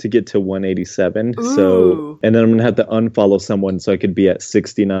short to get to 187. Ooh. So, and then I'm gonna have to unfollow someone so I could be at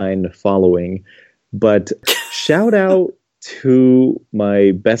 69 following. But shout out to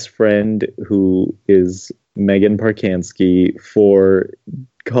my best friend who is Megan Parkansky for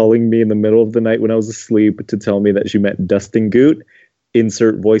calling me in the middle of the night when I was asleep to tell me that she met Dustin Goot.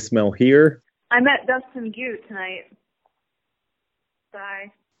 Insert voicemail here. I met Dustin Goot tonight.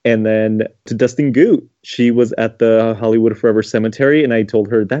 Bye. And then to Dustin Goot, she was at the Hollywood Forever Cemetery, and I told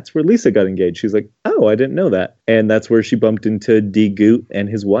her that's where Lisa got engaged. She's like, oh, I didn't know that. And that's where she bumped into D. Goot and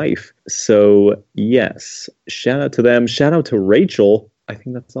his wife. So, yes, shout out to them. Shout out to Rachel. I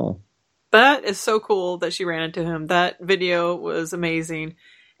think that's all. That is so cool that she ran into him. That video was amazing.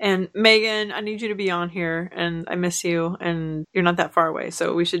 And Megan, I need you to be on here, and I miss you, and you're not that far away,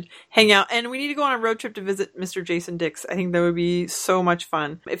 so we should hang out. And we need to go on a road trip to visit Mr. Jason Dix. I think that would be so much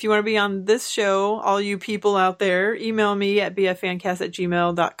fun. If you want to be on this show, all you people out there, email me at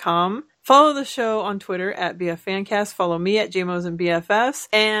bffancast@gmail.com. Follow the show on Twitter at bffancast. Follow me at jmos and bfs.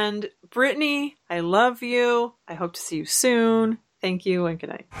 And Brittany, I love you. I hope to see you soon. Thank you, and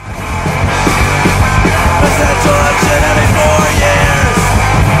good night. Every 4 years.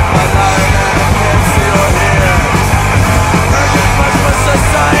 My life